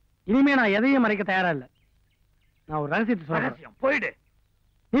வந்துட்டேன். இனிமே நான் எதையும் மறைக்க தயாரா இல்ல. நான் ஒரு ரகசியத்தை சொல்றேன். போயிடு.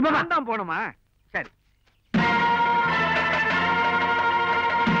 நீ தான் போணுமா? சரி.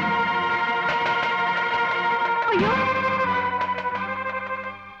 ஐயோ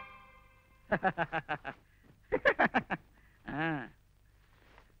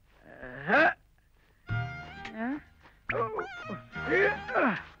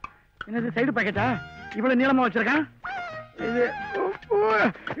என்னது சைடு பாக்கெட்டா? இவ்வளவு நீளமா வச்சிருக்கான். இது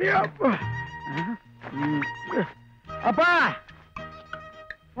அப்பா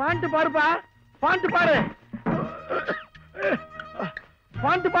பாண்ட் பாருப்பா, பாண்ட் பாரு,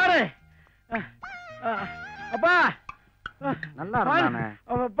 பாண்ட் பாரு. அப்பா நல்லா இருந்தானே.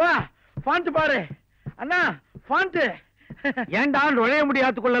 அப்பா பாண்ட் பாரு. அண்ணா பாண்ட். ஏன்டா நுழைய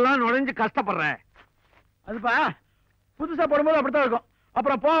முடியாதுக்குள்ளலாம் நுழைஞ்சு கஷ்டப்படுற? அதுப்பா புதுசா போடும்போது அப்படித்தான் இருக்கும்.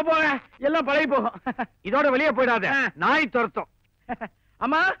 அப்புறம் போக போக எல்லாம் பழகி போகும். இதோட வெளியே போயிடாத, நாய் துரத்தும்.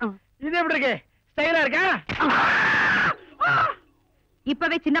 அம்மா இது எப்படி இருக்கு? ஸ்டைலா இருக்கா?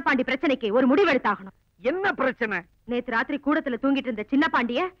 இப்பவே சின்னப்பாண்டி பிரச்சனைக்கு ஒரு முடிவு எடுத்தாகணும். என்ன பிரச்சனை? நேத்து ராத்திரி கூடத்துல தூங்கிட்டு இருந்த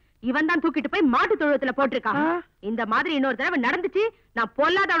சின்னப்பாண்டிய இவன் தான் தூக்கிட்டு போய் மாட்டு தொழுவத்துல போட்டிருக்கான். இந்த மாதிரி இன்னொரு தடவை நடந்துச்சு நான்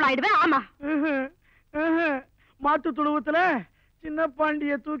பொல்லாதவள் ஆயிடுவேன். ஆமா, மாட்டு தொழுவத்துல சின்ன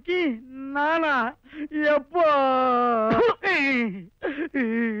பாண்டிய தூக்கி நானா? எப்போ?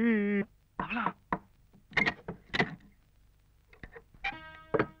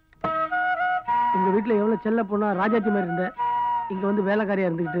 உங்க வீட்டுல எவ்வளவு செல்ல பொண்ணா ராஜாத்தி மாதிரி இருந்த, இங்க வந்து வேலைக்காரியா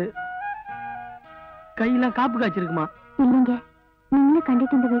இருந்துகிட்டு கையெல்லாம் காப்பு காய்ச்சிருக்குமா? இல்லைங்க, நீங்களும்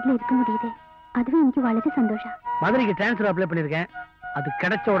கண்டிட்டு இந்த வீட்டுல இருக்க முடியுது. அதுவே எனக்கு வளர்ச்சி சந்தோஷம். மதுரைக்கு டிரான்ஸ்பர் அப்ளை பண்ணிருக்கேன். அது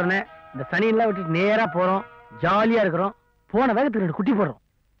கிடைச்ச உடனே இந்த சனி எல்லாம் விட்டுட்டு நேரா போறோம். ஜாலியா இருக்கிறோம். போன வேகத்துக்கு 2 குட்டி போடுறோம்.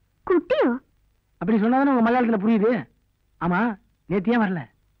 குட்டியோ? அப்படி சொன்னாதானே உங்க மலையாளத்துல புரியுது. ஆமா, நேத்து ஏன் வரல?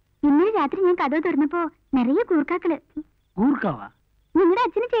 ഇന്നലെ രാത്രി ഞാൻ കഥ തുറന്നപ്പോ നിറയെ കൂർക്കാക്കള്. കൂർക്കാവാ? നിങ്ങളുടെ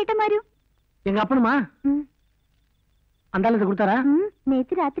അച്ഛന് ചേട്ടന്മാരും. எங்க அப்பனுமா? அந்த ஆளு கொடுத்தாரா?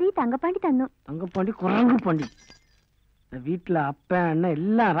 நேத்து ராத்திரி தங்கப்பாண்டி தന്നു. தங்கப்பாண்டி குரங்கு பாண்டி. இந்த வீட்டுல அப்ப அண்ணன்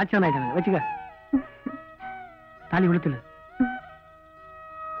எல்லாம் ராட்சன் ஆயிட்டாங்க. வச்சுக்க. தாலி விழுத்துல.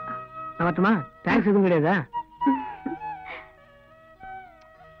 நான் வரட்டுமா? டாக்ஸ் எதுவும் கிடையாதா?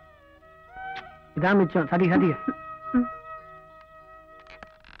 இதான் மிச்சம். சாதிக்க சாதிக்க.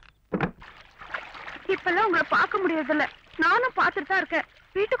 இப்பெல்லாம் உங்களை பார்க்க முடியறதில்ல. நானும் பார்த்துட்டு தான் இருக்கேன்.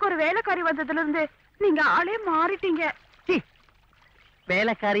 வீட்டுக்கு ஒரு வேலைக்காரி வந்ததுல இருந்து நீங்க ஆளே மாறிட்டீங்க.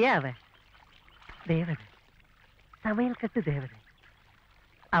 வேலைக்காரியா அவ? தேவதை, சமையல் கட்டு தேவதை.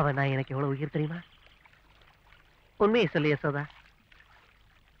 அவ நான் எனக்கு எவ்வளவு உயிர் தெரியுமா? உண்மையை சொல்லு யசோதா,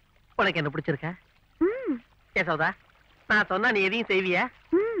 உனக்கு என்ன பிடிச்சிருக்கா? யசோதா, நான் சொன்னா நீ எதையும் செய்வியா?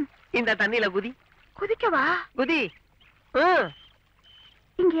 இந்த தண்ணியில குதி. குதிக்கவா? குதி.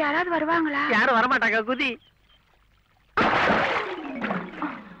 இங்க யாராவது வருவாங்களா? யாரும் வரமாட்டாங்க. குதி.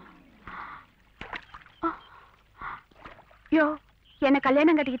 யோ, என்ன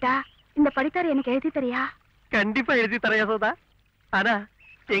கல்யாணம் கட்டிக்கிட்டா இந்த படித்தார் எனக்கு எழுதி தரியா? கண்டிப்பா எழுதி தர யசோதா. ஆனா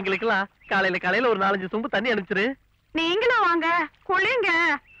எங்களுக்கெல்லாம் காலையில ஒரு 4-5 சொம்பு தண்ணி அனுப்பிச்சிரு. நீங்களும் வாங்க, குளிங்க,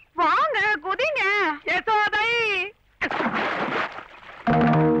 வாங்க, குதிங்க. யசோதை.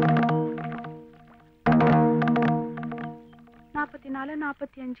 44,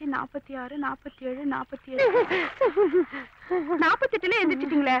 45, 46, 47, 47, 48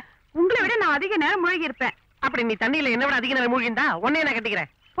 எந்திரிச்சிட்டீங்களே. உங்களை விட நான் அதிக நேரம் மூழ்கி இருப்பேன். அப்படி நீ தண்ணியில என்ன விட அதிக நேரம் மூழ்கிண்டா உன்னைய நான்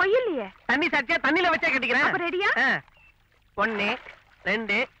கட்டிக்கிறேன். பொய்யில்லையே. தண்ணி சாச்சியா தண்ணியில வச்சா கட்டிக்கிறேன். அப்ப ரெடியா? 1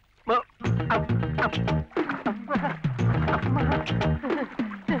 2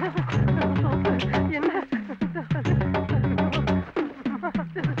 என்ன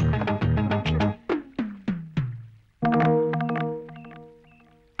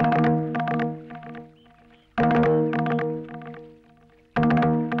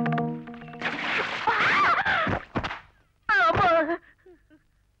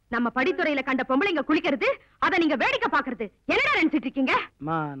படித்துறையில கண்ட பொம்பளைங்க குளிக்கிறது அத நீங்க வேடிக்கை பாக்குறது என்னடா நினைச்சிட்டு இருக்கீங்க?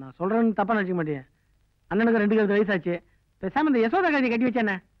 அம்மா நான் சொல்றேன்னு தப்பா நினைக்க மாட்டேன். அண்ணனுக்கு 2 வயசாச்சு. பேசாம இந்த யசோதா கழுதை கட்டி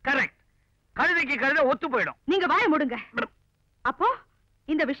வச்சானே. கரெக்ட். கழுதைக்கு கழுதை ஒத்து போயிடும். நீங்க வாய மூடுங்க. அப்போ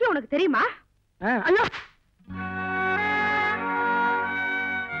இந்த விஷயம் உனக்கு தெரியுமா? ஐயோ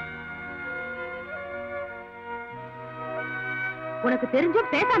உனக்கு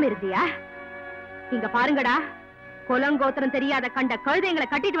தெரிஞ்சும் பேசாம இருந்தியா? இங்க பாருங்கடா, குலங்கோத்திரம் தெரியாத கண்ட கழுதைங்களை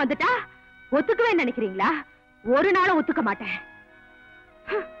கட்டிட்டு வந்துட்டா ஒத்துக்கவே நினைக்கிறீங்களா? ஒரு நாளும் ஒத்துக்க மாட்டேன்.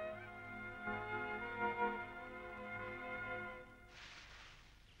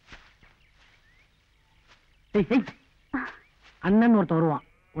 அண்ணன் ஒருத்தன் வருவான்,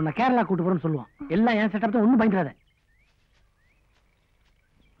 உன்னை கேரளா கூட்டு போறேன்னு சொல்லுவான். எல்லாம் ஏன் செட்டப் தான், ஒண்ணும் பயந்துடாத.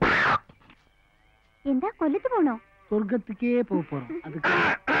 எந்த கொல்லுக்கு போனோம்? சொர்க்கத்துக்கே போக போறோம். அதுக்கு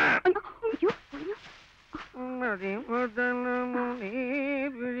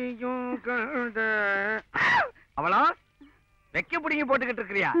அவளா வெக்க புடிங்கி போட்டுக்கிட்டு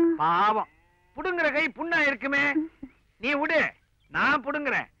இருக்கிறியா? பாவம், புடுங்குற கை புண்ணா இருக்குமே. நீ விடு, நான்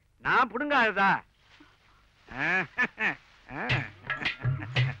புடுங்குறேன். நான் புடுங்காததா?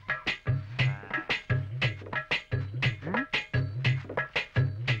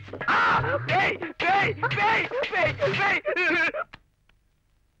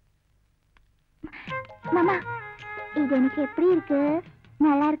 மாமா, இது எனக்கு எப்படி இருக்கு?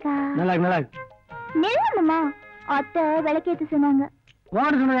 நல்லா இருக்கா? நல்லா இருக்கு, நல்லா இருக்கு. நெல்ல மாமா, அத்தை விளக்கேத்து சொன்னாங்க.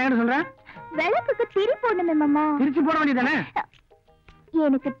 சொல்றேன், விளக்குக்கு திரி போடணுமே மாமா. திரிச்சு போட வேண்டியதானே?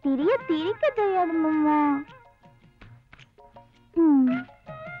 எனக்கு திரிக்க தெரியாது மாமா.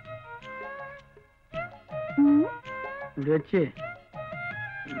 இப்படி வச்சு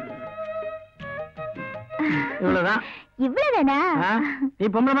இவ்வளவுதான். இவ்வளவுதானா? நீ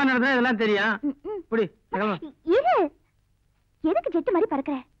பொம்பளை மாதிரி நடந்தா இதெல்லாம் தெரியும். இரு, எதுக்கு ஜெட்டு மாதிரி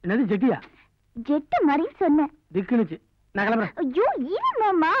பறக்கிற? என்னது ஜெட்டியா? ஜெட்டு மாதிரி சொன்னேன். திக்குனுச்சு, நான் கிளம்புறேன். ஐயோ இரு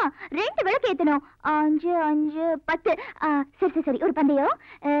மாமா, 2 விளக்கு ஏத்தணும். 5 5 10. சரி சரி, ஒரு பந்தயம்.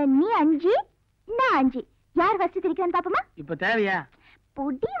 நீ 5 நான் 5. யார் ஃபர்ஸ்ட் திரிக்கிறான்னு பாப்போமா? இப்ப தேவையா?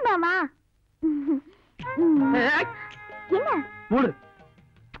 புடி மாமா. என்ன மூடு.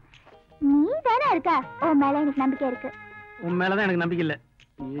 நீ தானே இருக்க, உன் மேல எனக்கு நம்பிக்கை இருக்கு. உன் மேலதான் எனக்கு நம்பிக்கை இல்ல.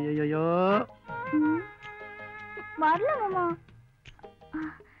 ஐயோ வரல மாமா.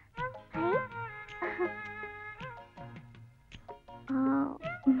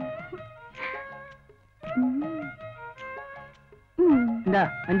 இந்த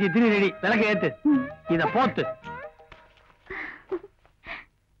 5 திரி ரெடி, விளக்கு ஏத்து. இத போத்து.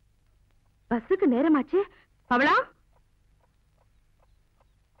 பஸ்ஸுக்கு நேரமாச்சு. பவளா,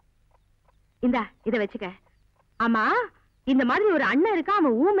 இந்தா இத வச்சுக்க. ஆமா, இந்த மாதிரி ஒரு அண்ணன் இருக்கா,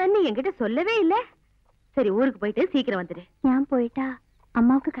 அவன் ஊமன்னு என்கிட்ட சொல்லவே இல்ல. சரி, ஊருக்கு போயிட்டு சீக்கிரம் வந்துடு. நான் போயிட்டா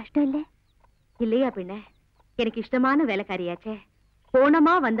அம்மாவுக்கு கஷ்டம் இல்ல? இல்லையா பின்ன, எனக்கு இஷ்டமான வேலைக்காரியாச்சே.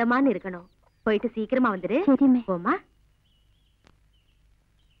 போனமா வந்தமான்னு இருக்கணும். போயிட்டு சீக்கிரமா வந்துடு. சரிமே. போமா.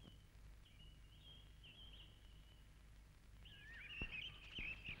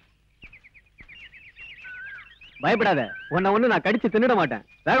 பயப்படாத, உன்னை ஒண்ணு நான் கடிச்சு தின்னுட மாட்டேன்.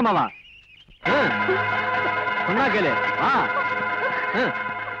 வேகமா வா. சொன்னா கேளு. வா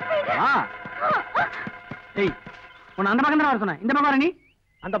வா. ஏய், உன்னை அந்த பக்கம் தான் வர சொன்னேன். இந்த பக்கம் வர. நீ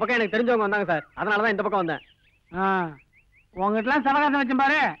அந்த பக்கம் எனக்கு தெரிஞ்சவங்க வந்தாங்க சார், அதனாலதான் இந்த பக்கம் வந்தேன். உங்ககிட்டலாம் சவகாசம் வச்சேன்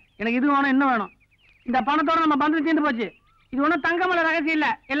பாரு. எனக்கு இது வேணும், இன்னும் வேணும். இந்த பணத்தோட நம்ம பந்து தீர்ந்து போச்சு. இது ஒன்றும் தங்கமலை ரகசியம் இல்ல,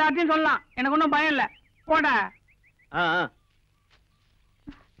 எல்லாத்தையும் சொல்லலாம். எனக்கு ஒன்றும் பயம் இல்ல. போட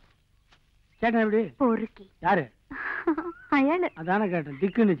கேட்டேன். எப்படி பொறுக்கி? யாரு? அதான கேட்டேன்.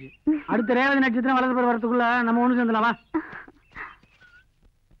 திக்குனுச்சு. அடுத்த ரேவதி நட்சத்திரம் வலது பேர் வரதுக்குள்ள நம்ம ஒண்ணு சேர்ந்துலாமா?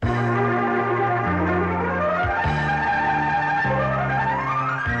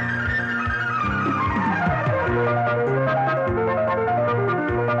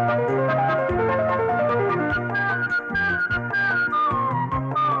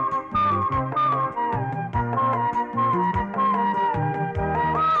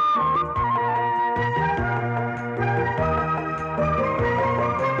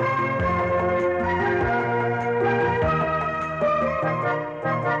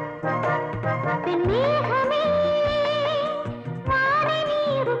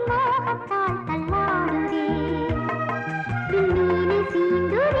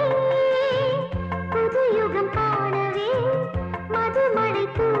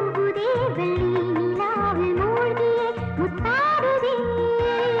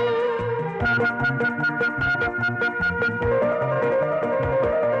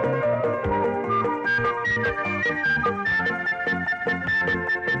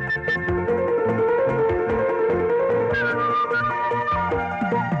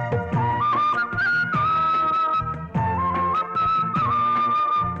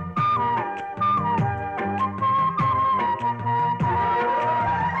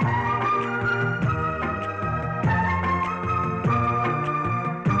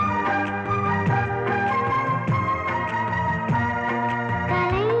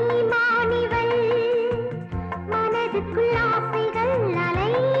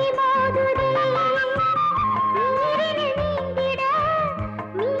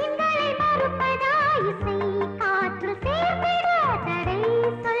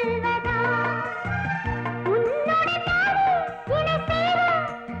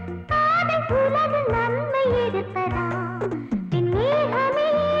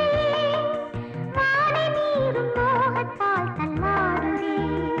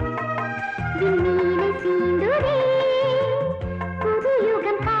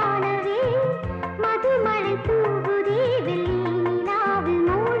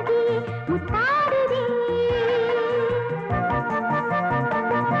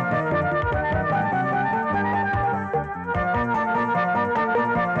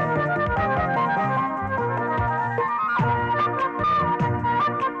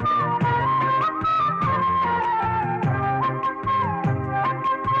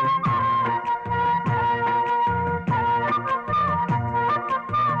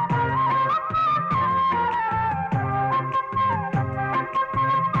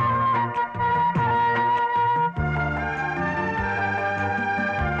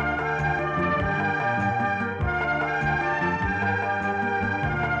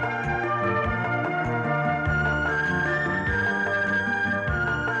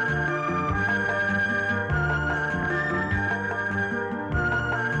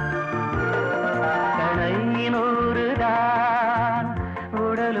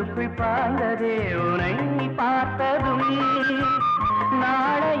 உள்ளுக்குள் பாய்ந்ததே உனை பார்த்ததும்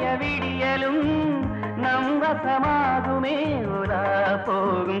நாளைய விடியலும் நம் வசமாகுமே உலா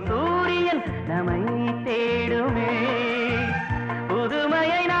போகும் சூரியன் நம்மை தேடுமே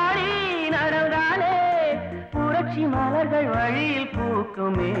புதுமையை நாடி நடந்தாலே புரட்சி மலர்கள் வழியில்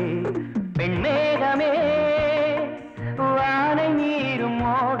பூக்குமே பெண்மேகமே வானை நீரும்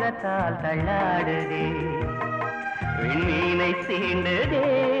மோகத்தால் தள்ளாடுதே விண்மீனை சீண்டுதே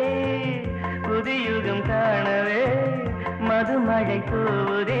புதியுகம் காணவே மதுமழை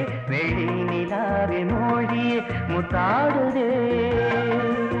தூவுதே வெள்ளி நிலாவே மோழியே முத்தாடுதே.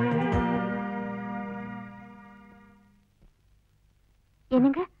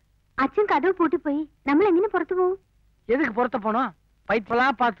 என்னங்க அச்சன் கதவு போட்டு போய் நம்மள எங்கன்னு புறத்து போவோம்? எதுக்கு புறத்த போனோம்?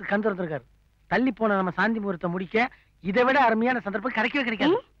 பைப்பெல்லாம் பார்த்து கண் திறந்திருக்காரு. தள்ளி போன நம்ம சாந்தி முகூர்த்தத்தை முடிக்க இதை விட அருமையான சந்தர்ப்பம் கிடைக்கவே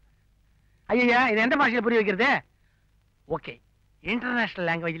கிடைக்காது. ஐயா, இது எந்த பாஷையில புரிய வைக்கிறது? ஓகே, இன்டர்நேஷனல்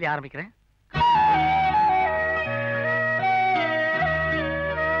லாங்குவேஜ்லயே ஆரம்பிக்கிறேன்.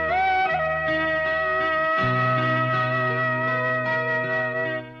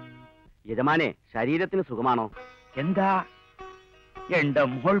 യജമാനെ ശരീരത്തിന് സുഖമാണോ? എന്താ എന്റെ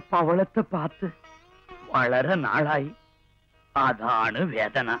മോൾ പവളത്തെ പാത്ത് വളരെ നാളായി, അതാണ്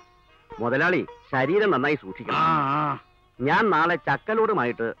വേദന. മുതലാളി ശരീരം നന്നായി സൂക്ഷിക്കണം. ഞാൻ നാളെ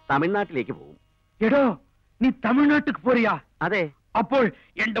ചക്കലോടുമായിട്ട് തമിഴ്നാട്ടിലേക്ക് പോകും. എടോ, നീ തമിഴ്നാട്ടിക്ക് പോറിയാ? അതെ. അപ്പോൾ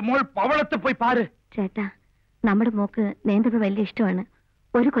എന്റെ മോൾ പവളത്തെ പോയി പാര്. ചേട്ടാ, നമ്മുടെ മോക്ക് നേന്ത്രപ്പഴ വലിയ ഇഷ്ടമാണ്.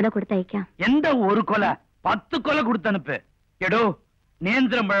 ഒരു കൊല കൊടുത്തയക്കാം. എന്താ ഒരു കൊല? 10 കൊല കൊടുത്തനുപ്പ്. എടോ,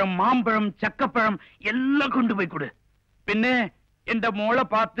 നേന്ത്രപ്പഴം, മാമ്പഴം, ചക്കപ്പഴം എല്ലാം കൊണ്ടുപോയി കൊടു. പിന്നെ എന്റെ മോളെ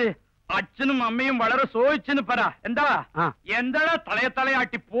പാത്ത് അച്ഛനും അമ്മയും വളരെ സോയിച്ചെന്ന് പറ. എന്താ എന്താടാ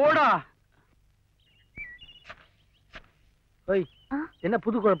തലയാട്ടി പോടാ. என்ன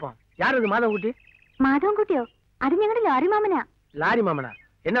புது குழப்பம்? யார் இது? மாதவன்குட்டி? മാധവൻകുട്ടിയോ? അത് ഞങ്ങളുടെ ലോറി മാമനാ. லாரி மாமனா?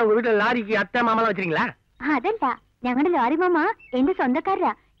 என்ன உங்க வீட்டுல லாரிக்கு அத்தை மாமலாம் வச்சிருக்கீங்களா? അതല്ല, ഞങ്ങളുടെ ലോറി മാമ എന്റെ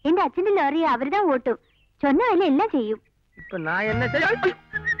സ്വന്തക്കാരാ. എന്റെ അച്ഛന്റെ ലോറി അവരുതാ ഓട്ടും. சொன்ன வேலை எல்லாம் செய்யும். இப்ப நான் என்ன செய்ய?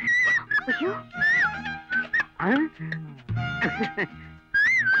 ஐயோ,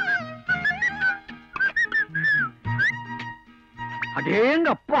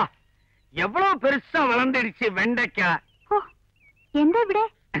 அடேங்கப்பா, எவ்வளவு பெருசா வளர்ந்துடுச்சு வெண்டைக்காய். എന്താ ഇവിടെ?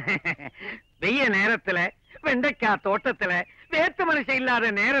 வெய்ய நேரத்துல வெண்டைக்காய் தோட்டத்துல வேத்து மனுஷன் இல்லாத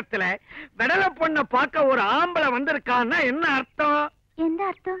நேரத்துல விடல பொண்ண பார்க்க ஒரு ஆம்பளை வந்திருக்கான்னா என்ன அர்த்தம்? എന്താ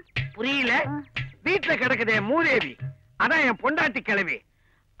അർത്ഥം? புரியல? வீட்டுல கிடக்குதே மூதேவி, அதான் என் பொண்டாட்டி கிழவி.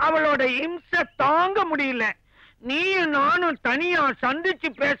 அவளோட இம்சை தாங்க முடியல. நீயும் நானும் தனியா சந்திச்சு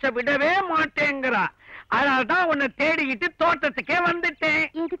பேச விடவே மாட்டேங்கிறா. அதனால்தான் உன்னை தேடிக்கிட்டு தோட்டத்துக்கே வந்துட்டேன்.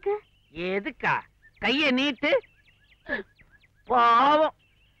 எதுக்கு? எதுக்கா? கைய நீட்டு. பாவம்,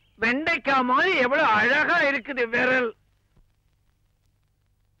 வெண்டைக்காய் மாதிரி எவ்வளவு அழகா இருக்குது விரல்.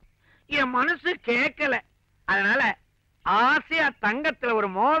 என் மனசு கேட்கல. அதனால ஆசையா தங்கத்துல ஒரு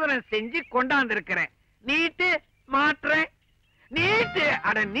மோதிரம் செஞ்சு கொண்டாந்து இருக்கிறேன். நீட்டு, மாற்றேன். நீட்டு,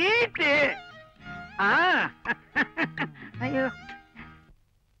 அட நீட்டு. ஐயோ,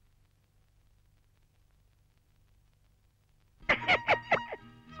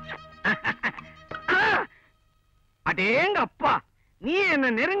 அடேங்க அப்பா, நீ என்ன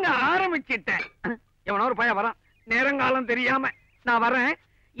நெருங்க ஆரம்பிச்சிட்ட. எவனோ ஒரு பையன் வரான், நேரங்காலம் தெரியாம. நான் வரேன்.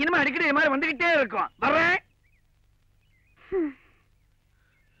 இனிமே அடிக்கடி இது மாதிரி வந்துகிட்டே இருக்கும். வர்றேன்.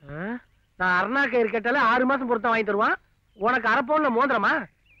 நான் அருணா கயிறு கேட்டாலே 6 மாசம் பொறுத்த வாங்கி தருவான். உனக்கு அரப்போன்ல மோதிரமா?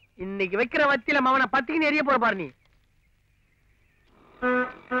 இன்னைக்கு வைக்கிற வத்தியில மாவன பத்திக்கு எரிய போற பாரு. நீ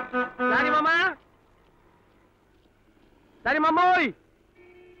லாரி மாமா, லாரி மாமோய்,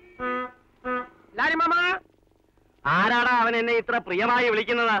 லாரி மாமா. ആരാടാ അവൻ എന്നെ ഇത്ര പ്രിയമായി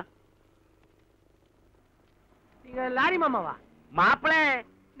വിളിക്കുന്നത്? நீங்க லாரி மாமாவா? മാപ്പിളേ.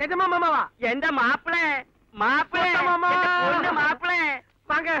 நிஜமா மாமாவா? എന്റെ മാപ്പിളേ, മാപ്പിളേ, മാപ്പിളേ.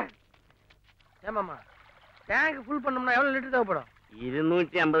 வாங்க. ஏன் மாமா, டேங்க் ஃபுல் பண்ணோம்னா எவ்வளவு லிட்டர் தேவைப்படும்?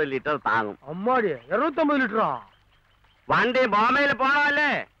 250 ലിറ്റർ താങ്ങും. அம்மாடி, 250 லிட்டரா? വണ്ടി ബോംബെയിൽ പോണല്ലേ,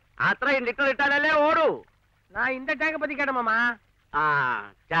 അത്രയും ലിറ്റർ ഇട്ടാലല്ലേ ഓടൂ. நான் இந்த டேங்க பத்தி கேட்டேன் மாமா.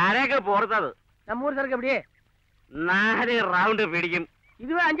 ചരക്ക് പോർത്തത്. நம்ம ஊர் சரக்கு எப்படியே 4 റൗണ്ട് പിടിക്കും.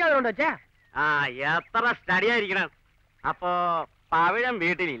 இதுவே 5வது ரவுண்ட் ஆச்சே. എത്ര സ്റ്റഡി ആയിരിക്കണം. അപ്പോ പവിഴം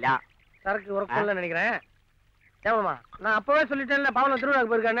വീട്ടിലില്ല. சரக்கு உரக்குள்ள நினைக்கிறேன். ஏமாமா, நான் அப்பவே சொல்லிட்டேன்ல பவளம்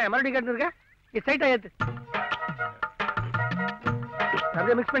திருவிழாக்கு போயிருக்கானே, மறுபடியும் கேட்டு இருக்கேன். நீ ஸ்ட்ரைட்டா ஏத்து.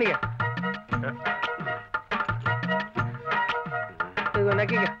 அப்படியே மிக்ஸ் பண்ணிக்க. இது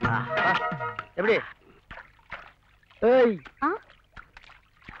நக்கிக்க. எப்படி? ஏய்,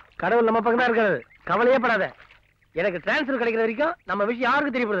 கடவுள் நம்ம பக்கம் தான் இருக்காரு. கவலையே படாத. எனக்கு டிரான்ஸ்ஃபர் கிடைக்கிற வரைக்கும் நம்ம விஷயம்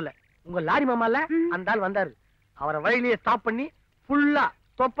யாருக்கும் தெரியப்படுதில்ல. உங்க லாரி மாமா இல்ல, அந்த ஆள் வந்தாரு. அவரை வழியிலேயே ஸ்டாப் பண்ணி ஃபுல்லா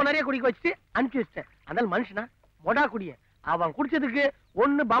தொப்ப நிறைய குடிக்க வச்சுட்டு அனுப்பிச்சு வச்சிட்டேன். அதனால மனுஷனா மொடா குடிய அவன் குடிச்சதுக்கு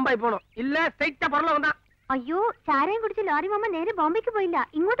ஒண்ணு பாம்பாய் போனோம், இல்ல ஸ்ட்ரைட்டா பரலவன் தான். അയ്യോ ചാരയും കുടിച്ച് ലോറി മാമ നേരെ ബോംബെക്ക് പോയില്ല,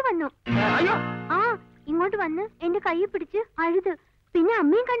 ഇങ്ങോട്ട് വന്നു. അയ്യോ ആ ഇങ്ങോട്ട് വന്ന് എന്റെ കൈ പിടിച്ച് അഴുത്, പിന്നെ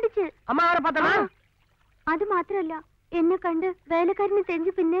അമ്മയും കണ്ടിച്ച്. അമ്മ ആരെ പാത്തണ? അത് മാത്രല്ല എന്നെ കണ്ട് വേലക്കാരന്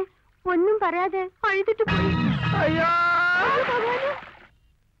തെഞ്ചു പിന്നെ ഒന്നും പറയാതെ അഴുതിട്ട് പോയി. അയ്യോ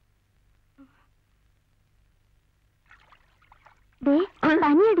ദേ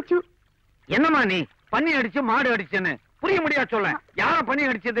പനി അടിച്ചു. என்னம்மா நீ பன்னி அடிச்சு மாடு அடிச்சுன்னு புரிய முடியா சொல்ல? யார பன்னி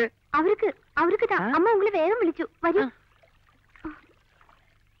அடிச்சது? அவருக்கு தான். அம்மா உங்களை வேகம் விളിച്ചു. வரி.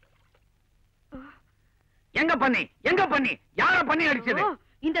 எங்க பண்ணி யார பண்ணி அடிச்சது?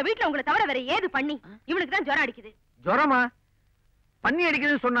 இந்த வீட்ல உங்களை தவிர வேற ஏது பண்ணி? இவனுக்கு தான் ஜுரம் அடிக்குது. ஜுரமா? பண்ணி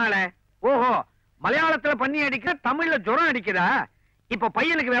அடிக்குதுன்னு சொன்னாலே. ஓஹோ, மலையாளத்துல பண்ணி அடிக்கிற, தமிழ்ல ஜுரம் அடிக்குதா? இப்ப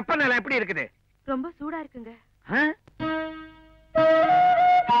பையனுக்கு வெப்பநிலை எப்படி இருக்குது? ரொம்ப சூடா இருக்குங்க.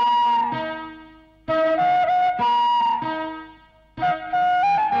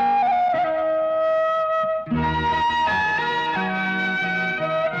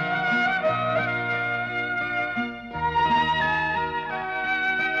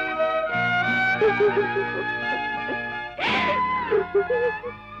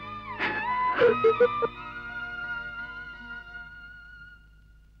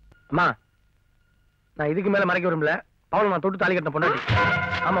 அம்மா, நான் இதுக்கு மேல மறைக்க விரும்பல. பவளம் நான் தொட்டு தாலி கட்டின பொண்டாட்டி.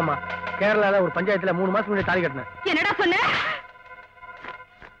 ஆமாம்மா, கேரளால ஒரு பஞ்சாயத்துல 3 மாசம் முன்னாடி தாலி கட்டினேன். என்னடா சொன்ன?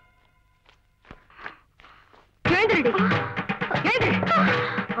 எழுந்திருடி, எழுந்திரு.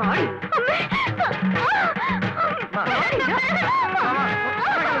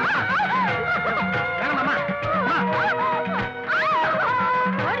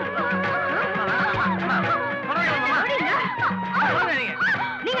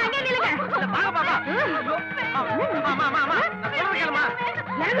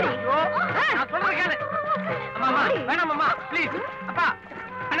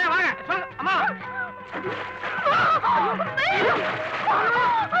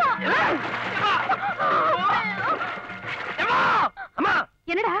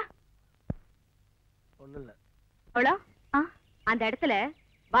 என்னடா ஒண்ணும் இல்ல. அவ்வளோ அந்த இடத்துல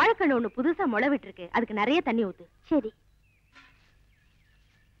வாழைக்கண்ணு ஒண்ணு புதுசா முளை விட்டு இருக்கு, அதுக்கு நிறைய தண்ணி ஊத்து. சரி.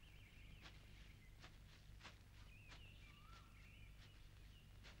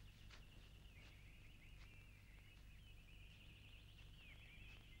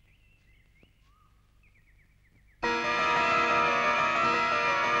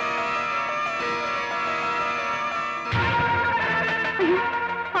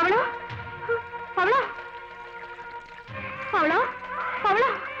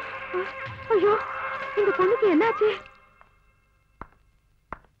 ஐயோ, இந்த பொண்ணுக்கு என்னாச்சு?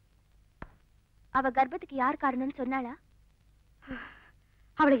 அவ கர்ப்பத்துக்கு யார் காரணம்னு சொன்னாளா?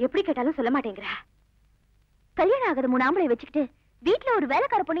 அவளை எப்படி கேட்டாலும் சொல்ல மாட்டேங்கிற. கல்யாணம் ஆகாத 3 ஆம்பளை வச்சுக்கிட்டு வீட்டுல ஒரு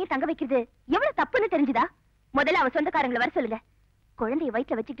வேலைக்கார பொண்ணையை தங்க வைக்கிறது எவ்வளவு தப்புன்னு தெரிஞ்சுதா? முதல்ல அவ சொந்தக்காரங்களை வர சொல்லுங்க. குழந்தைய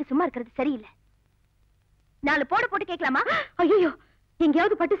வயிற்றுல வச்சுக்கிட்டு சும்மா இருக்கிறது சரியில்லை. 4 போட்டு கேட்கலாமா? ஐயோ,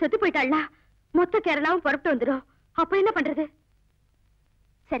 எங்கேயாவது பட்டு செத்து போயிட்டாளா? மொத்த கேரளாவும் புறப்பட்டு வந்துடும். அப்ப என்ன பண்றது?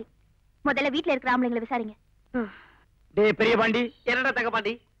 சரி, முதல்ல வீட்டுல இருக்கிற ஆம்பளைங்களை விசாரிங்க. டேய் பெரியபாண்டி, என்னடா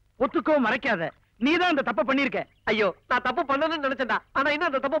தங்கபாண்டி, ஒத்துக்கோ மறைக்காத. நீதான் இந்த தப்பு பண்ணிருக்க. ஐயோ, நான் தப்பு பண்ணணும்னு நினைச்சேன்டா, ஆனா இன்னும்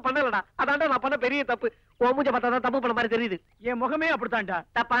அந்த தப்பு பண்ணலடா. அதான்டா நான் பண்ண பெரிய தப்பு. உன் மூஞ்ச பார்த்தா தான் தப்பு பண்ண மாதிரி தெரியுது. என் முகமே அப்படித்தான்டா,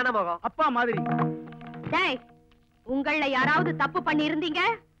 தப்பான முகம், அப்பா மாதிரி. டேய், உங்கள யாராவது தப்பு பண்ணி இருந்தீங்க,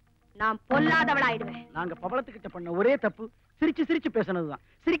 நான் பொல்லாதவளாயிடுவேன். நாங்க பவளத்துக்கிட்ட பண்ண ஒரே தப்பு சிரிச்சு சிரிச்சு பேசுனதுதான்.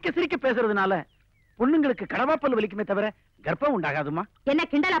 சிரிக்க பேசுறதுனால பொண்ணுங்களுக்கு கடவாப்பல் வலிக்குமே தவிர கர்ப்பம் உண்டாகாதுமா. என்ன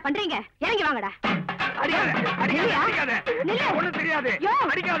கிண்டலா பண்றீங்க? இறங்கி வாங்கடா.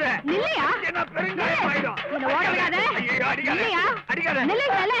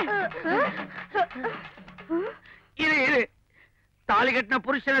 தாலி கட்டின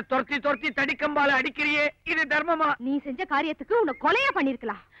புருஷனை துரத்தி தடிக்கம்பால அடிக்கிறியே, இது தர்மமா? நீ செஞ்ச காரியத்துக்கு உன்னை கொலையா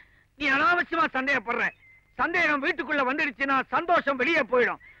பண்ணிருக்கலாம். நீ அனாவசியமா சந்தேகப்படுற. சந்தேகம் வீட்டுக்குள்ள வந்துடுச்சுன்னா சந்தோஷம் வெளியே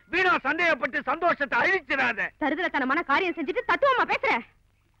போயிடும். வீணா சந்தேகப்பட்டு சந்தோஷத்தை அழிச்சிடாத. தருதலத்தனமான காரியம் செஞ்சுட்டு தத்துவமா பேசுற.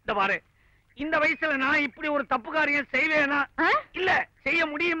 இந்த பாரு, இந்த வயசுல நான் இப்படி ஒரு தப்பு காரியம் செய்வேனா? இல்ல, செய்ய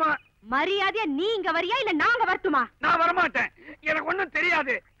முடியுமா? மரியாதையா நீ இங்க வரியா இல்ல நாங்க வரட்டுமா? நான் வரமாட்டேன். எனக்கு ஒண்ணும்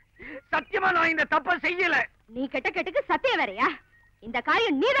தெரியாது. சத்தியமா நான் இந்த தப்ப செய்யல. நீ கெட்ட கெட்டுக்கு சத்தியம் வேறையா? இந்த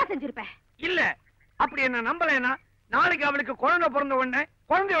காரியம் நீதான் செஞ்சிருப்ப. இல்ல, அப்படி என்ன நம்பலனா நாளைக்கு அவளுக்கு குழந்தை பிறந்த உடனே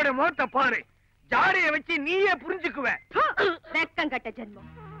குழந்தையோட முகத்தை பாரு. ஜாடைய வச்சு நீயே புரிஞ்சுக்குவ. வெக்கம் கட்ட ஜென்மம்.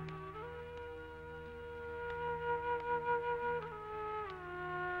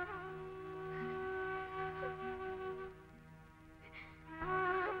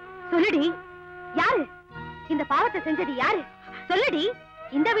 சொல்லுடி, யாரு இந்த பாவத்தை செஞ்சது? யாரு? சொல்லுடி.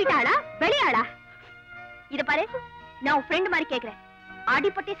 இந்த வீட்டாளா வெளியாளா? இத பாரு, நான் உன் ஃப்ரெண்ட் மாதிரி கேக்குறேன்.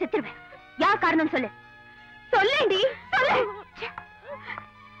 அடிபட்டே செத்துருவேன். யார் காரணம் சொல்லு. சொல்லேண்டி, சொல்லு.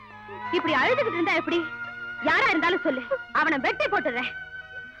 இப்படி அழுதுகிட்டு இருந்தா எப்படி? யாரா இருந்தாலும் சொல்லு, அவனை வெட்டி போட்டுறேன்.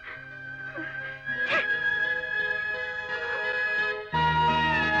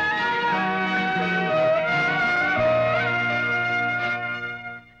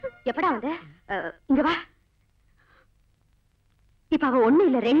 எப்படா வந்து இங்க வா. இப்ப அவ ஒண்ணு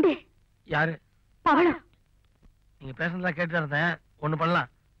இல்ல ரெண்டு. யாரு? பவளம். நீங்க பேசுறதெல்லாம் கேட்டுதான் இருந்தேன். ஒண்ணு பண்ணலாம்,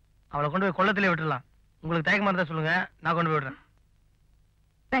 அவளை கொண்டு போய் கொள்ளத்திலே விட்டுடலாம். உங்களுக்கு தயக்கமா இருந்தா சொல்லுங்க, நான் கொண்டு போய் விடுறேன்.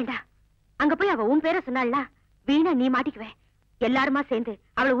 வேண்டாம், அங்க போய் அவ உன் பேரை சொன்னாள்ல, வீணா நீ மாட்டிக்குவே. எல்லாருமா சேர்ந்து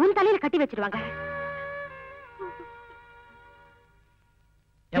அவளை உன் தலையில கட்டி வச்சிருவாங்க.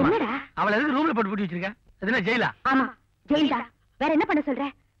 என்னடா அவளை எதுக்கு ரூம்ல போட்டு பூட்டி வச்சிருக்க? எதுனா ஜெயிலா? ஆமா, ஜெயில் தான். வேற என்ன பண்ண சொல்ற?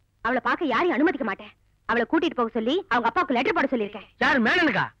 அவளை பார்க்க யாரையும் அனுமதிக்க மாட்டேன். அவளை கூட்டிட்டு போக சொல்லி அவங்க அப்பாவுக்கு லெட்டர் போட சொல்லிருக்கேன். யாரு?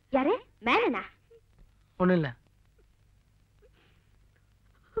 மேனனுக்கா? யாரு? மேனனா? ஒண்ணு இல்ல.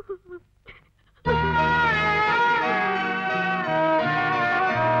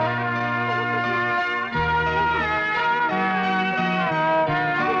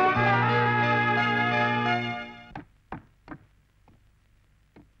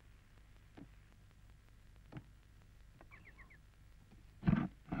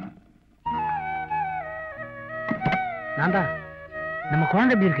 நான்தான். நம்ம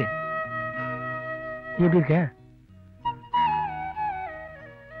குழந்தை எப்படி இருக்கு? நீ எப்படி இருக்க?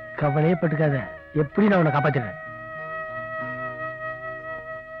 கவலையே பட்டுக்காத, எப்படி நான் உன்னை காப்பாத்துறேன்.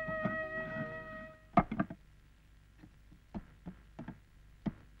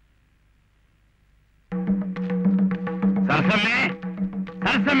 சரசமே,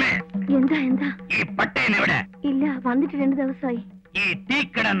 சரசமே. எந்த எந்த ಈ ಪಟ್ಟೇನ ഇവിടെ இல்ல வந்துட்டு 2 ദിവസമായി. ഈ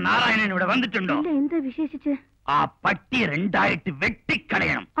തീക്കട നാരായണൻ ഇവിടെ വന്നിട്ടുണ്ടോ? இல்ல എന്താ വിശേഷിച്ച്? ആ പട്ടി രണ്ടായിട്ട്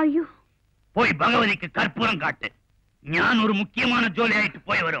വെട്ടിക്കളയണം. അയ്യോ. പോയി ഭഗവതിക്ക് കർപ്പൂരം കാട്ട്. ഞാൻ ഒരു മുഖ്യமான ജോലിയായിട്ട്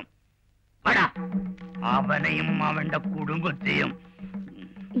പോയി വരും. വടാ. അവനെയും അവന്റെ കുടുംബത്തെയും.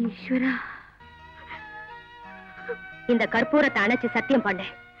 ஈஸ்வரா, இந்த கற்பூரத்தை அணைச்சு சத்தியம் பண்ணு.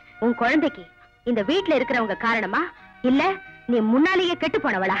 உன் குழந்தைக்கு இந்த வீட்டுல இருக்கிறவங்க காரணமா இல்ல நீ முன்னாலேயே கெட்டு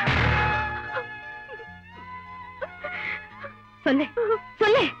போனவளா? சொல்லு,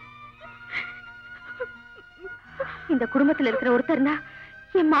 சொல்லு. இந்த குடும்பத்துல இருக்கிற ஒருத்தர்னா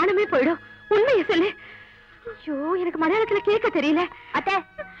என் மானமே போயிடும். உண்மையை சொல்லு. ஐயோ, எனக்கு மலையாளத்துல கேட்க தெரியல. அத்தை,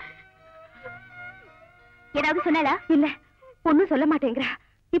 ஏதாவது சொன்னாலா? இல்ல, ஒண்ணும் சொல்ல மாட்டேங்கிற.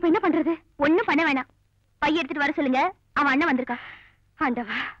 இப்ப என்ன பண்றது? ஒண்ணும் பண்ண வேணாம். பைய எடுத்துட்டு வர சொல்லுங்க, அவன் அண்ணன் வந்திருக்கா.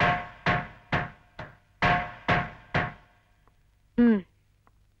 ஆண்டவா.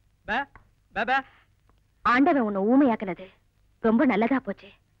 ஆண்டவன் உன்னை ஊமையாக்குனது ரொம்ப நல்லதா போச்சு.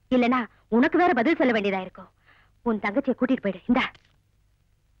 இல்லனா உனக்கு வேற பதில் சொல்ல வேண்டியதா இருக்கும். உன் தங்கச்சியை கூட்டிட்டு போயிடு. இந்தா.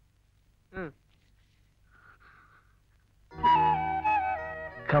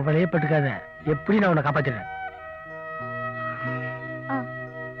 கவலையே பட்டுக்காத, எப்படி நான் உன்னை காப்பாத்துறேன்.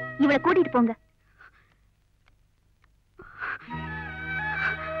 இவளை கூட்டிட்டு போங்க.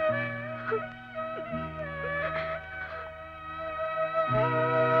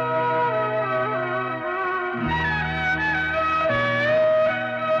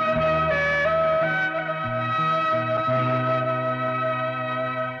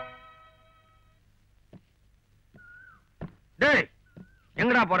 டேய்,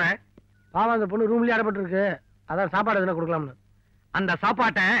 எங்கடா போற? பாவம், அந்த பொண்ணு ரூம்லயே அடைபட்டு இருக்கு. அதான் சாப்பாடு எதுனா கொடுக்கலாம்னு. அந்த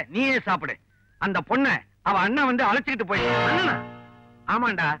சாப்பாட்டை நீயே சாப்பிடு. அந்த பொண்ணை அவ அண்ணன் வந்து அழைச்சிக்கிட்டு போய். அண்ணனா?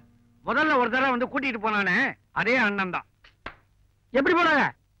 ஆமாண்டா, முதல்ல ஒரு தடவை வந்து கூட்டிட்டு போனானே, அதே அண்ணன் தான். எப்படி போனாங்க?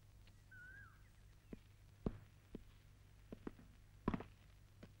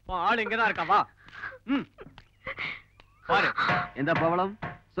 ஆள் இங்கதான் இருக்கா, வா. பாரு, எந்த பவளம்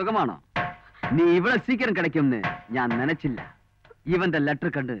സുഖമാണോ? നീ ഇവിടെ സീക്കിരം കിടക്കുമെന്ന് ഞാൻ നനച്ചില്ല. ഇവന്റെ ലെറ്റർ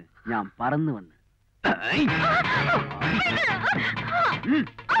കണ്ട് ഞാൻ പറന്നു വന്ന്.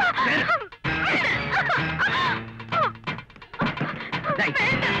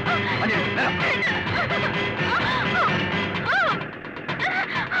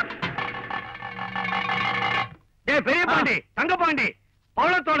 பெரியபாண்டி, தங்கபாண்டி,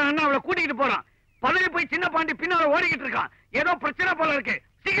 பவளத்தோட அண்ணன் அவளை கூட்டிட்டு போறான். பதவி போய் சின்னபாண்டி பின்னால ஓடிக்கிட்டு இருக்கான். ஏதோ பிரச்சனை போல இருக்கு.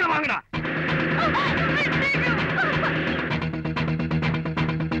 சீக்கிரம் வாங்கடா.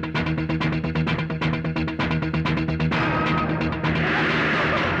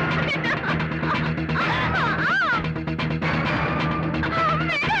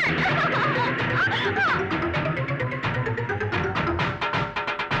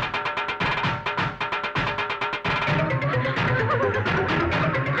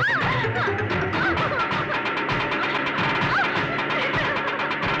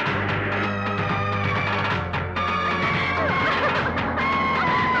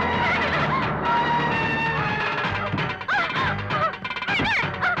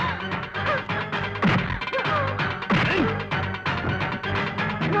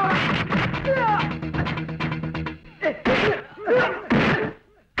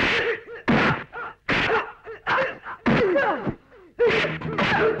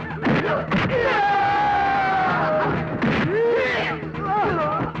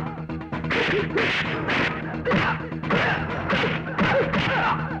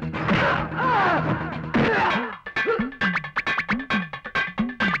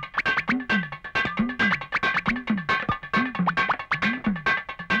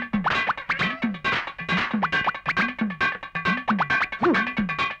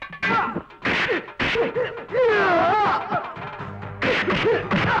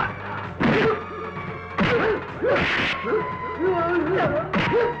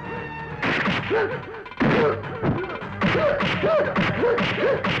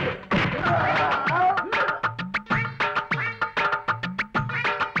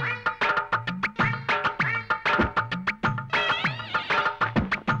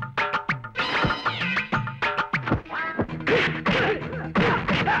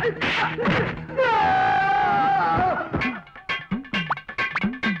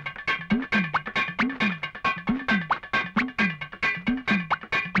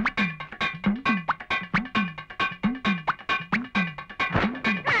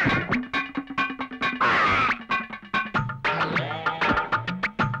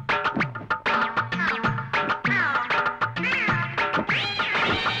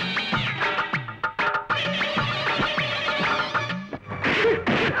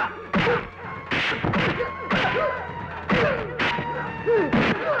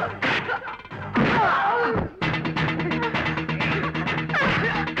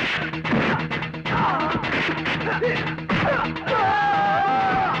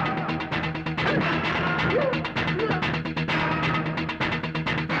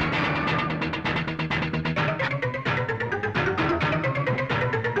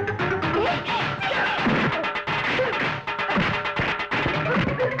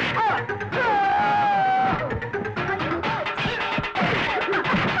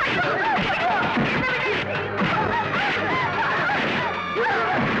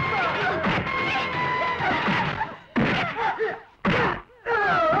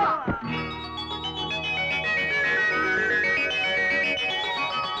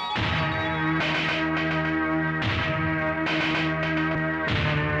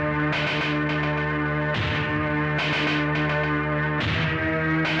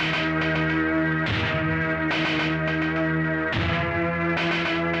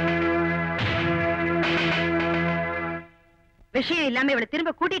 விஷயம் இல்லாம இவளை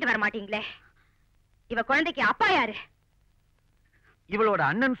திரும்ப கூட்டிட்டு வர மாட்டீங்களே? இவ குழந்தைக்கு அப்பா யாரு? இவளோட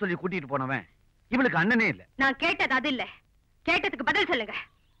அண்ணன் சொல்லி கூட்டிட்டு போனவன் இவளுக்கு அண்ணனே இல்ல. நான் கேட்டது அது இல்ல. கேட்டதுக்கு பதில் சொல்லுங்க.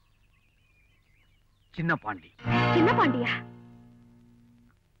 சின்னப்பாண்டி. சின்னப்பாண்டியா?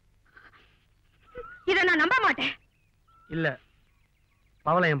 இத நான் நம்ப மாட்டேன். இல்ல,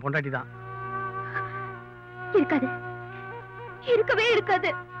 பவளம் என் பொண்டாட்டி தான். இருக்காது, இருக்கவே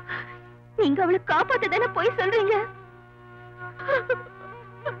இருக்காது. நீங்க அவளை காப்பாத்த தானே போய் சொல்றீங்க.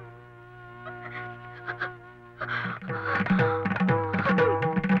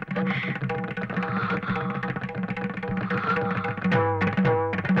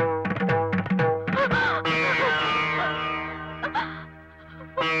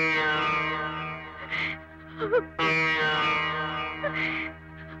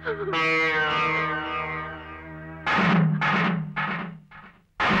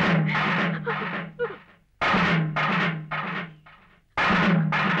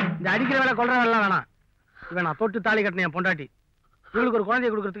 இந்த அடிக்கிற வேலை கொள்ற வேலை வேணாம். இவன் நான் தொட்டு தாலி கட்டின என் பொண்டாட்டி. இவளுக்கு ஒரு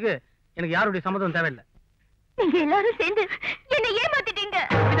குழந்தைய கொடுக்கறதுக்கு எனக்கு யாருடைய சம்மதம் தேவையில்லை. நீங்க எல்லாரும் சேர்ந்து என்ன ஏமாத்திட்டீங்க.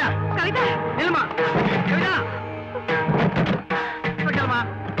 கவிதா, கவிதா, நில்லுமா. கவிதா, கேளுமா.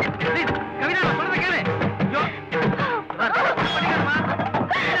 ப்ளீஸ் கவிதா, நான் சொல்றத கேளு. ஐயோ, பண்ணிக்கணுமா?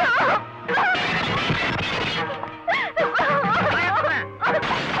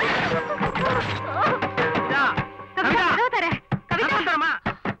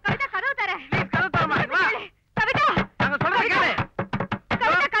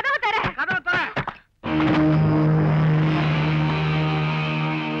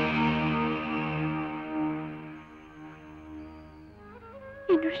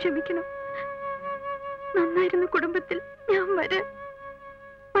 ക്ഷമിക്കണം. നന്നായിരുന്ന കുടുംബത്തിൽ ഞാൻ വരാൻ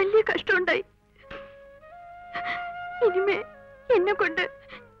വലിയ കഷ്ടമുണ്ടായി. ഇനിമേ എന്നെ കൊണ്ട്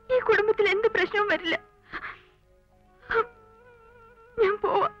ഈ കുടുംബത്തിൽ എന്ത് പ്രശ്നവും വരില്ല. ഞാൻ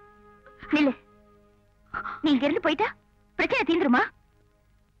പോവാ. നില്ല്. நீ இங்க இருந்து போயிட்டா பிரச்சனை தீந்துருமா?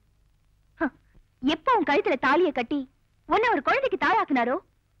 எப்ப உன் கழுத்துல தாலியை கட்டி உன்னை ஒரு குழந்தைக்கு தாயாக்குனாரோ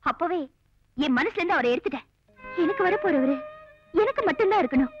அப்பவே என் மனசுல இருந்து அவரை எடுத்துட்டேன். எனக்கு வர போறவரு எனக்கு மட்டும்தான்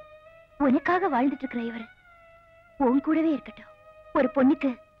இருக்கணும். உனக்காக வாழ்ந்துட்டு இருக்கிற இவர் உன் கூடவே இருக்கட்டும். ஒரு பொண்ணுக்கு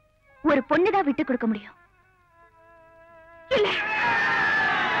ஒரு பொண்ணுதான் விட்டு கொடுக்க முடியும். இல்ல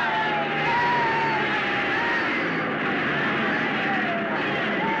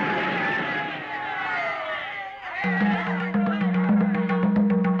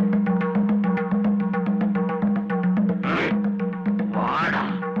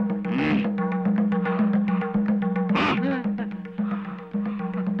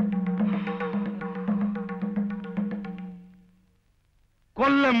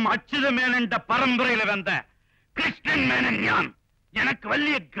അച്യുത മേനന്റെ പരമ്പരയിൽ വന്ന കൃഷ്ണൻ മേനൻ ഞാൻ എനിക്ക്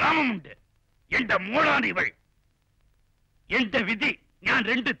വലിയ ഗ്രാമമുണ്ട് എന്റെ മോളാണ് ഇവൾ എന്റെ വിധി ഞാൻ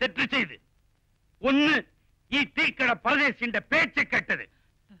രണ്ട് തെറ്റ് ചെയ്ത് ഒന്ന് ഈ തീക്കട പരദേശിന്റെ പേച്ച് കേട്ടത്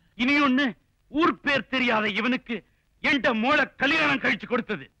ഇനിയൊന്ന് ഊർപ്പേർ தெரியாத ഇവനുക്ക് എന്റെ മോളെ കല്യാണം കഴിച്ചു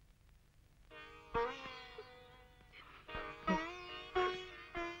കൊടുത്തത്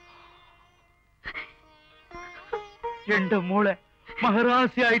എന്റെ മോളെ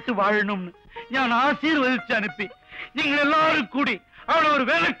മഹാരാശിയായിട്ട് വാഴണമെന്ന് ഞാൻ ആശീർവദിച്ച് അനുപ്പി നിങ്ങൾ എല്ലാവരും കൂടി അവളെ ഒരു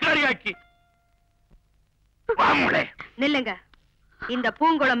വേലക്കാരിയാക്കി நில்லுங்க இந்த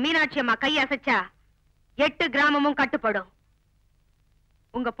பூங்குளம் மீனாட்சி அம்மா கையசைச்சா 8 கிராமமும் கட்டுப்படும்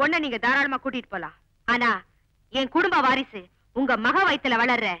உங்க பொண்ணை நீங்க தாராளமா கூட்டிட்டு போலாம் ஆனா என் குடும்ப வாரிசு உங்க மக வயித்துல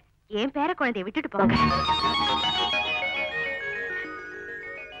வளர்ற என் பேர குழந்தைய விட்டுட்டு போங்க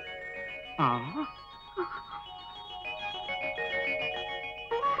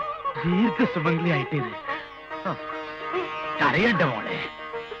ദീർഘ സുമംഗലി ആയിട്ടേ കരയണ്ട മോളെ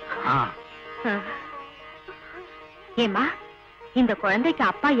ஏமா இந்த குழந்தைக்கு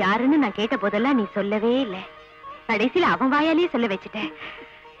அப்பா யாருன்னு நான் கேட்ட போதெல்லாம் நீ சொல்லவே இல்ல கடைசியில அவன் வாயாலேயே சொல்ல வச்சுட்டேன்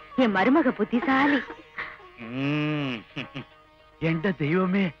என் மருமக புத்திசாலி എന്റെ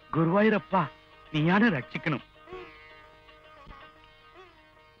ദൈവമേ ഗുരുവായൂരപ്പ നീയാണ് രക്ഷിക്കണം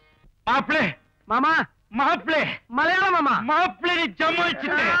മാപ്പിളേ மாமா മാപ്പിളേ மலையாள மாமா മാപ്പിളെ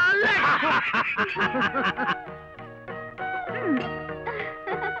ജമ്മിച്ചിട്ടേ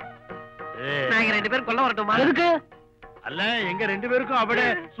நாங்க 2 பேரும் கொல்ல வரட்டுமா எதுக்கு അല്ല എങ്ക രണ്ടുപേർക്കും അവിടെ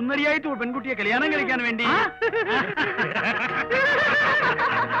സുന്ദരിയായിട്ട് ഒരു പെൺകുട്ടിയെ കല്യാണം കഴിക്കാൻ വേണ്ടി